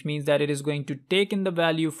t, which means that it is going to take in the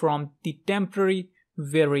value from the temporary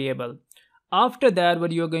variable. After that,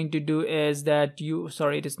 what you are going to do is that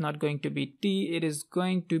it is not going to be t, it is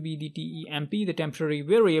going to be the temp, the temporary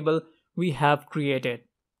variable we have created.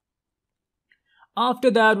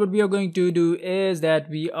 After that, what we are going to do is that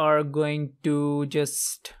we are going to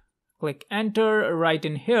just click enter right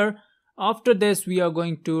in here. After this, we are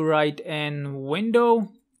going to write in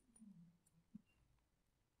window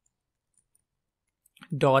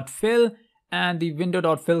dot fill, and the window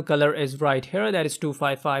dot fill color is right here, that is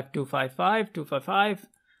 255.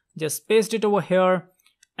 Just paste it over here,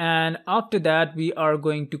 and after that we are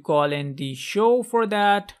going to call in the show for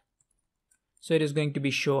that. So it is going to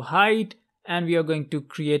be show height, and we are going to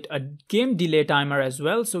create a game delay timer as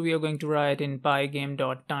well. So we are going to write in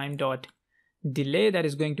pygame.time.delay, that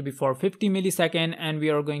is going to be for 50 millisecond, and we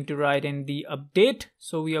are going to write in the update.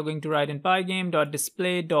 So we are going to write in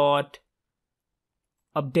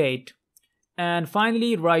pygame.display.update, and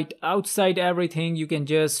finally right outside everything you can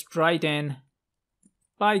just write in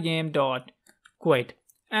pygame.quit,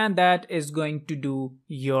 and that is going to do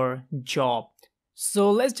your job.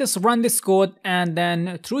 So let's just run this code, and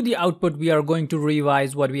then through the output we are going to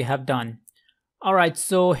revise what we have done. Alright,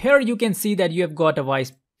 so here you can see that you have got a Y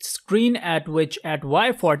screen at which at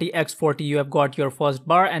Y40, X40 you have got your first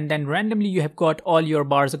bar, and then randomly you have got all your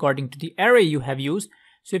bars according to the array you have used.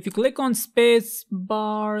 So if you click on space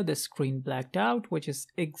bar, the screen blacked out, which is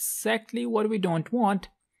exactly what we don't want.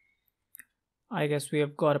 I guess we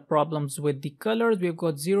have got problems with the colors. We've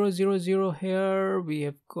got 0, 0, 0 here. We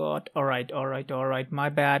have got, all right, my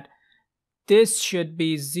bad. This should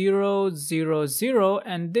be 0, 0, 0,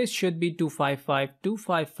 and this should be 255,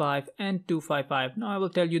 255, and 255. Now I will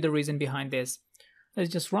tell you the reason behind this.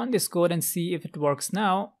 Let's just run this code and see if it works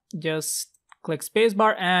now. Just click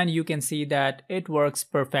spacebar and you can see that it works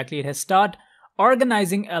perfectly. It has started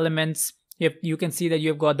organizing elements. If you can see that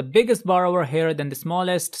you've got the biggest bar over here, then the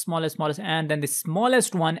smallest, and then the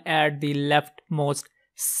smallest one at the leftmost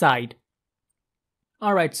side.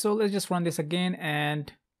 Alright, so let's just run this again,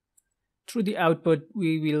 and through the output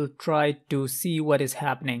we will try to see what is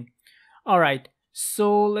happening. Alright,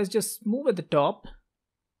 so let's just move at the top.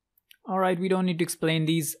 Alright, we don't need to explain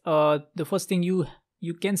these. The first thing you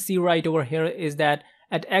can see right over here is that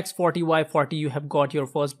at X40, Y40 you have got your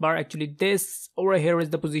first bar. Actually this over here is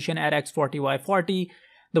the position at X40, Y40.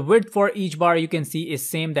 The width for each bar you can see is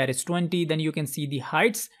same, that is 20. Then you can see the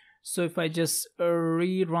heights. So if I just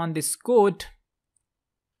rerun this code,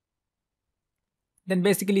 then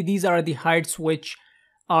basically these are the heights which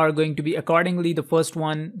are going to be accordingly. The first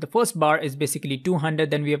bar is basically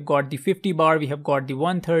 200. Then we have got the 50 bar, we have got the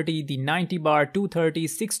 130, the 90 bar, 230,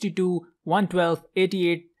 62, 112,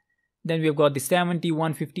 88, then we have got the 70,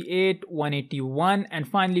 158, 181, and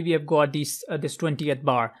finally we have got this 20th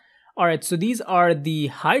bar. Alright, so these are the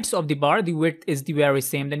heights of the bar. The width is the very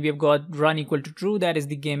same. Then we have got run equal to true, that is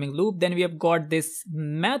the gaming loop. Then we have got this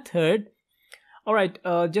method. Alright,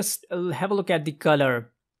 just have a look at the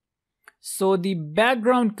color. So the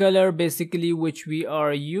background color basically which we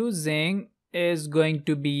are using is going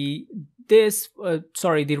to be this,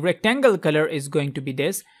 the rectangle color is going to be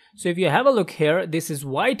this. So if you have a look here, this is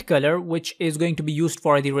white color which is going to be used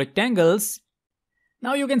for the rectangles.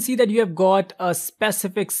 Now you can see that you have got a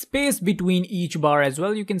specific space between each bar as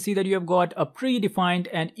well. You can see that you have got a predefined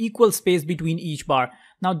and equal space between each bar.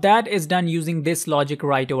 Now that is done using this logic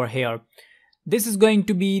right over here. This is going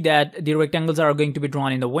to be that the rectangles are going to be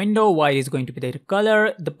drawn in the window, white is going to be the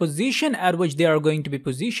color. The position at which they are going to be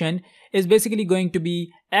positioned is basically going to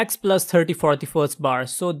be x plus 30 for the first bar.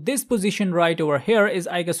 So this position right over here is,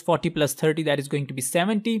 I guess, 40 plus 30, that is going to be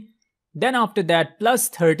 70. Then after that plus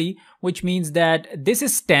 30, which means that this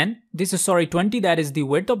is 10, this is 20, that is the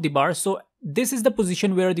width of the bar. So this is the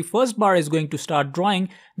position where the first bar is going to start drawing,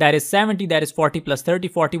 that is 70, that is 40 plus 30.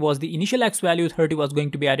 40 was the initial x value, 30 was going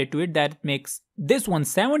to be added to it, that makes this one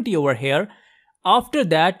 70 over here. After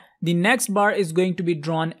that, the next bar is going to be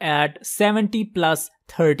drawn at 70 plus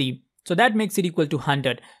 30. So that makes it equal to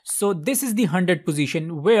 100. So this is the 100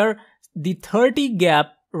 position where the 30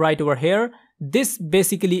 gap right over here, this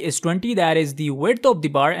basically is 20, that is the width of the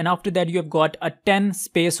bar, and after that you have got a 10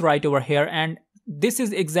 space right over here, and this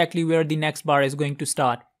is exactly where the next bar is going to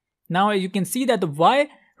start. Now you can see that the y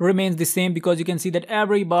remains the same because you can see that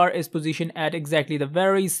every bar is positioned at exactly the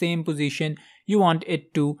very same position you want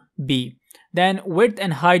it to be. Then width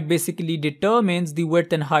and height basically determines the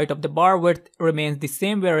width and height of the bar. Width remains the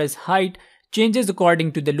same, whereas height changes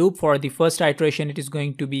according to the loop. For the first iteration, it is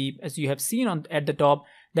going to be, as you have seen at the top,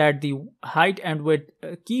 that the height and width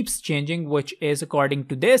keeps changing, which is according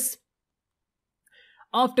to this.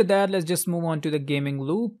 After that, let's just move on to the gaming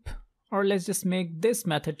loop, or let's just make this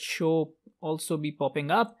method show also be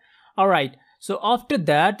popping up. All right, so after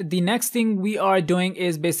that, the next thing we are doing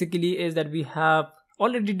is basically that we have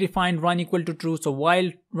already defined run equal to true. So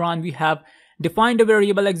while run, we have defined a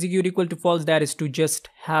variable execute equal to false, that is to just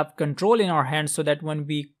have control in our hands so that when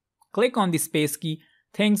we click on the space key,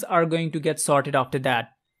 things are going to get sorted after that.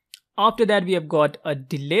 After that, we have got a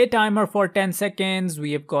delay timer for 10 seconds.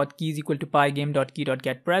 We have got keys equal to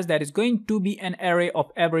pygame.key.getPressed. That is going to be an array of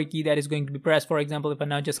every key that is going to be pressed. For example, if I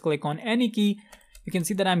now just click on any key, you can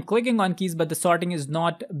see that I'm clicking on keys, but the sorting is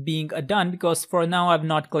not being done because for now I've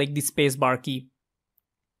not clicked the spacebar key.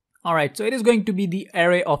 Alright, so it is going to be the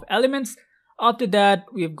array of elements. After that,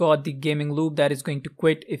 we've got the gaming loop that is going to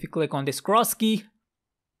quit if you click on this cross key.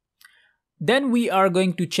 Then we are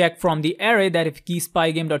going to check from the array that if keys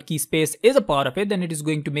pygame.keyspace is a part of it, then it is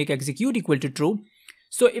going to make execute equal to true.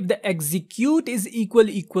 So if the execute is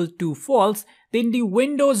equal to false, then the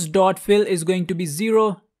windows.fill is going to be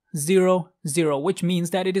 0, 0, 0, which means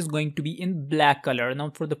that it is going to be in black color. Now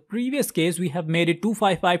for the previous case, we have made it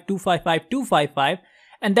 255, 255, 255,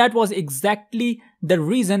 and that was exactly the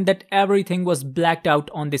reason that everything was blacked out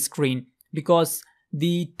on the screen, because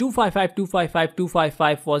the 255, 255,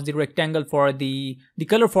 255 was the rectangle for the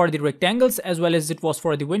color for the rectangles as well as it was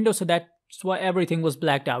for the window, so that's why everything was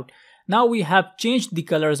blacked out. Now we have changed the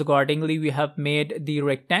colors accordingly. We have made the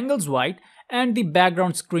rectangles white and the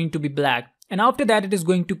background screen to be black. And after that, it is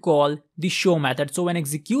going to call the show method. So when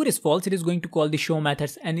execute is false, it is going to call the show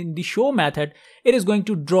methods. And in the show method, it is going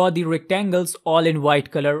to draw the rectangles all in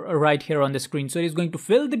white color right here on the screen. So it is going to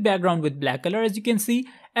fill the background with black color, as you can see.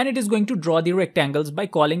 And it is going to draw the rectangles by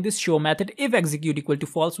calling this show method if execute equal to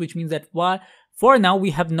false, which means that for now,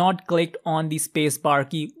 we have not clicked on the spacebar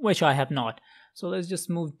key, which I have not. So let's just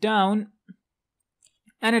move down.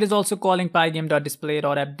 And it is also calling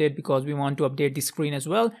pygame.display.update because we want to update the screen as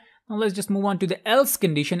well. Now let's just move on to the else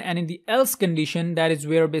condition, and in the else condition, that is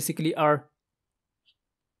where basically our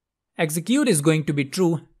execute is going to be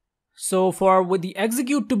true. So with the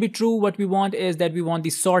execute to be true, what we want is that we want the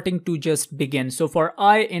sorting to just begin. So for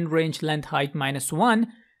I in range length height -1,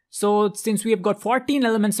 so since we have got 14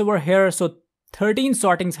 elements over here, so 13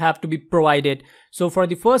 sortings have to be provided. So for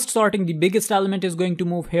the first sorting, the biggest element is going to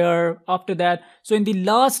move here. After that, so in the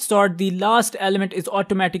last sort, the last element is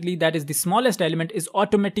automatically, that is the smallest element, is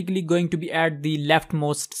automatically going to be at the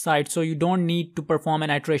leftmost side. So you don't need to perform an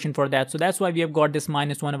iteration for that. So that's why we have got this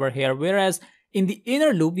 -1 over here. Whereas in the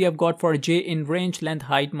inner loop, we have got for j in range length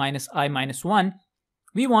height -i-1,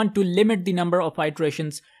 we want to limit the number of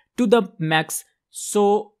iterations to the max.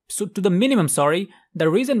 So to the minimum, sorry. The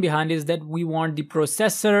reason behind is that we want the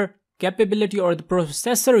processor capability or the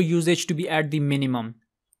processor usage to be at the minimum.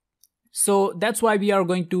 So that's why we are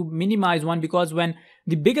going to minimize one, because when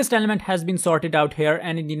the biggest element has been sorted out here,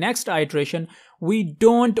 and in the next iteration, we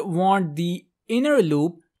don't want the inner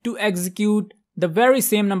loop to execute the very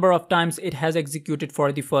same number of times it has executed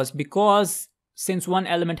for the first, because since one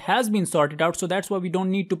element has been sorted out, so that's why we don't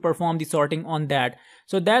need to perform the sorting on that.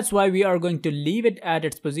 So that's why we are going to leave it at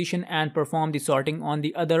its position and perform the sorting on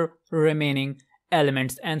the other remaining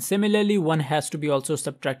elements. And similarly, one has to be also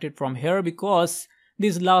subtracted from here, because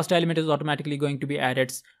this last element is automatically going to be at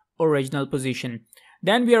its original position.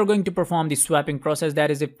 Then we are going to perform the swapping process. That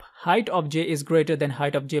is, if height of j is greater than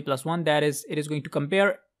height of j plus 1, that is, it is going to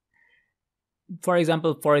compare. For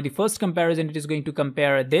example, for the first comparison, it is going to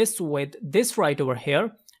compare this with this right over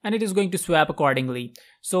here, and it is going to swap accordingly.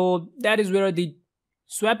 So that is where the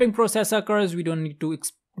swapping process occurs. We don't need to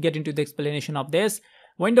get into the explanation of this.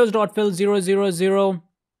 Windows.fill 000,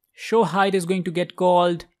 show height is going to get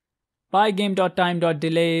called,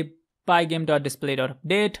 pygame.time.delay,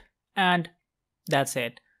 pygame.display.update, and that's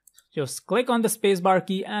it. Just click on the spacebar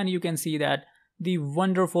key and you can see that the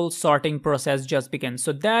wonderful sorting process just begins.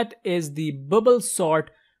 So that is the bubble sort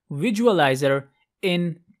visualizer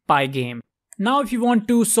in Pygame. Now if you want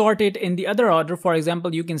to sort it in the other order, for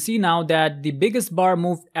example, you can see now that the biggest bar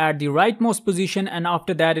moved at the rightmost position, and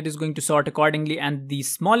after that it is going to sort accordingly, and the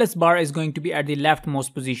smallest bar is going to be at the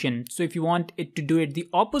leftmost position. So if you want it to do it the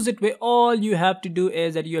opposite way, all you have to do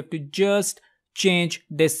is that you have to just change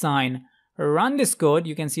this sign. Run this code,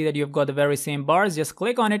 you can see that you've got the very same bars. Just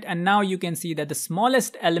click on it and now you can see that the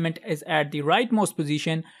smallest element is at the rightmost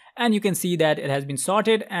position, and you can see that it has been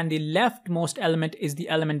sorted, and the leftmost element is the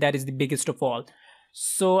element that is the biggest of all.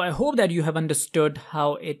 So I hope that you have understood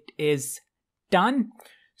how it is done.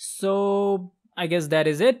 So I guess that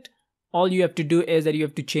is it. All you have to do is that you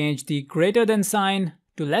have to change the greater than sign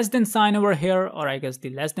to less than sign over here, or I guess the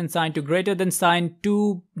less than sign to greater than sign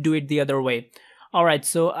to do it the other way. Alright,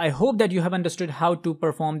 so I hope that you have understood how to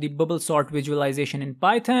perform the bubble sort visualization in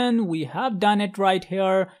Python. We have done it right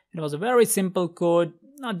here. It was a very simple code,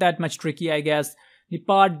 not that much tricky, I guess. The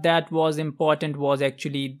part that was important was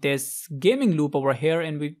actually this gaming loop over here,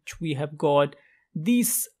 in which we have got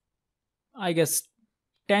these, I guess,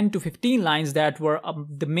 10 to 15 lines that were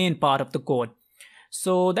the main part of the code.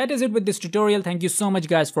 So that is it with this tutorial. Thank you so much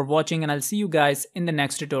guys for watching, and I'll see you guys in the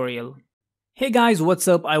next tutorial. Hey guys, what's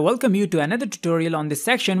up? I welcome you to another tutorial on this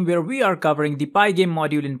section where we are covering the Pygame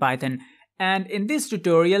module in Python. And in this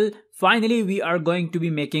tutorial, finally we are going to be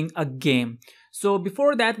making a game. So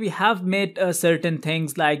before that, we have made certain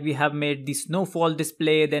things, like we have made the snowfall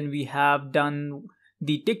display, then we have done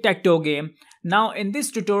the tic-tac-toe game. Now in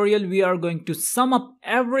this tutorial, we are going to sum up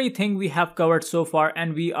everything we have covered so far,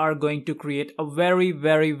 and we are going to create a very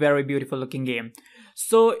beautiful looking game.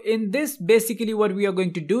 So in this, basically what we are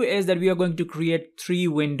going to do is that we are going to create 3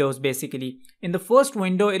 windows basically. In the first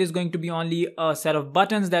window, it is going to be only a set of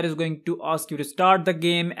buttons that is going to ask you to start the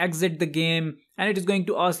game, exit the game, and it is going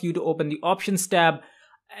to ask you to open the options tab.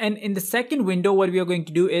 And in the second window, what we are going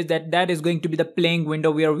to do is that is going to be the playing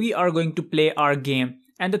window where we are going to play our game.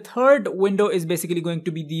 And the third window is basically going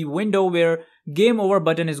to be the window where game over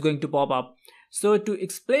button is going to pop up. So to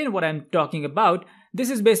explain what I'm talking about, this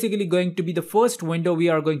is basically going to be the first window we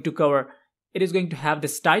are going to cover. It is going to have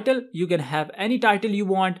this title. You can have any title you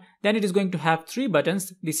want. Then it is going to have 3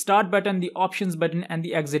 buttons: the start button, the options button, and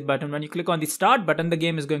the exit button. When you click on the start button, the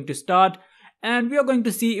game is going to start, and we are going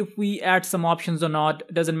to see if we add some options or not.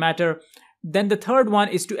 Doesn't matter. Then the third one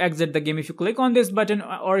is to exit the game. If you click on this button,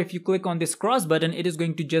 or if you click on this cross button, it is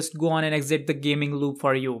going to just go on and exit the gaming loop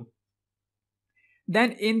for you.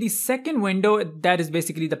 Then in the second window, that is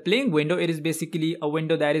basically the playing window, it is basically a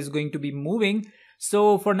window that is going to be moving.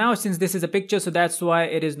 So for now, since this is a picture, so that's why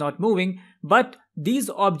it is not moving. But these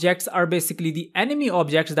objects are basically the enemy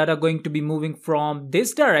objects that are going to be moving from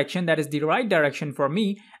this direction, that is the right direction for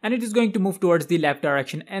me, and it is going to move towards the left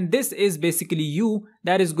direction. And this is basically you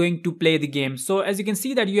that is going to play the game. So as you can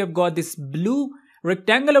see that you have got this blue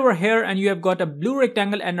rectangle over here, and you have got a blue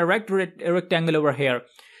rectangle and a rectangle over here.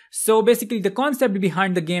 So basically the concept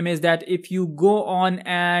behind the game is that if you go on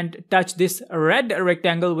and touch this red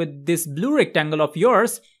rectangle with this blue rectangle of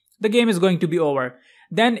yours, the game is going to be over.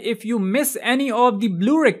 Then if you miss any of the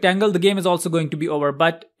blue rectangle, the game is also going to be over.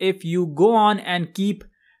 But if you go on and keep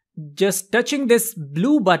just touching this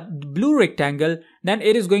blue rectangle, then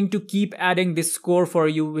it is going to keep adding this score for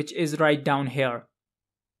you, which is right down here.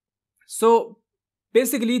 So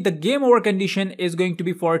basically the game over condition is going to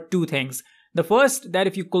be for 2 things. The first, that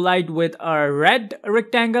if you collide with a red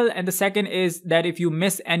rectangle, and the second is that if you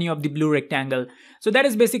miss any of the blue rectangle. So that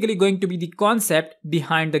is basically going to be the concept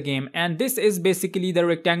behind the game, and this is basically the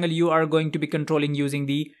rectangle you are going to be controlling using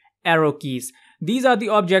the arrow keys. These are the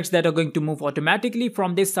objects that are going to move automatically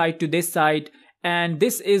from this side to this side, and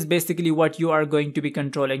this is basically what you are going to be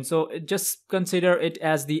controlling. So just consider it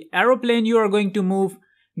as the aeroplane you are going to move.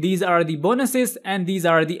 These are the bonuses and these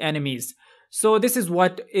are the enemies. So this is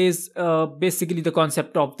what is basically the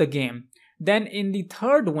concept of the game. Then in the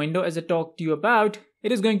third window, as I talked to you about,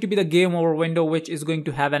 it is going to be the game over window, which is going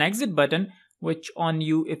to have an exit button, which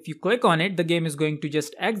if you click on it, the game is going to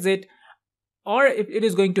just exit. Or if it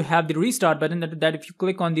is going to have the restart button, that if you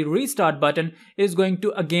click on the restart button, it is going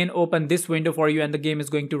to again open this window for you, and the game is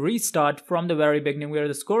going to restart from the very beginning, where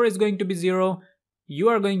the score is going to be 0. You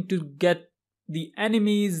are going to get the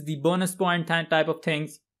enemies, the bonus point type of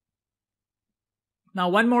things. Now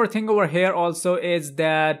one more thing over here also is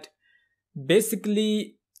that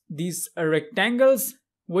basically these rectangles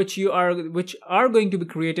which are going to be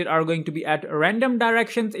created are going to be at random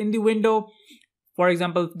directions in the window. For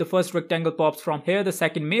example, the first rectangle pops from here, the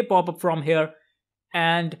second may pop up from here,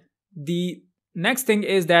 and the next thing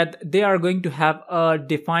is that they are going to have a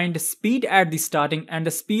defined speed at the starting, and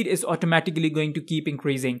the speed is automatically going to keep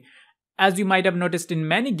increasing. As you might have noticed in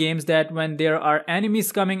many games, that when there are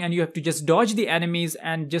enemies coming and you have to just dodge the enemies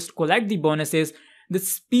and just collect the bonuses, the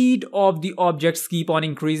speed of the objects keep on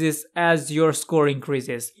increases as your score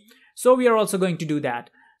increases. So we are also going to do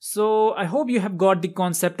that. So I hope you have got the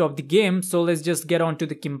concept of the game. So let's just get on to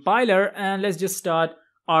the compiler and let's just start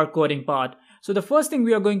our coding part. So the first thing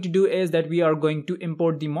we are going to do is that we are going to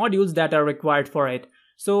import the modules that are required for it.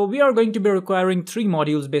 So we are going to be requiring 3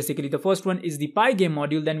 modules basically. The first one is the Pygame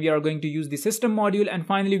module, then we are going to use the system module, and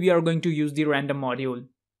finally we are going to use the random module.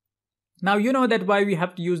 Now you know that why we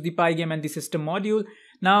have to use the Pygame and the system module.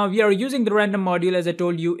 Now we are using the random module, as I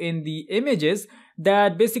told you in the images,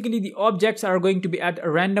 that basically the objects are going to be at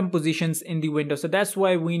random positions in the window. So that's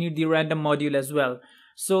why we need the random module as well.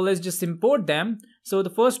 So let's just import them. So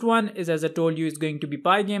the first one is, as I told you, is going to be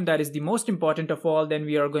Pygame. That is the most important of all. Then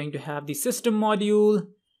we are going to have the system module.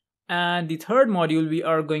 And the third module we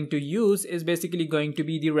are going to use is basically going to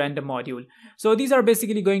be the random module. So these are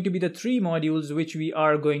basically going to be the 3 modules which we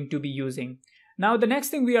are going to be using. Now the next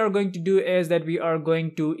thing we are going to do is that we are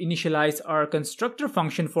going to initialize our constructor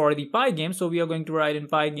function for the Pygame. So we are going to write in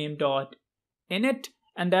pygame.init,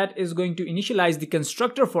 and that is going to initialize the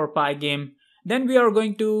constructor for Pygame. Then we are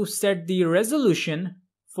going to set the resolution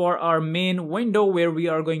for our main window where we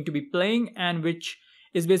are going to be playing, and which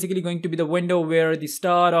is basically going to be the window where the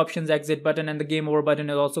start, options, exit button and the game over button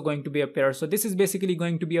is also going to be appear. So this is basically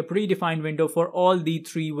going to be a predefined window for all the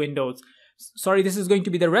 3 windows. Sorry, this is going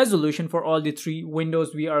to be the resolution for all the 3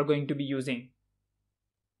 windows we are going to be using.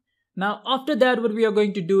 Now after that, what we are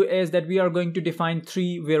going to do is that we are going to define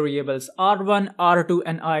 3 variables, R1, R2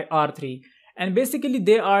 and R3. And basically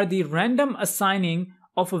they are the random assigning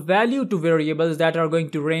of a value to variables that are going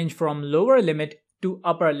to range from lower limit to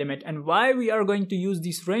upper limit. And why we are going to use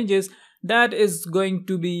these ranges, that is going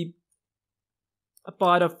to be a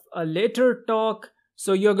part of a later talk,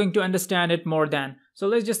 so you're going to understand it more than. So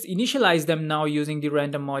let's just initialize them now using the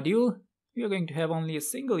random module. We are going to have only a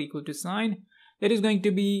single equal to sign. That is going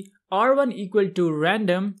to be R1 equal to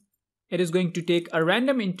random. It is going to take a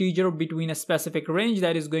random integer between a specific range,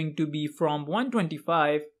 that is going to be from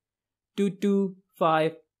 125 to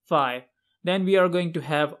 255. Then we are going to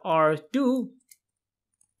have R2.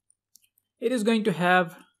 It is going to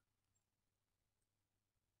have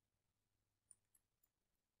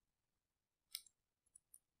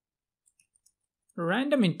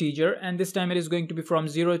random integer, and this time it is going to be from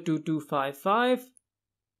 0 to 255.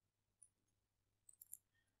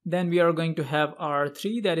 Then we are going to have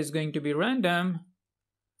R3, that is going to be random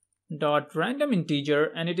dot random integer,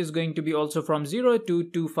 and it is going to be also from 0 to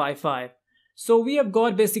 255. So we have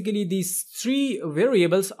got basically these 3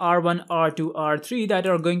 variables, R1, R2, R3, that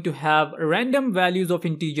are going to have random values of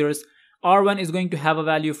integers. R1 is going to have a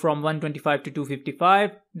value from 125 to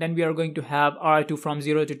 255. Then we are going to have R2 from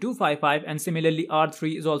 0 to 255, and similarly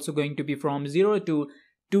R3 is also going to be from 0 to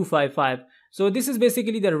 255. So this is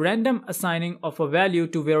basically the random assigning of a value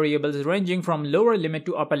to variables ranging from lower limit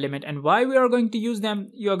to upper limit, and why we are going to use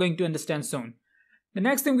them, you are going to understand soon. The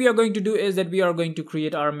next thing we are going to do is that we are going to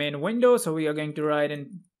create our main window. So we are going to write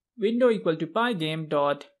in window equal to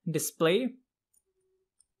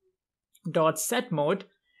pygame.display.setMode,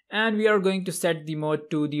 and we are going to set the mode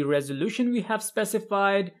to the resolution we have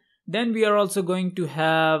specified. Then we are also going to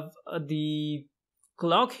have the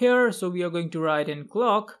clock here. So we are going to write in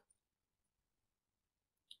clock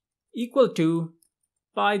equal to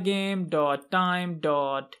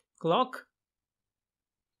pygame.time.clock.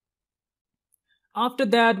 After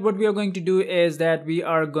that, what we are going to do is that we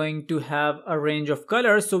are going to have a range of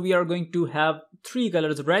colors. So we are going to have three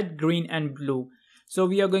colors, red, green and blue. So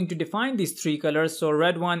we are going to define these three colors. So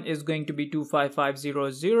red one is going to be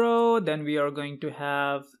 25500, then we are going to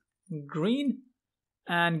have green,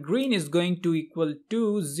 and green is going to equal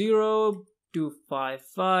to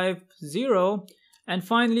 02550, and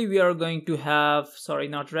finally we are going to have, sorry,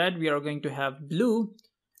 not red, we are going to have blue,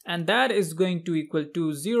 and that is going to equal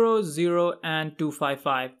to 0, 0 and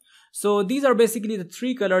 255. So these are basically the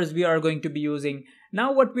three colors we are going to be using.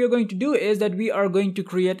 Now what we are going to do is that we are going to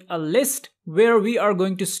create a list where we are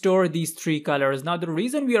going to store these three colors. Now the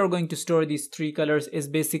reason we are going to store these three colors is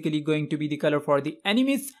basically going to be the color for the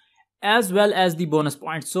enemies as well as the bonus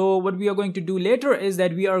points. So what we are going to do later is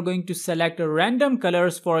that we are going to select random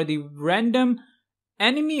colors for the random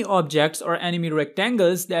enemy objects or enemy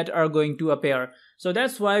rectangles that are going to appear. So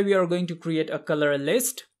that's why we are going to create a color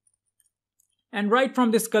list. And right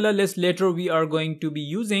from this color list later we are going to be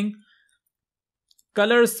using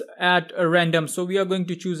colors at a random. So we are going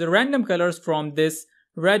to choose a random colors from this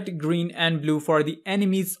red, green and blue for the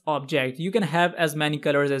enemy's object. You can have as many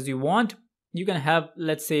colors as you want. You can have,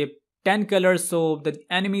 let's say, 10 colors, so the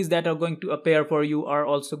enemies that are going to appear for you are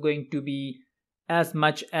also going to be as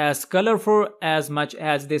much as colorful as much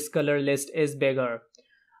as this color list is bigger.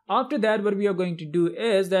 After that, what we are going to do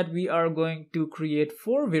is that we are going to create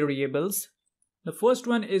 4 variables. The first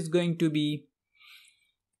one is going to be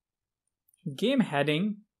game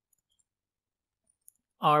heading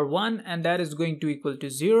R1, and that is going to equal to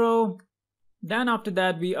 0. Then after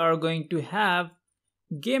that we are going to have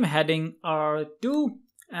game heading R2,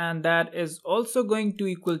 and that is also going to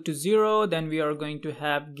equal to 0. Then we are going to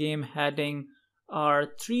have game heading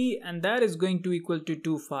R3, and that is going to equal to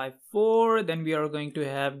 254. Then we are going to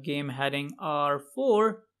have game heading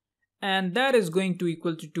R4, and that is going to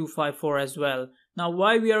equal to 254 as well. Now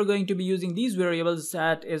why we are going to be using these variables,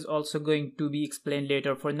 that is also going to be explained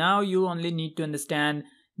later. For now you only need to understand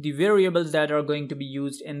the variables that are going to be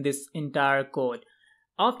used in this entire code.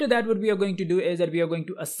 After that, what we are going to do is that we are going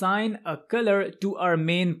to assign a color to our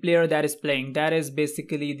main player that is playing. That is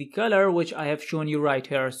basically the color which I have shown you right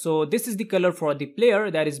here. So this is the color for the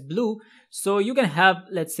player, that is blue. So you can have,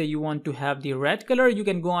 let's say you want to have the red color, you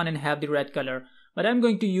can go on and have the red color. But I'm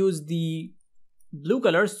going to use the blue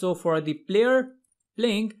color. So for the player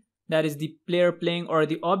playing, that is the player playing, or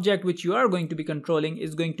the object which you are going to be controlling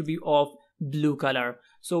is going to be of blue color.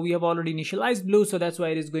 So we have already initialized blue, so that's why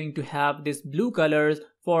it is going to have this blue colors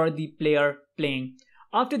for the player playing.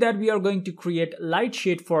 After that, we are going to create light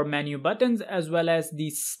shade for menu buttons as well as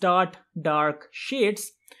the start dark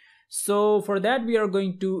shades. So for that we are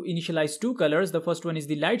going to initialize 2 colors. The first one is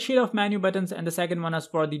the light shade of menu buttons and the second one is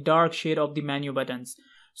for the dark shade of the menu buttons.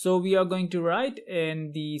 So we are going to write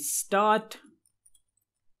in the start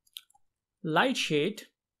light shade,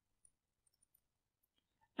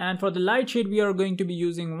 and for the light shade we are going to be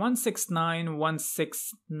using 169,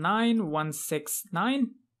 169, 169,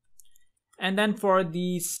 and then for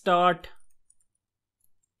the start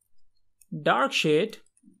dark shade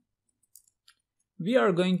we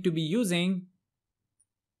are going to be using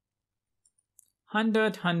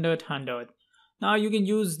 100, 100, 100. Now you can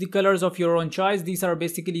use the colors of your own choice. These are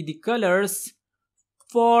basically the colors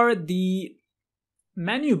for the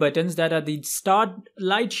menu buttons, that are the start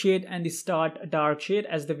light shade and the start dark shade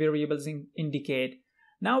as the variables indicate.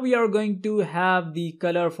 Now we are going to have the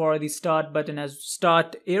color for the start button as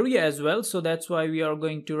start area as well. So that's why we are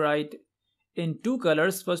going to write in 2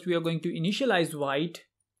 colors. First we are going to initialize white.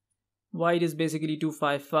 White is basically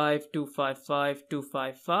 255, 255,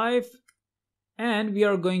 255. And we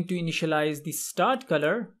are going to initialize the start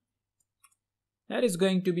color. That is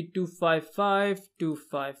going to be 255,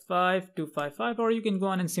 255, 255, or you can go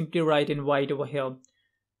on and simply write in white over here.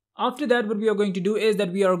 After that, what we are going to do is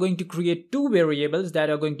that we are going to create 2 variables that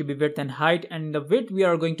are going to be width and height. And in the width, we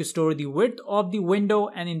are going to store the width of the window,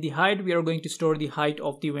 and in the height, we are going to store the height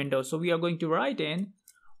of the window. So we are going to write in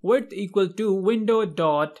width equal to window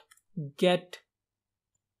dot get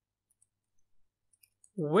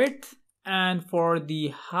width, and for the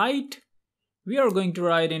height, we are going to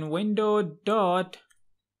write in window dot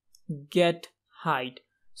get height.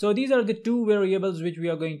 So these are the 2 variables which we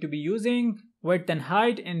are going to be using, width and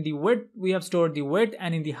height. In the width we have stored the width,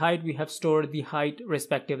 and in the height we have stored the height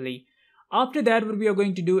respectively. After that, what we are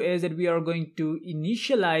going to do is that we are going to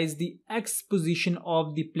initialize the X position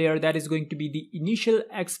of the player. That is going to be the initial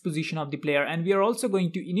X position of the player, and we are also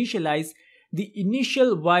going to initialize the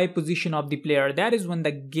initial Y position of the player. That is when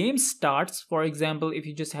the game starts. For example, if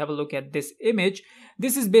you just have a look at this image,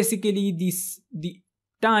 this is basically the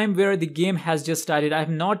time where the game has just started. I have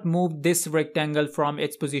not moved this rectangle from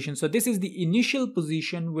its position. So this is the initial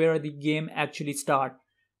position where the game actually starts.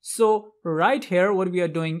 So right here what we are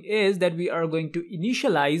doing is that we are going to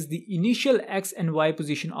initialize the initial X and Y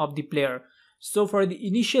position of the player. So for the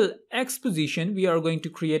initial X position, we are going to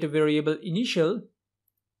create a variable initial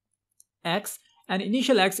X, and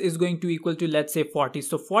initial X is going to equal to, let's say, 40.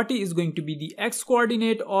 So 40 is going to be the X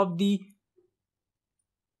coordinate of the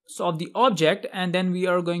object, and then we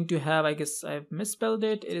are going to have, I guess I've misspelled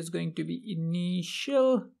it, it is going to be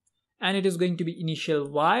initial, and it is going to be initial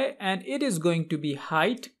Y, and it is going to be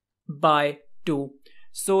height by 2.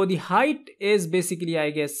 So the height is basically, I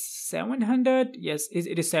guess, 700. Yes,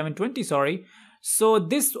 it is 720, sorry. So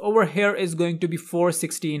this over here is going to be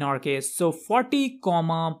 460 in our case. So 40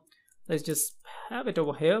 comma, let's just have it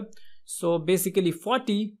over here. So basically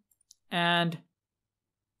 40 and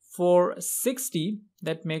 460,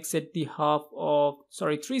 that makes it the half of,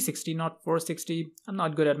 sorry, 360, not 460. I'm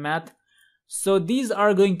not good at math. So these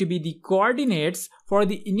are going to be the coordinates for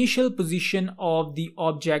the initial position of the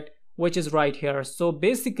object, which is right here. So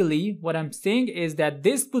basically what I'm saying is that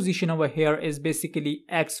this position over here is basically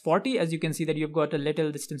x40. As you can see that you've got a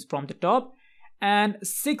little distance from the top and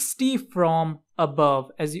 60 from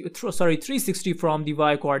above, as you, sorry, 360 from the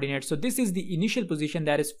y coordinate. So this is the initial position,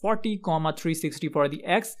 that is 40 comma 360 for the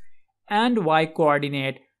x and y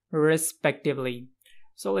coordinate respectively.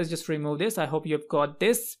 So let's just remove this. I hope you've got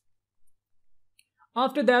this.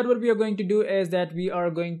 After that, what we are going to do is that we are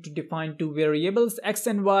going to define two variables, x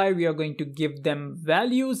and y. We are going to give them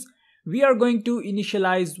values. We are going to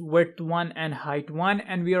initialize width 1 and height 1,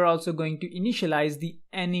 and we are also going to initialize the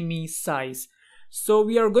enemy size. So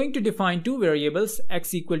we are going to define two variables,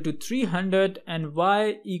 x equal to 300 and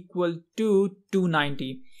y equal to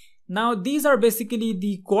 290. Now these are basically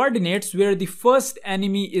the coordinates where the first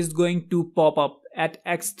enemy is going to pop up. At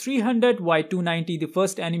x 300, y 290, the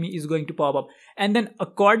first enemy is going to pop up. And then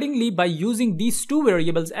accordingly, by using these two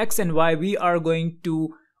variables, x and y, we are going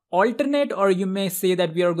to alternate, or you may say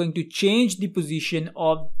that we are going to change the position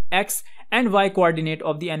of x and y coordinate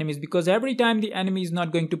of the enemies, because every time the enemy is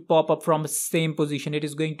not going to pop up from the same position. It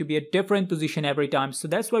is going to be a different position every time. So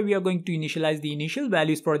that's why we are going to initialize the initial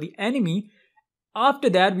values for the enemy. After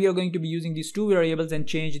that, we are going to be using these two variables and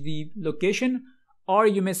change the location, or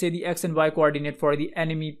you may say the x and y coordinate for the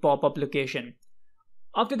enemy pop-up location.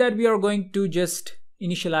 After that, we are going to just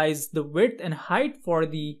initialize the width and height for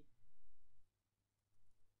the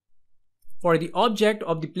object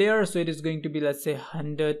of the player. So it is going to be, let's say,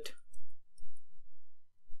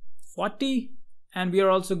 140, and we are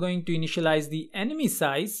also going to initialize the enemy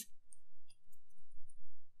size.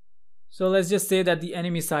 So let's just say that the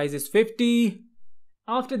enemy size is 50.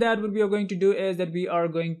 After that, what we are going to do is that we are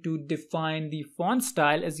going to define the font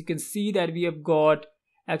style. As you can see that we have got,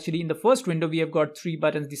 actually in the first window, we have got three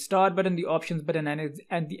buttons: the start button, the options button,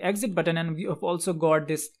 and the exit button. And we have also got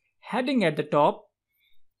this heading at the top.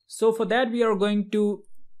 So for that, we are going to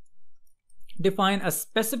define a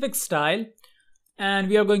specific style, and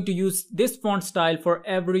we are going to use this font style for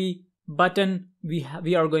every button we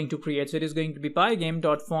are going to create. So it is going to be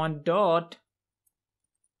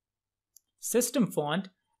pygame.font.system font,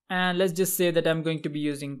 and let's just say that I'm going to be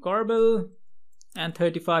using Corbel, and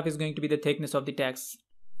 35 is going to be the thickness of the text.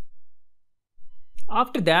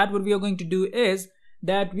 After that, what we are going to do is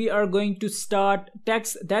that we are going to start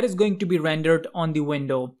text that is going to be rendered on the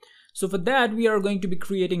window. So for that, we are going to be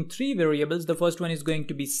creating three variables. The first one is going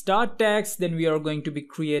to be start text, then we are going to be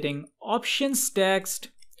creating options text,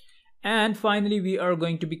 and finally we are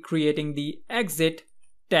going to be creating the exit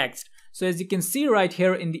text. So as you can see right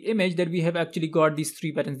here in the image that we have actually got these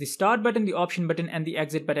three buttons: the start button, the option button, and the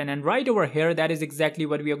exit button. And right over here, that is exactly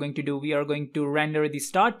what we are going to do. We are going to render the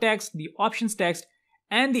start text, the options text,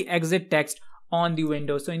 and the exit text on the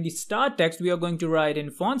window. So in the start text, we are going to write in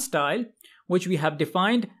font style, which we have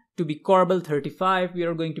defined to be Corbel 35. We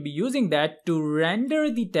are going to be using that to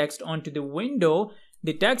render the text onto the window.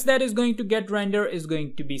 The text that is going to get rendered is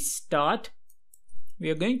going to be start. We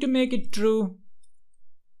are going to make it true.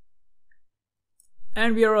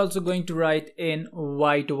 And we are also going to write in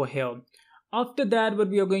white over here. After that, what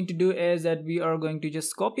we are going to do is that we are going to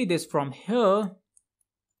just copy this from here.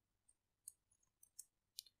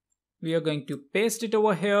 We are going to paste it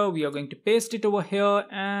over here. We are going to paste it over here,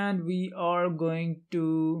 and we are going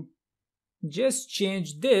to just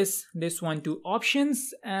change this one to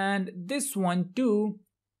options and this one to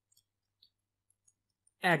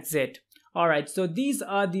exit. Alright, so these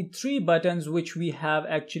are the three buttons which we have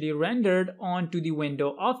actually rendered onto the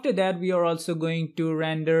window. After that, we are also going to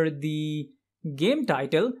render the game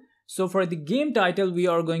title. So for the game title, we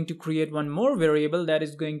are going to create one more variable that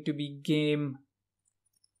is going to be game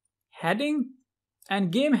heading,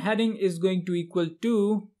 and game heading is going to equal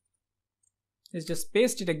to Let's just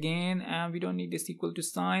paste it again, and we don't need this equal to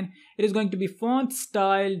sign. It is going to be font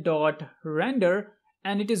style dot render,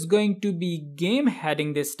 and it is going to be game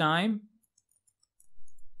heading this time.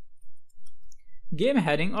 Game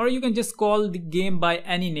heading, or you can just call the game by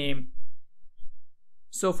any name.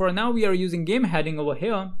 So for now we are using game heading over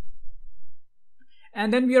here.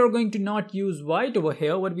 And then we are going to not use white over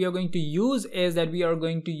here. What we are going to use is that we are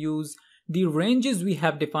going to use the ranges we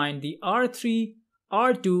have defined, the R3,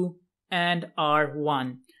 R2, and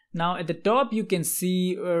R1. Now at the top you can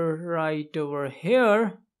see right over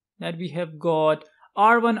here that we have got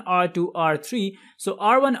R1, R2, R3. So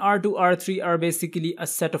R1, R2, R3 are basically a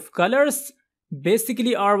set of colors.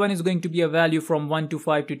 Basically R1 is going to be a value from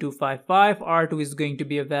 125 to 255, R2 is going to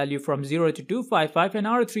be a value from 0 to 255, and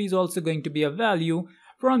R3 is also going to be a value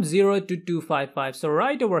from 0 to 255. So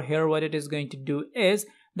right over here what it is going to do is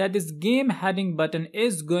that this game heading button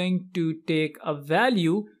is going to take a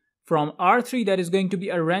value from R3 that is going to be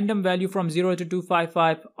a random value from 0 to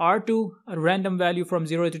 255, R2 a random value from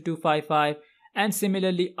 0 to 255, and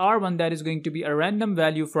similarly R1 that is going to be a random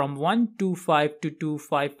value from 125 to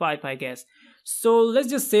 255, I guess. So let's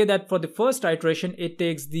just say that for the first iteration it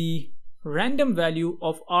takes the random value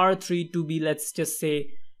of R3 to be, let's just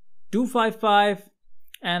say 255,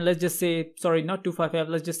 and let's just say, sorry, not 255,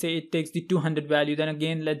 let's just say it takes the 200 value. Then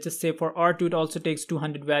again let's just say for R2 it also takes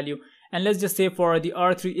 200 value, and let's just say for the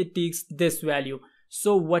R3 it takes this value.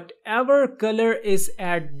 So whatever color is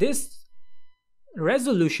at this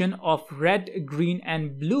resolution of red, green,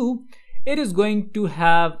 and blue, it is going to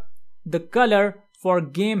have the color for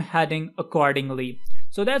game heading accordingly.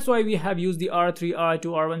 So that's why we have used the R3, R2,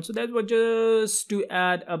 R1. So that was just to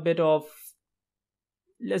add a bit of,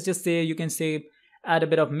 let's just say, you can say add a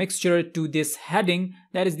bit of mixture to this heading,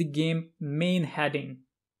 that is the game main heading.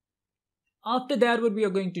 After that what we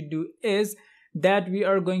are going to do is that we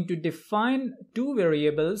are going to define two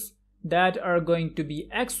variables that are going to be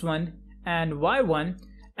x1 and y1,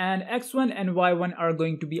 and x1 and y1 are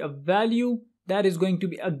going to be a value that is going to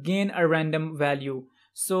be again a random value.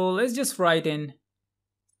 So let's just write in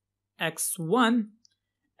x1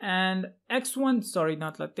 and x1, sorry,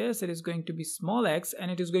 not like this, it is going to be small x,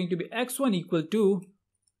 and it is going to be x1 equal to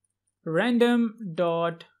random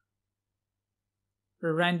dot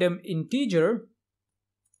random integer.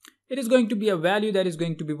 It is going to be a value that is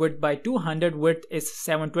going to be width by 200, width is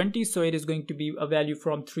 720, so it is going to be a value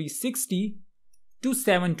from 360 to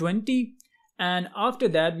 720. And after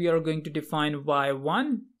that we are going to define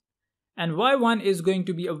y1, and y1 is going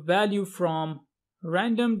to be a value from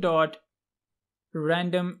random dot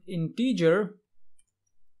random integer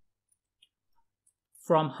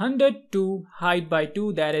from 100 to height by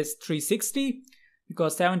 2, that is 360,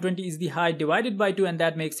 because 720 is the height divided by 2, and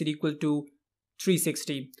that makes it equal to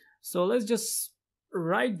 360. So let's just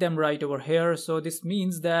write them right over here. So this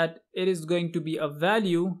means that it is going to be a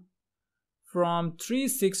value from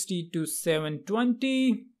 360 to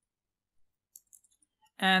 720,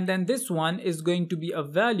 and then this one is going to be a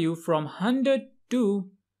value from 100 to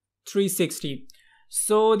 360.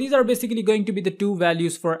 So these are basically going to be the two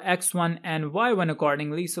values for x1 and y1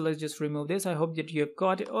 accordingly. So let's just remove this. I hope that you have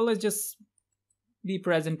got it, or let's just be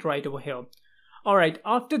present right over here. Alright,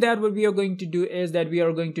 after that what we are going to do is that we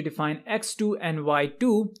are going to define x2 and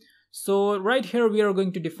y2. So right here we are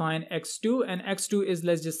going to define x2, and x2 is,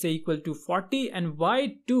 let's just say, equal to 40, and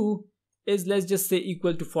y2 is, let's just say,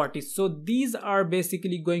 equal to 40. So these are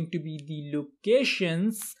basically going to be the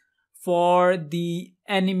locations for the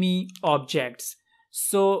enemy objects.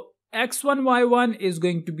 So x1, y1 is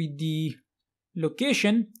going to be the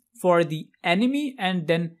location for the enemy, and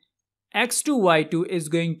then x2, y2 is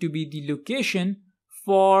going to be the location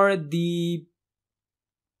for the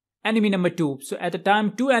enemy number 2. So at the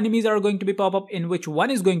time, two enemies are going to be pop up, in which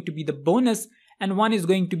one is going to be the bonus and one is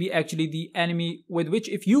going to be actually the enemy with which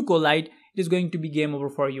if you collide it is going to be game over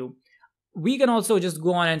for you. We can also just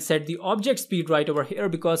go on and set the object speed right over here,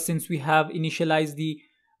 because since we have initialized the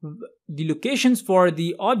locations for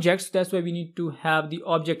the objects, that's why we need to have the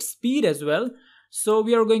object speed as well. So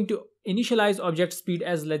we are going to initialize object speed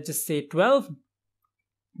as, let's just say, 12.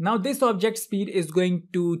 Now this object speed is going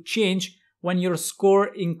to change when your score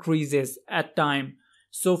increases at time.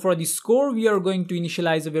 So for the score we are going to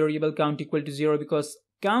initialize a variable count equal to 0, because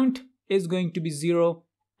count is going to be 0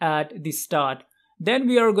 at the start. Then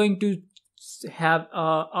we are going to have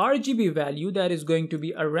a RGB value that is going to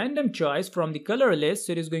be a random choice from the color list.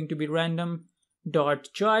 So it is going to be random dot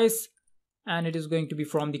choice, and it is going to be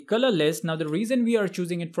from the color list. Now the reason we are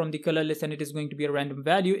choosing it from the color list and it is going to be a random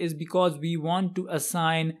value is because we want to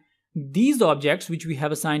assign these objects which we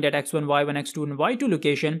have assigned at x1, y1, x2 and y2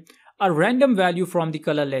 location a random value from the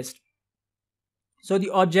color list. So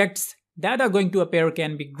the objects that are going to appear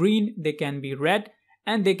can be green, they can be red,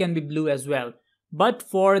 and they can be blue as well. But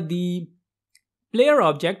for the player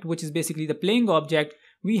object, which is basically the playing object,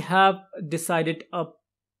 we have decided a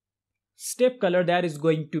step color that is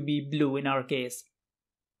going to be blue in our case.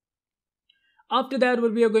 After that,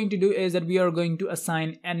 what we are going to do is that we are going to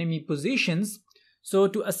assign enemy positions. So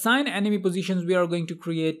to assign enemy positions, we are going to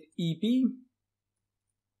create EP.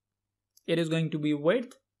 It is going to be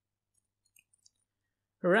width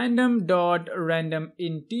random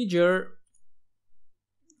integer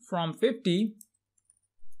from 50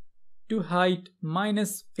 to height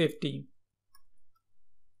 -50,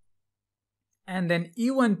 and then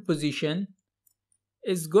E1 position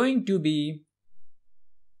is going to be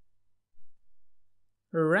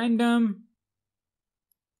random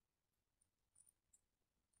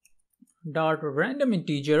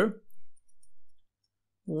integer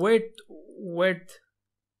width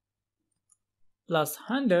plus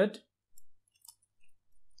 100,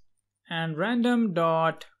 and random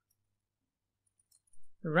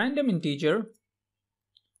integer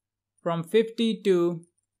from 50 to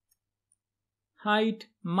height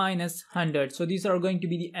 -100. So these are going to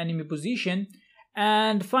be the enemy position.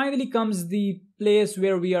 And finally comes the place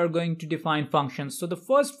where we are going to define functions. So the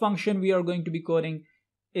first function we are going to be coding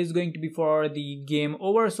is going to be for the game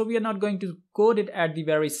over. So we are not going to code it at the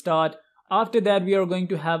very start. After that, we are going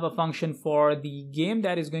to have a function for the game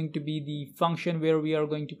that is going to be the function where we are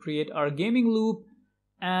going to create our gaming loop.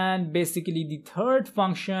 And basically the third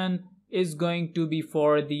function is going to be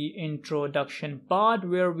for the introduction part,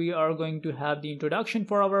 where we are going to have the introduction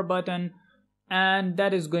for our button. And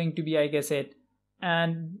that is going to be, I guess, it.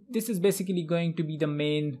 And this is basically going to be the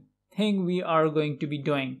main thing we are going to be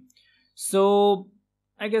doing. So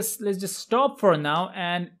I guess let's just stop for now,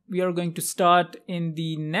 and we are going to start in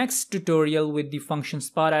the next tutorial with the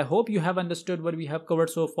functions part. I hope you have understood what we have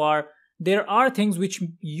covered so far. There are things which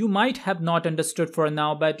you might have not understood for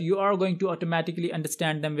now, but you are going to automatically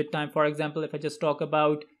understand them with time. For example, if I just talk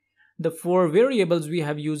about the 4 variables we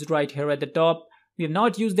have used right here at the top, we have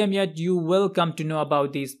not used them yet. You will come to know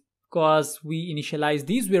about these because we initialize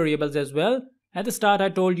these variables as well. At the start, I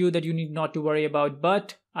told you that you need not to worry about,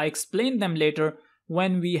 but I explained them later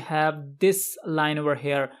when we have this line over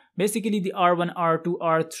here. Basically the R1, R2,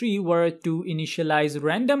 R3 were to initialize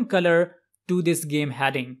random color to this game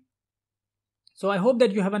heading. So I hope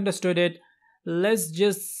that you have understood it. Let's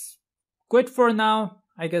just quit for now.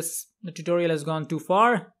 I guess the tutorial has gone too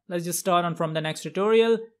far. Let's just start on from the next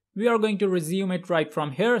tutorial. We are going to resume it right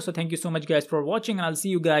from here. So thank you so much guys for watching, and I'll see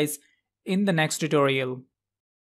you guys in the next tutorial.